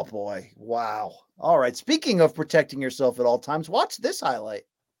 Oh boy. Wow. All right. Speaking of protecting yourself at all times, watch this highlight.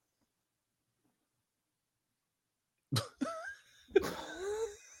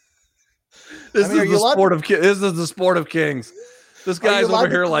 This is the sport of kings. This guy's over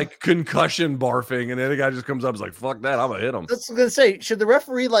here like concussion barfing, and then the guy just comes up and is like, fuck that, I'm gonna hit him. That's what I was gonna say. Should the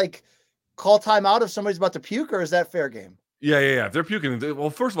referee like call timeout if somebody's about to puke, or is that fair game? Yeah. If they're puking, well,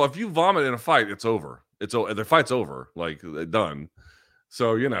 first of all, if you vomit in a fight, it's over. The fight's over. Like, done.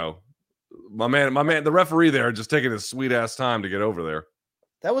 So, my man, the referee there just taking his sweet ass time to get over there.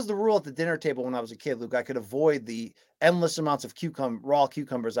 That was the rule at the dinner table when I was a kid, Luke. I could avoid the endless amounts of raw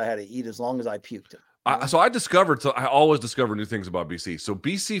cucumbers I had to eat as long as I puked. I always discover new things about BC. So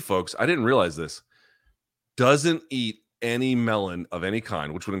BC, folks, I didn't realize this, doesn't eat any melon of any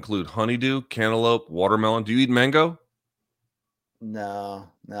kind, which would include honeydew, cantaloupe, watermelon. Do you eat mango? No.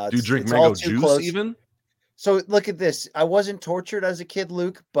 Do you drink mango juice even? So look at this. I wasn't tortured as a kid,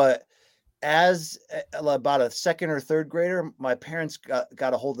 Luke, but as about a second or third grader, my parents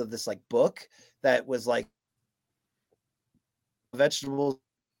got a hold of this like book that was like vegetables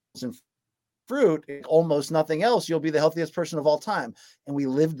and fruit, almost nothing else. You'll be the healthiest person of all time. And we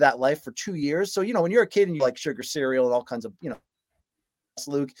lived that life for 2 years. So, when you're a kid and you like sugar cereal and all kinds of,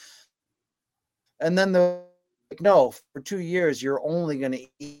 Luke. And then no, for 2 years, you're only going to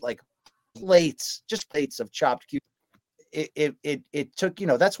eat like plates of chopped cucumbers. It took,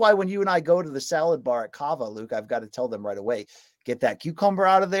 that's why when you and I go to the salad bar at Cava, Luke, I've got to tell them right away, get that cucumber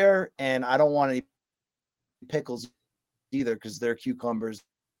out of there. And I don't want any pickles either, because they're cucumbers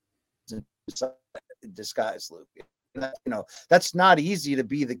in disguise, Luke. That's not easy to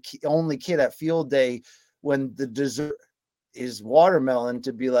be the only kid at field day when the dessert is watermelon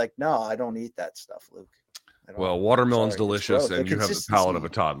to be like, no, I don't eat that stuff, Luke. Well, watermelon's delicious, and you have the palate of a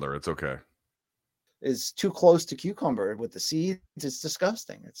toddler. It's okay. Is too close to cucumber with the seeds. It's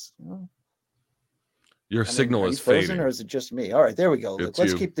disgusting. It's your signal is fading, or is it just me? All right, there we go.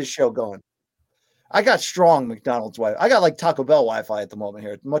 Let's keep this show going. I got strong McDonald's Wi-Fi. I got like Taco Bell Wi-Fi at the moment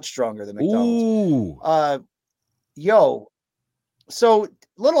here. It's much stronger than McDonald's. Ooh. So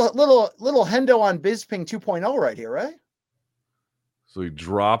little Hendo on Bizping 2.0 right here, right? So he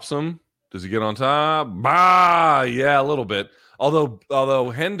drops him. Does he get on top? Bah, yeah, a little bit. Although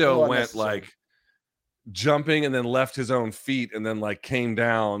Hendo went like jumping and then left his own feet and then like came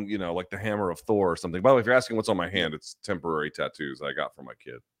down, you know, like the hammer of Thor or something. By the way, if you're asking what's on my hand, it's temporary tattoos I got from my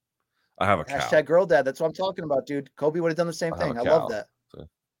kid. I have a cow. Hashtag girl dad. That's what I'm talking about, dude. Kobe would have done the same thing. I love that. So,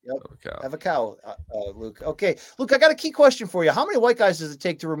 Yep. Have a cow, Luke. Okay, Luke, I got a key question for you. How many white guys does it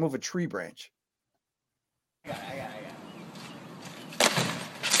take to remove a tree branch?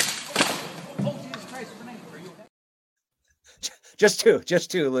 Just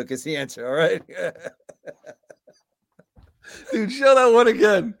two, Luke, is the answer. All right. Dude, show that one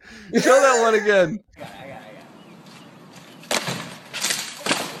again. Show that one again.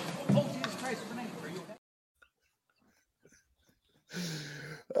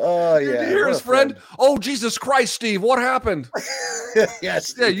 Oh, yeah. Did you hear his friend? Oh, Jesus Christ, Steve, what happened?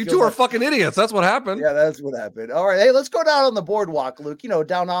 Yes. Yeah, you two are fucking idiots. That's what happened. Yeah, that's what happened. All right. Hey, let's go down on the boardwalk, Luke. You know,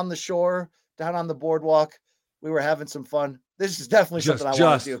 down on the shore, down on the boardwalk. We were having some fun. This is definitely something I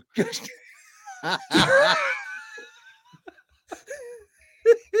want to do.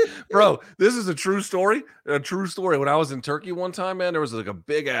 Bro, this is a true story. A true story. When I was in Turkey one time, man, there was like a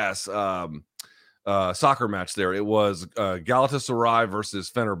big ass soccer match there. It was Galatasaray versus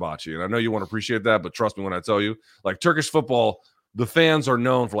Fenerbahce. And I know you want to appreciate that, but trust me when I tell you, like Turkish football, the fans are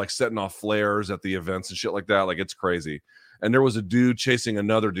known for like setting off flares at the events and shit like that. Like it's crazy. And there was a dude chasing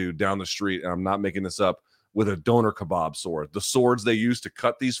another dude down the street, and I'm not making this up, with a doner kebab sword. The swords they use to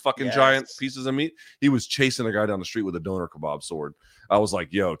cut these fucking giant pieces of meat. He was chasing a guy down the street with a doner kebab sword. I was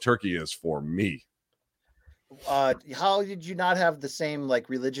like, yo, Turkey is for me. How did you not have the same like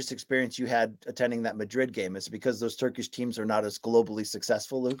religious experience you had attending that Madrid game? Is it because those Turkish teams are not as globally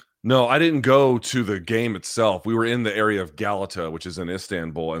successful, Luke? No, I didn't go to the game itself. We were in the area of Galata, which is in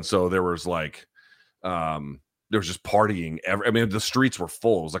Istanbul. And so there was like, there was just partying. I mean, the streets were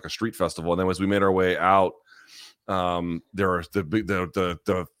full. It was like a street festival. And then as we made our way out, there are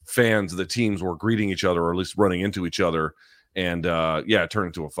the fans, the teams were greeting each other, or at least running into each other. And it turned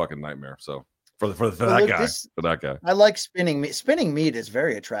into a fucking nightmare. So for that guy. I like spinning meat. Spinning meat is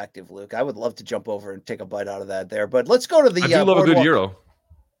very attractive, Luke. I would love to jump over and take a bite out of that there. But let's go to the I do love a good gyro.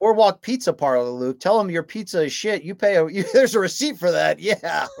 Boardwalk Pizza Parlor, Luke. Tell them your pizza is shit. You pay there's a receipt for that.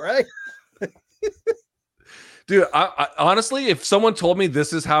 Yeah, right. Dude, I honestly, if someone told me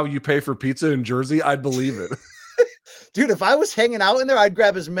this is how you pay for pizza in Jersey, I'd believe it. Dude, if I was hanging out in there, I'd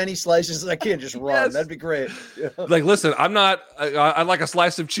grab as many slices as I can, just run. Yes. That'd be great. Yeah. Like, listen, I like a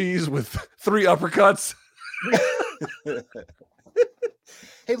slice of cheese with 3 uppercuts.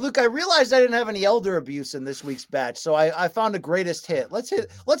 Hey, Luke, I realized I didn't have any elder abuse in this week's batch, so I found a greatest hit. Let's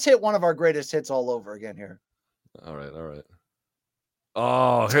hit one of our greatest hits all over again here. All right.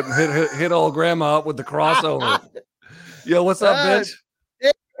 Oh, hit old grandma up with the crossover. Yo, what's up, bitch?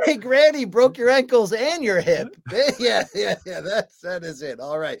 Hey, Granny, broke your ankles and your hip. Yeah. That is it.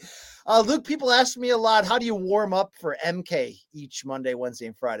 All right. Luke, people ask me a lot, how do you warm up for MK each Monday, Wednesday,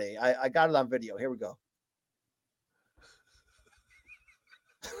 and Friday? I got it on video. Here we go.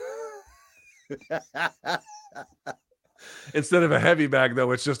 Instead of a heavy bag,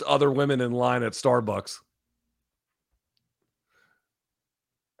 though, it's just other women in line at Starbucks.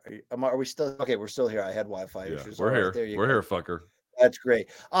 Are we still okay? We're still here. I had Wi-Fi issues. We're here. There you go. Here, fucker. That's great.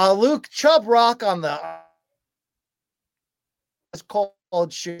 Luke, Chubb Rock on the it's called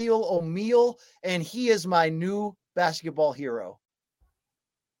Shaquille O'Neal, and he is my new basketball hero.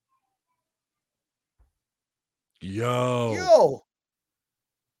 Yo,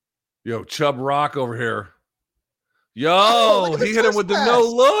 Chubb Rock over here. He hit him with the no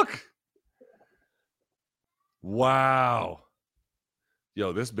look. Wow.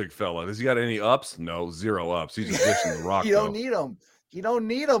 Yo, this big fella, has he got any ups? No, 0 ups. He's just dishing the rock. You don't need him. You don't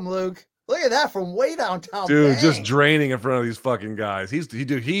need him, Luke. Look at that from way downtown. Dude, just draining in front of these fucking guys. He's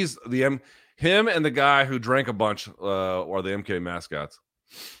the him and the guy who drank a bunch are the MK mascots.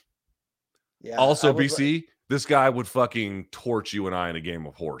 Yeah. Also, BC, this guy would fucking torch you and I in a game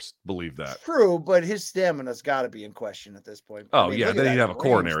of horse. Believe that. True, but his stamina's got to be in question at this point. Oh, then he'd have a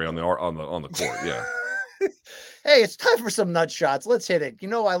coronary on the court. Yeah. Hey, it's time for some nut shots. Let's hit it. You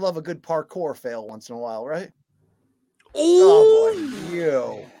know, I love a good parkour fail once in a while, right? Ooh. Oh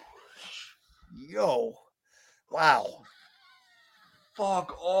boy. Yo. Wow.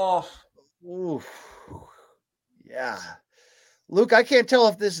 Fuck off. Oof. Yeah. Luke, I can't tell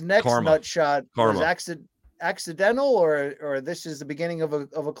if this next nut shot was accidental or this is the beginning of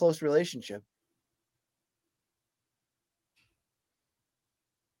a close relationship.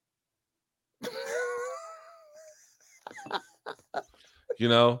 You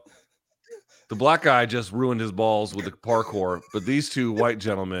know, the black guy just ruined his balls with the parkour, but these two white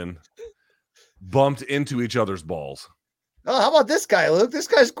gentlemen bumped into each other's balls. Oh, how about this guy, Luke? This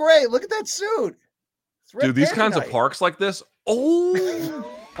guy's great. Look at that suit. Dude, these kinds of parks like this. Oh,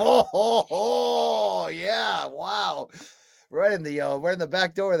 yeah. Wow. Right in the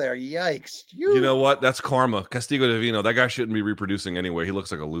back door there. Yikes. You know what? That's karma. Castigo Divino. That guy shouldn't be reproducing anyway. He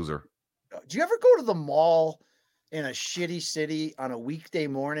looks like a loser. Do you ever go to the mall in a shitty city on a weekday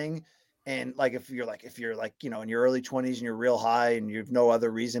morning? And like, if you're in your early 20s and you're real high and you have no other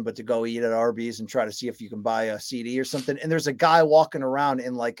reason but to go eat at Arby's and try to see if you can buy a CD or something. And there's a guy walking around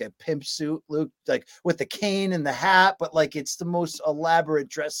in like a pimp suit, Luke, like with the cane and the hat, but like it's the most elaborate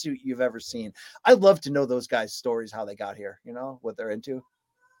dress suit you've ever seen. I'd love to know those guys' stories, how they got here, what they're into.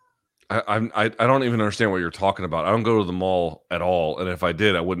 I don't even understand what you're talking about. I don't go to the mall at all. And if I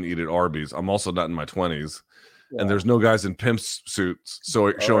did, I wouldn't eat at Arby's. I'm also not in my 20s. Yeah. And there's no guys in pimp suits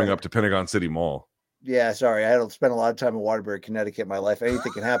showing up to Pentagon City Mall. Yeah, sorry. I had to spend a lot of time in Waterbury, Connecticut in my life.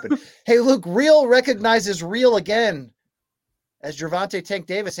 Anything can happen. Hey, Luke, Real recognizes Real again as Gervonta Tank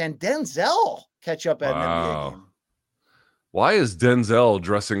Davis and Denzel catch up at an NBA game. Why is Denzel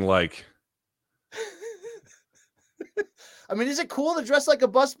dressing like... I mean, is it cool to dress like a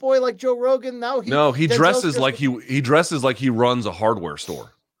busboy like Joe Rogan? He dresses like he dresses like he runs a hardware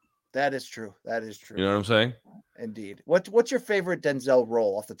store. That is true. That is true. You know what I'm saying? Indeed. What's your favorite Denzel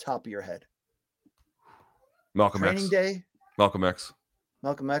role off the top of your head? Malcolm Training X. Day. Malcolm X.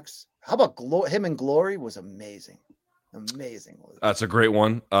 Malcolm X. How about him in Glory was amazing. Amazing. That's a great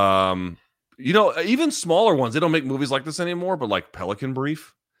one. Even smaller ones, they don't make movies like this anymore, but like Pelican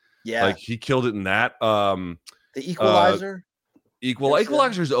Brief. Yeah. Like he killed it in that. The Equalizer.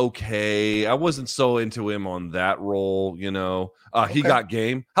 Equalizer's okay. I wasn't so into him on that role, Okay. He Got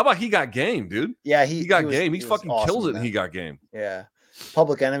Game. How about He Got Game, dude? Yeah, he got game. He fucking awesome, kills it man. in He Got Game. Yeah.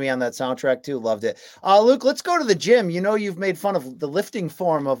 Public Enemy on that soundtrack too. Loved it. Luke, let's go to the gym. You've made fun of the lifting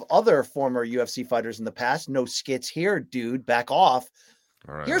form of other former UFC fighters in the past. No skits here, dude. Back off.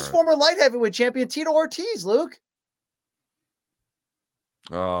 All right, Here's former light heavyweight champion Tito Ortiz, Luke.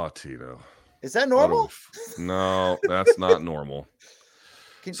 Oh, Tito. Is that normal? No, that's not normal.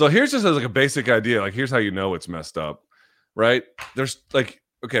 So here's just like a basic idea. Like, here's how you know it's messed up, right? There's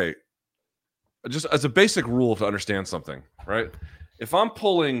okay, just as a basic rule to understand something, right? If I'm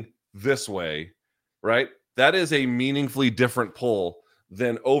pulling this way, right, that is a meaningfully different pull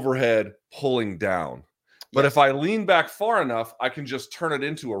than overhead pulling down. But if I lean back far enough, I can just turn it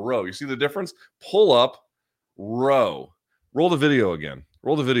into a row. You see the difference? Pull up, row. Roll the video again.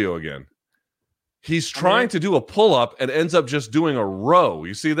 He's trying to do a pull-up and ends up just doing a row.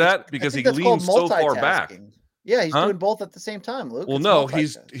 You see that? Because he leans so far back. Yeah, he's doing both at the same time, Luke. Well, no,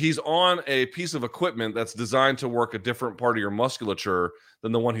 he's on a piece of equipment that's designed to work a different part of your musculature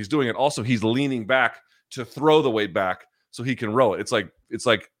than the one he's doing it. Also, he's leaning back to throw the weight back so he can row it. It's like,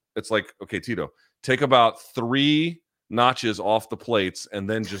 okay, Tito, take about 3 notches off the plates and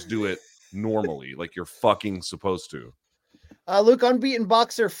then just do it normally, like you're fucking supposed to. Luke, unbeaten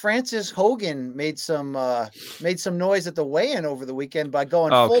boxer Francis Hogan made some noise at the weigh-in over the weekend by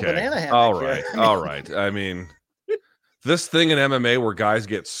going full banana hammock. All right. I mean, this thing in MMA where guys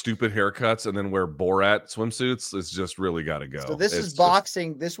get stupid haircuts and then wear Borat swimsuits is just really got to go. So this is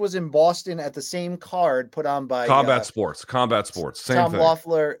boxing. This was in Boston at the same card put on by Combat Sports. Same Tom thing.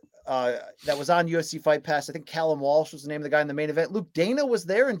 Loeffler. That was on UFC Fight Pass. I think Callum Walsh was the name of the guy in the main event. Luke, Dana was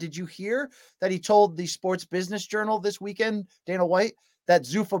there, and did you hear that he told the Sports Business Journal this weekend, Dana White, that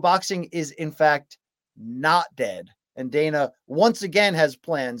Zuffa Boxing is in fact not dead, and Dana once again has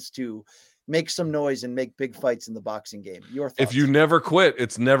plans to make some noise and make big fights in the boxing game. Your thoughts? If you never quit,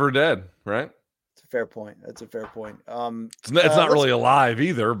 it's never dead, right? It's a fair point. That's a fair point. It's not really alive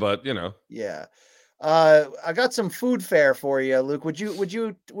either, but yeah. I got some food fare for you, Luke. Would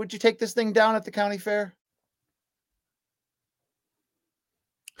you take this thing down at the county fair?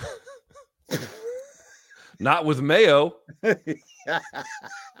 Not with mayo.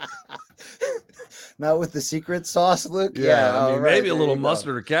 Not with the secret sauce, Luke. Yeah, I mean, maybe a little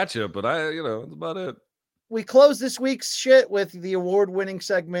mustard or ketchup, but that's about it. We close this week's shit with the award-winning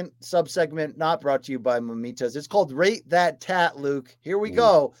sub-segment, not brought to you by Mamitas. It's called Rate That Tat, Luke. Here we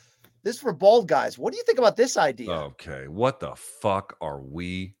go. This is for bald guys. What do you think about this idea? Okay, what the fuck are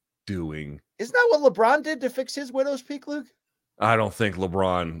we doing? Isn't that what LeBron did to fix his widow's peak, Luke? I don't think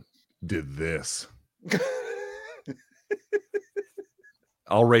LeBron did this.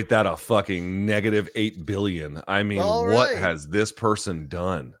 I'll rate that a fucking -8 billion. I mean, what has this person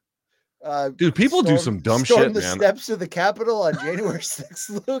done? Dude, people do some dumb shit, the man. Steps of the Capitol on January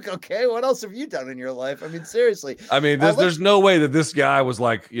 6th, Luke. Okay, what else have you done in your life? I mean, seriously. I mean, there's no way that this guy was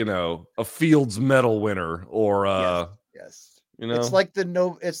like, a Fields Medal winner or yes. It's like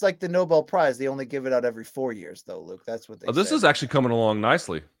the Nobel Prize. They only give it out every 4 years, though, Luke. That's what they. This is actually coming along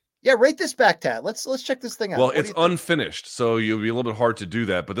nicely. Yeah, rate this back tat. Let's check this thing out. Well, What do it's you think? unfinished, so you'll be a little bit hard to do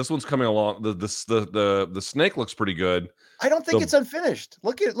that. But this one's coming along. The snake looks pretty good. I don't think it's unfinished.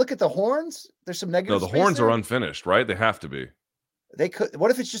 Look at the horns. There's some negative. No, the space horns there. are unfinished, right? They have to be. They could. What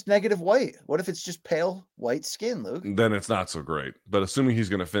if it's just negative white? What if it's just pale white skin, Luke? Then it's not so great. But assuming he's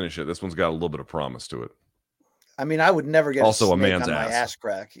going to finish it, this one's got a little bit of promise to it. I mean, I would never get Also a a snake man's on my ass. ass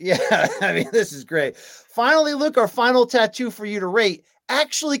crack. Yeah, I mean, this is great. Finally, Luke, our final tattoo for you to rate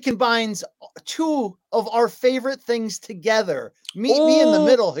actually combines two of our favorite things together. Meet me in the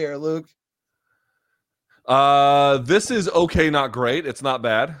middle here, Luke. This is okay, not great. It's not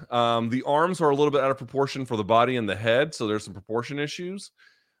bad. The arms are a little bit out of proportion for the body and the head, so there's some proportion issues.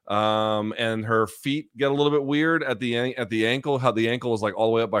 And her feet get a little bit weird at the ankle. How the ankle is like all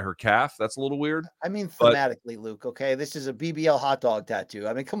the way up by her calf. That's a little weird. I mean, thematically, Luke. Okay, this is a BBL hot dog tattoo.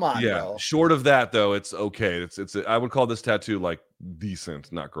 I mean, come on, Yeah. bro. Short of that, though, it's okay. I would call this tattoo like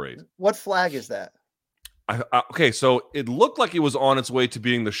decent, not great. What flag is that? Okay, so it looked like it was on its way to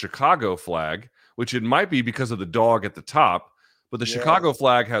being the Chicago flag, which it might be because of the dog at the top. But the Chicago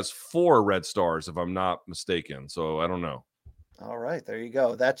flag has 4 red stars, if I'm not mistaken. So I don't know. All right, there you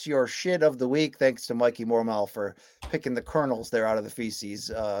go. That's your shit of the week. Thanks to Mikey Mormal for picking the kernels there out of the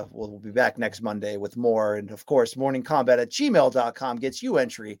feces. We'll be back next Monday with more. And of course, morningcombat@gmail.com gets you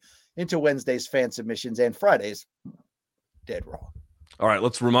entry into Wednesday's fan submissions and Friday's Dead Wrong. All right,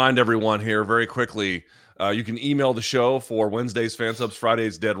 let's remind everyone here very quickly. You can email the show for Wednesday's fan subs,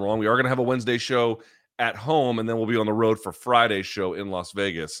 Friday's Dead Wrong. We are going to have a Wednesday show at home, and then we'll be on the road for Friday's show in Las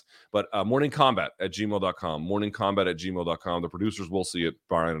Vegas. But morningcombat@gmail.com, morningcombat@gmail.com. The producers will see it.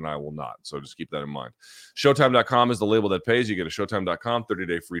 Brian and I will not. So just keep that in mind. Showtime.com is the label that pays. You get a Showtime.com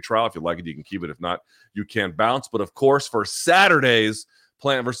 30-day free trial. If you like it, you can keep it. If not, you can bounce. But of course, for Saturday's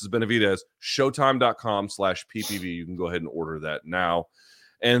Plant versus Benavidez, Showtime.com/PPV. You can go ahead and order that now.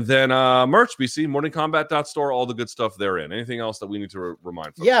 And then merch, BC, morningcombat.store, all the good stuff therein. Anything else that we need to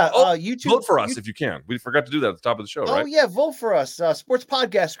remind folks? Yeah, YouTube. Vote for us if you can. We forgot to do that at the top of the show, right? Oh, yeah, vote for us.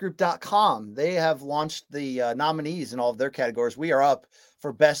 Sportspodcastgroup.com. They have launched the nominees in all of their categories. We are up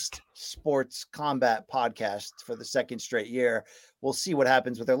for Best Sports Combat Podcast for the second straight year. We'll see what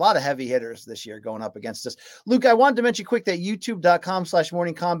happens with a lot of heavy hitters this year going up against us. Luke, I wanted to mention quick that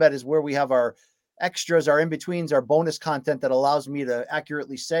youtube.com/morningcombat is where we have our extras, our in-betweens, our bonus content that allows me to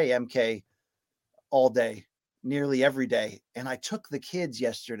accurately say MK all day, nearly every day. And I took the kids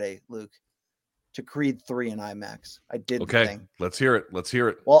yesterday, Luke, to Creed 3 in IMAX. I did the thing. Let's hear it. Let's hear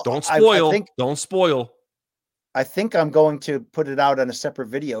it. Well, don't spoil. Don't spoil. I think I'm going to put it out on a separate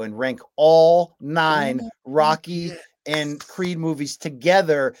video and rank all 9 Rocky and Creed movies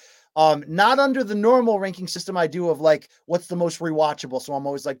together. Not under the normal ranking system I do of like, what's the most rewatchable? So I'm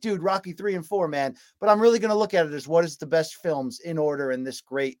always like, dude, Rocky 3 and 4, man. But I'm really going to look at it as what is the best films in order in this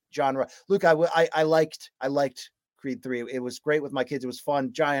great genre. Luke, I liked Creed 3. It was great with my kids. It was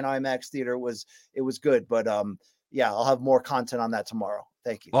fun. Giant IMAX theater. It was good. But yeah, I'll have more content on that tomorrow.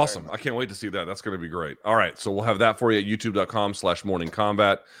 Thank you. Awesome. I can't wait to see that. That's going to be great. All right. So we'll have that for you at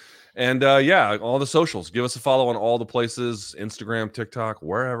youtube.com/morningcombat. And yeah, all the socials. Give us a follow on all the places, Instagram, TikTok,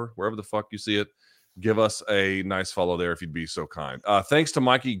 wherever the fuck you see it. Give us a nice follow there if you'd be so kind. Thanks to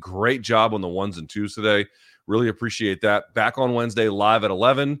Mikey. Great job on the 1s and 2s today. Really appreciate that. Back on Wednesday live at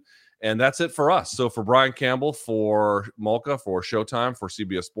 11. And that's it for us. So for Brian Campbell, for Malka, for Showtime, for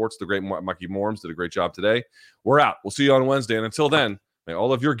CBS Sports, the great Mikey Morms did a great job today. We're out. We'll see you on Wednesday. And until then, may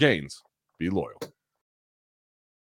all of your gains be loyal.